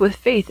rich with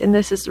faith, and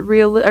this is a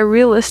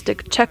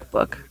realistic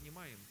checkbook.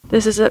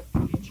 This is a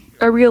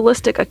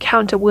realistic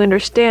account, and we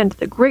understand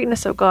the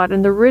greatness of God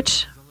and the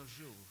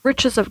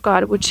riches of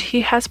God which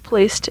He has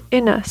placed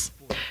in us,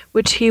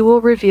 which He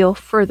will reveal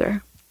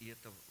further.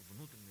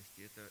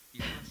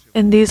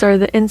 And these are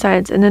the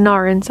insides and in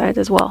our insides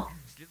as well.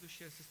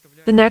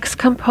 The next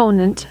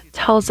component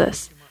tells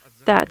us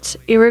that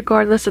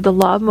irregardless of the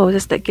law of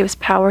Moses that gives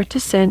power to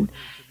sin,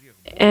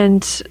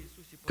 and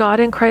God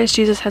in Christ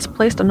Jesus has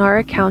placed on our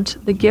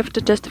account the gift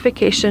of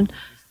justification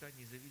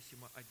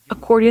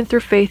according through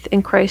faith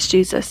in Christ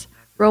Jesus.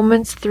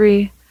 Romans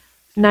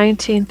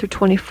 3:19 through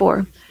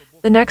 24.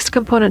 The next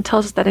component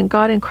tells us that in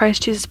God and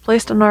Christ Jesus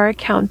placed on our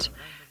account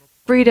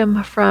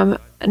freedom from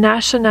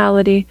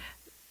nationality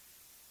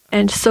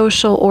and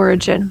social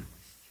origin.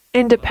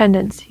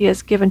 Independence He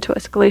has given to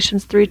us.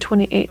 Galatians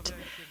 3:28.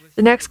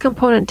 The next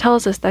component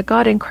tells us that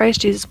God in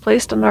Christ Jesus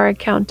placed on our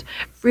account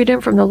freedom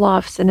from the law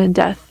of sin and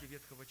death.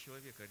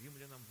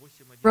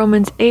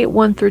 Romans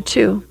 8:1 through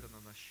 2.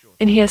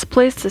 And He has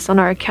placed this on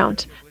our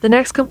account. The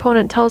next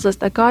component tells us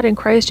that God in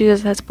Christ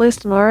Jesus has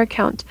placed on our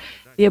account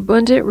the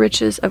abundant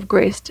riches of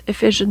grace.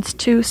 Ephesians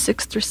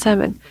 2:6 through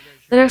 7.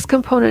 The next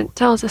component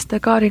tells us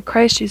that God in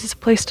Christ Jesus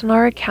placed on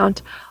our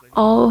account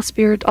all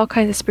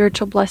kinds of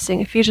spiritual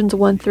blessing. Ephesians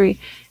 1:3.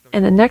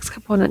 And the next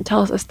component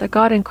tells us that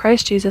God in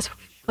Christ Jesus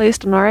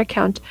placed on our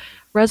account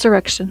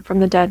resurrection from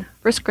the dead.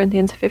 1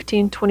 Corinthians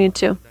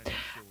 15:22.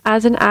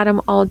 As in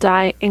Adam all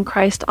die, in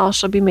Christ all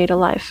shall be made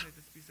alive.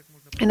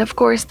 And of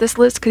course, this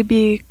list could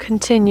be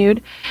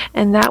continued,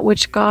 and that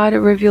which God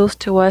reveals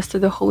to us through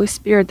the Holy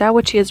Spirit, that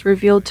which He has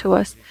revealed to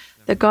us,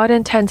 that God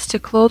intends to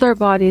clothe our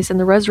bodies in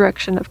the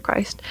resurrection of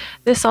Christ.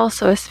 This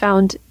also is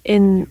found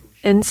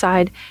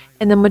inside,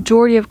 and the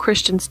majority of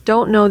Christians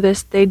don't know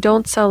this. They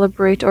don't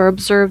celebrate or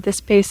observe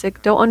this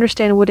Pesach, don't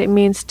understand what it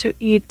means to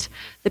eat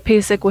the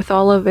Pesach with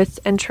all of its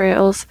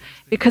entrails,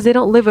 because they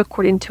don't live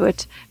according to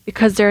it,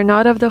 because they're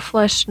not of the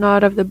flesh,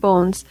 not of the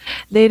bones.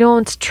 They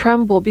don't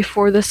tremble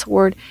before this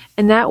word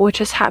and that which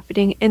is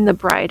happening in the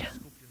bride,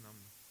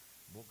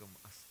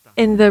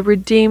 in the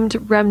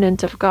redeemed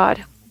remnant of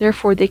God.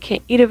 Therefore, they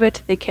can't eat of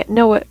it, they can't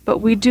know it, but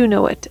we do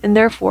know it, and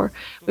therefore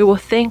we will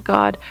thank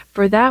God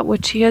for that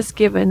which He has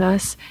given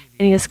us,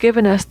 and He has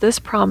given us this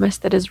promise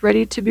that is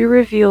ready to be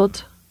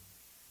revealed,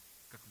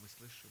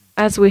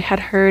 as we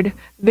had heard,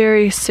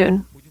 very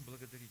soon.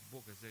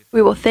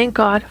 We will thank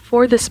God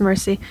for this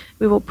mercy.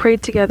 We will pray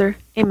together.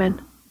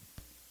 Amen.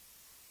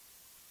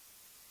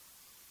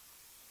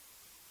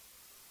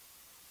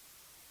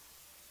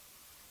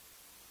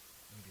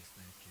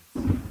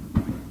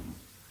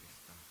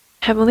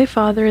 Heavenly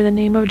Father, in the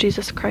name of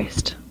Jesus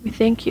Christ, we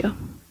thank You.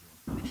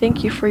 We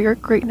thank You for Your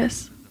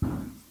greatness.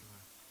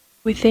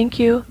 We thank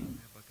You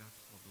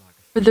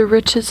for the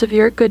riches of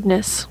Your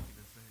goodness.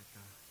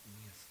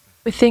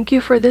 We thank You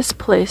for this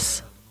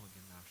place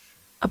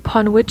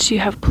upon which You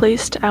have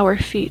placed our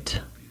feet.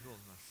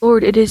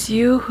 Lord, it is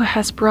You who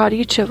has brought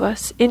each of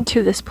us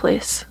into this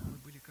place.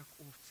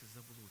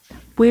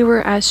 We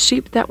were as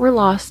sheep that were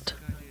lost.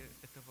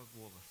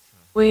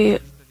 We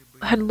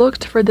had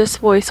looked for this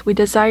voice. We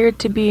desired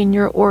to be in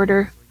Your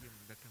order.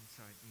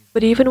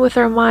 But even with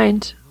our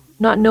mind,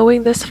 not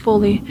knowing this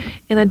fully,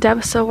 in the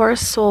depths of our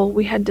soul,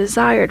 we had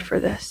desired for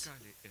this.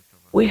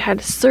 We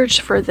had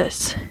searched for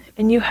this,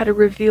 and You had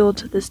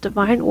revealed this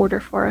divine order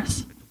for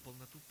us.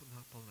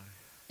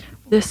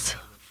 This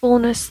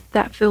fullness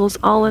that fills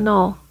all in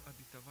all.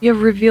 You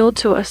have revealed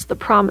to us the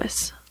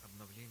promise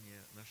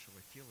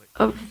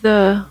of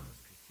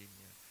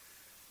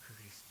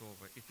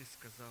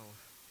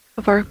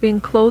our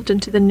being clothed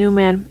into the new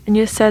man. And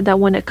You said that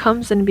when it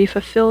comes and be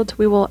fulfilled,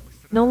 we will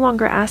no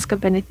longer ask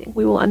of anything.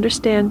 We will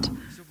understand.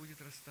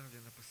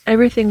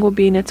 Everything will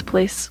be in its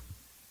place.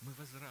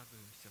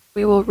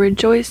 We will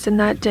rejoice in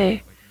that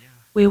day.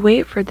 We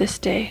wait for this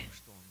day.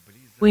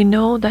 We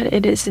know that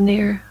it is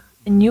near,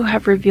 and You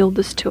have revealed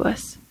this to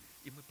us.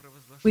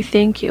 We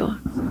thank You,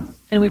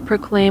 and we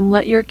proclaim,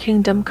 let Your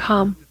kingdom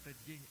come.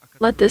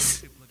 Let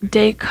this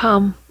day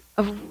come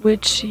of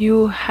which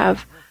You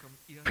have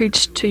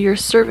preached to Your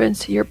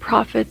servants, Your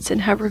prophets,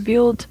 and have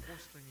revealed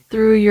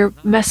through Your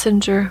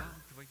messenger.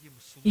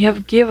 You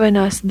have given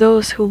us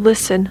those who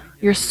listen,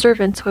 Your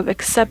servants who have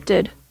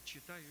accepted.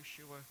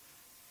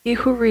 He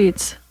who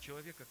reads,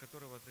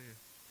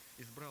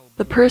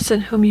 the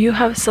person whom You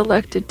have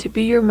selected to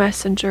be Your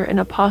messenger and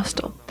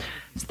apostle,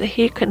 so that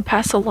he can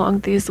pass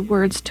along these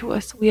words to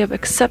us. We have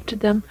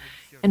accepted them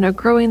and are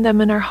growing them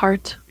in our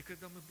heart.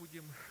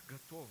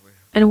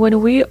 And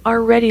when we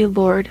are ready,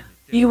 Lord,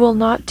 You will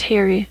not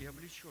tarry.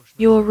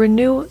 You will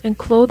renew and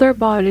clothe our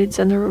bodies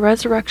in the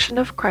resurrection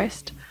of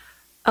Christ.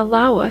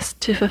 Allow us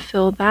to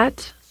fulfill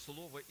that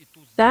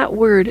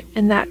word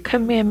and that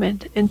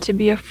commandment, and to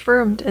be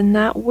affirmed in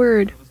that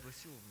word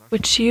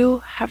which You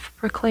have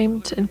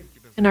proclaimed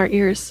in our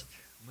ears.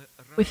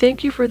 We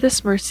thank You for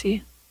this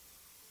mercy.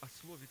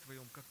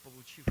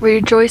 We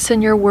rejoice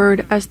in Your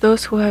word as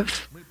those who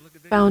have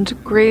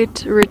found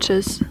great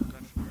riches.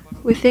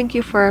 We thank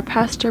You for our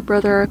pastor,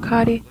 Brother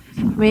Arkady.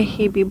 May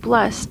he be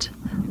blessed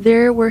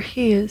there where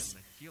he is.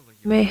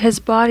 May his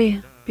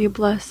body be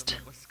blessed.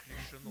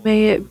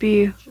 May it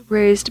be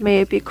raised.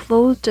 May it be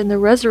clothed in the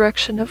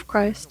resurrection of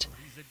Christ.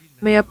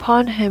 May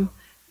upon him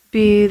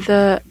be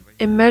the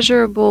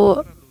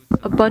immeasurable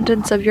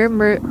abundance of Your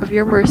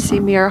mercy.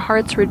 May our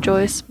hearts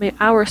rejoice. May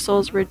our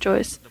souls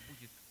rejoice.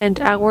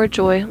 And our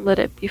joy, let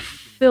it be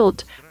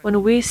filled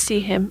when we see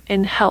him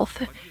in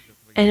health,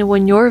 and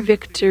when Your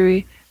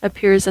victory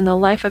appears in the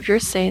life of Your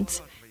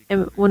saints,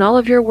 And when all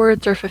of your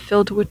words are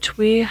fulfilled, which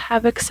we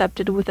have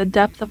accepted with the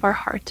depth of our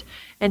heart,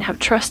 and have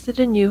trusted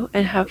in you,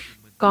 and have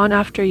gone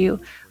after you,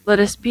 let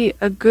us be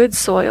a good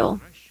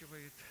soil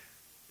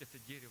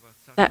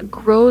that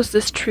grows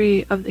this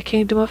tree of the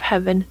kingdom of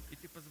heaven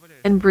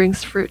and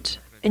brings fruit.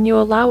 And you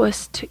allow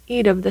us to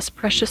eat of this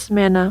precious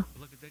manna.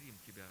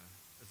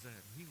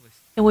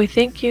 And we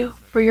thank you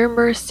for your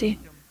mercy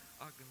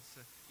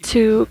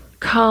to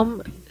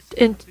come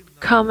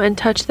and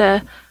touch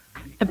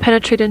and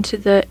penetrate into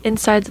the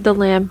insides of the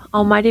Lamb.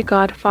 Almighty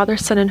God, Father,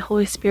 Son, and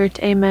Holy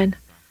Spirit. Amen.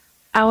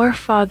 Our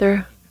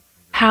Father,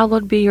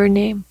 hallowed be your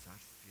name.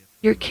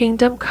 Your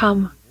kingdom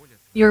come,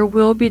 your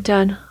will be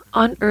done,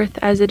 on earth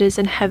as it is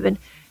in heaven.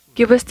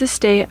 Give us this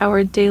day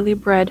our daily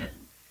bread.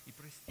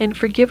 And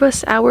forgive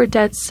us our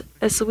debts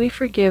as we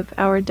forgive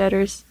our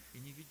debtors.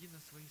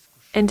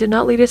 And do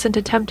not lead us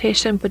into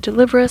temptation, but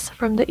deliver us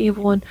from the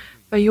evil one.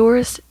 For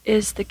yours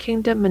is the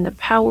kingdom and the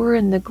power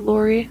and the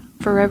glory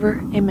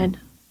forever. Amen.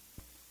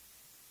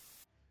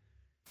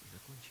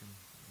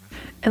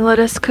 And let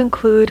us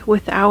conclude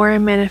with our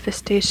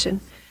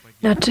manifestation.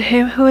 Now to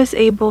him who is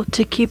able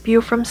to keep you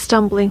from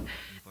stumbling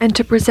and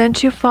to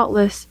present you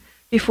faultless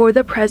before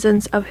the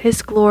presence of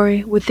his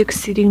glory with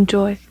exceeding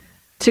joy.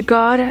 To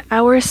God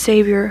our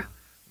Savior,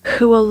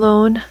 who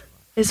alone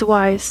is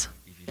wise,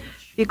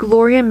 be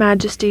glory and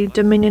majesty,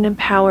 dominion and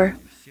power,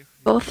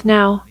 both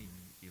now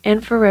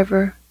and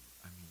forever.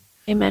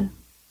 Amen.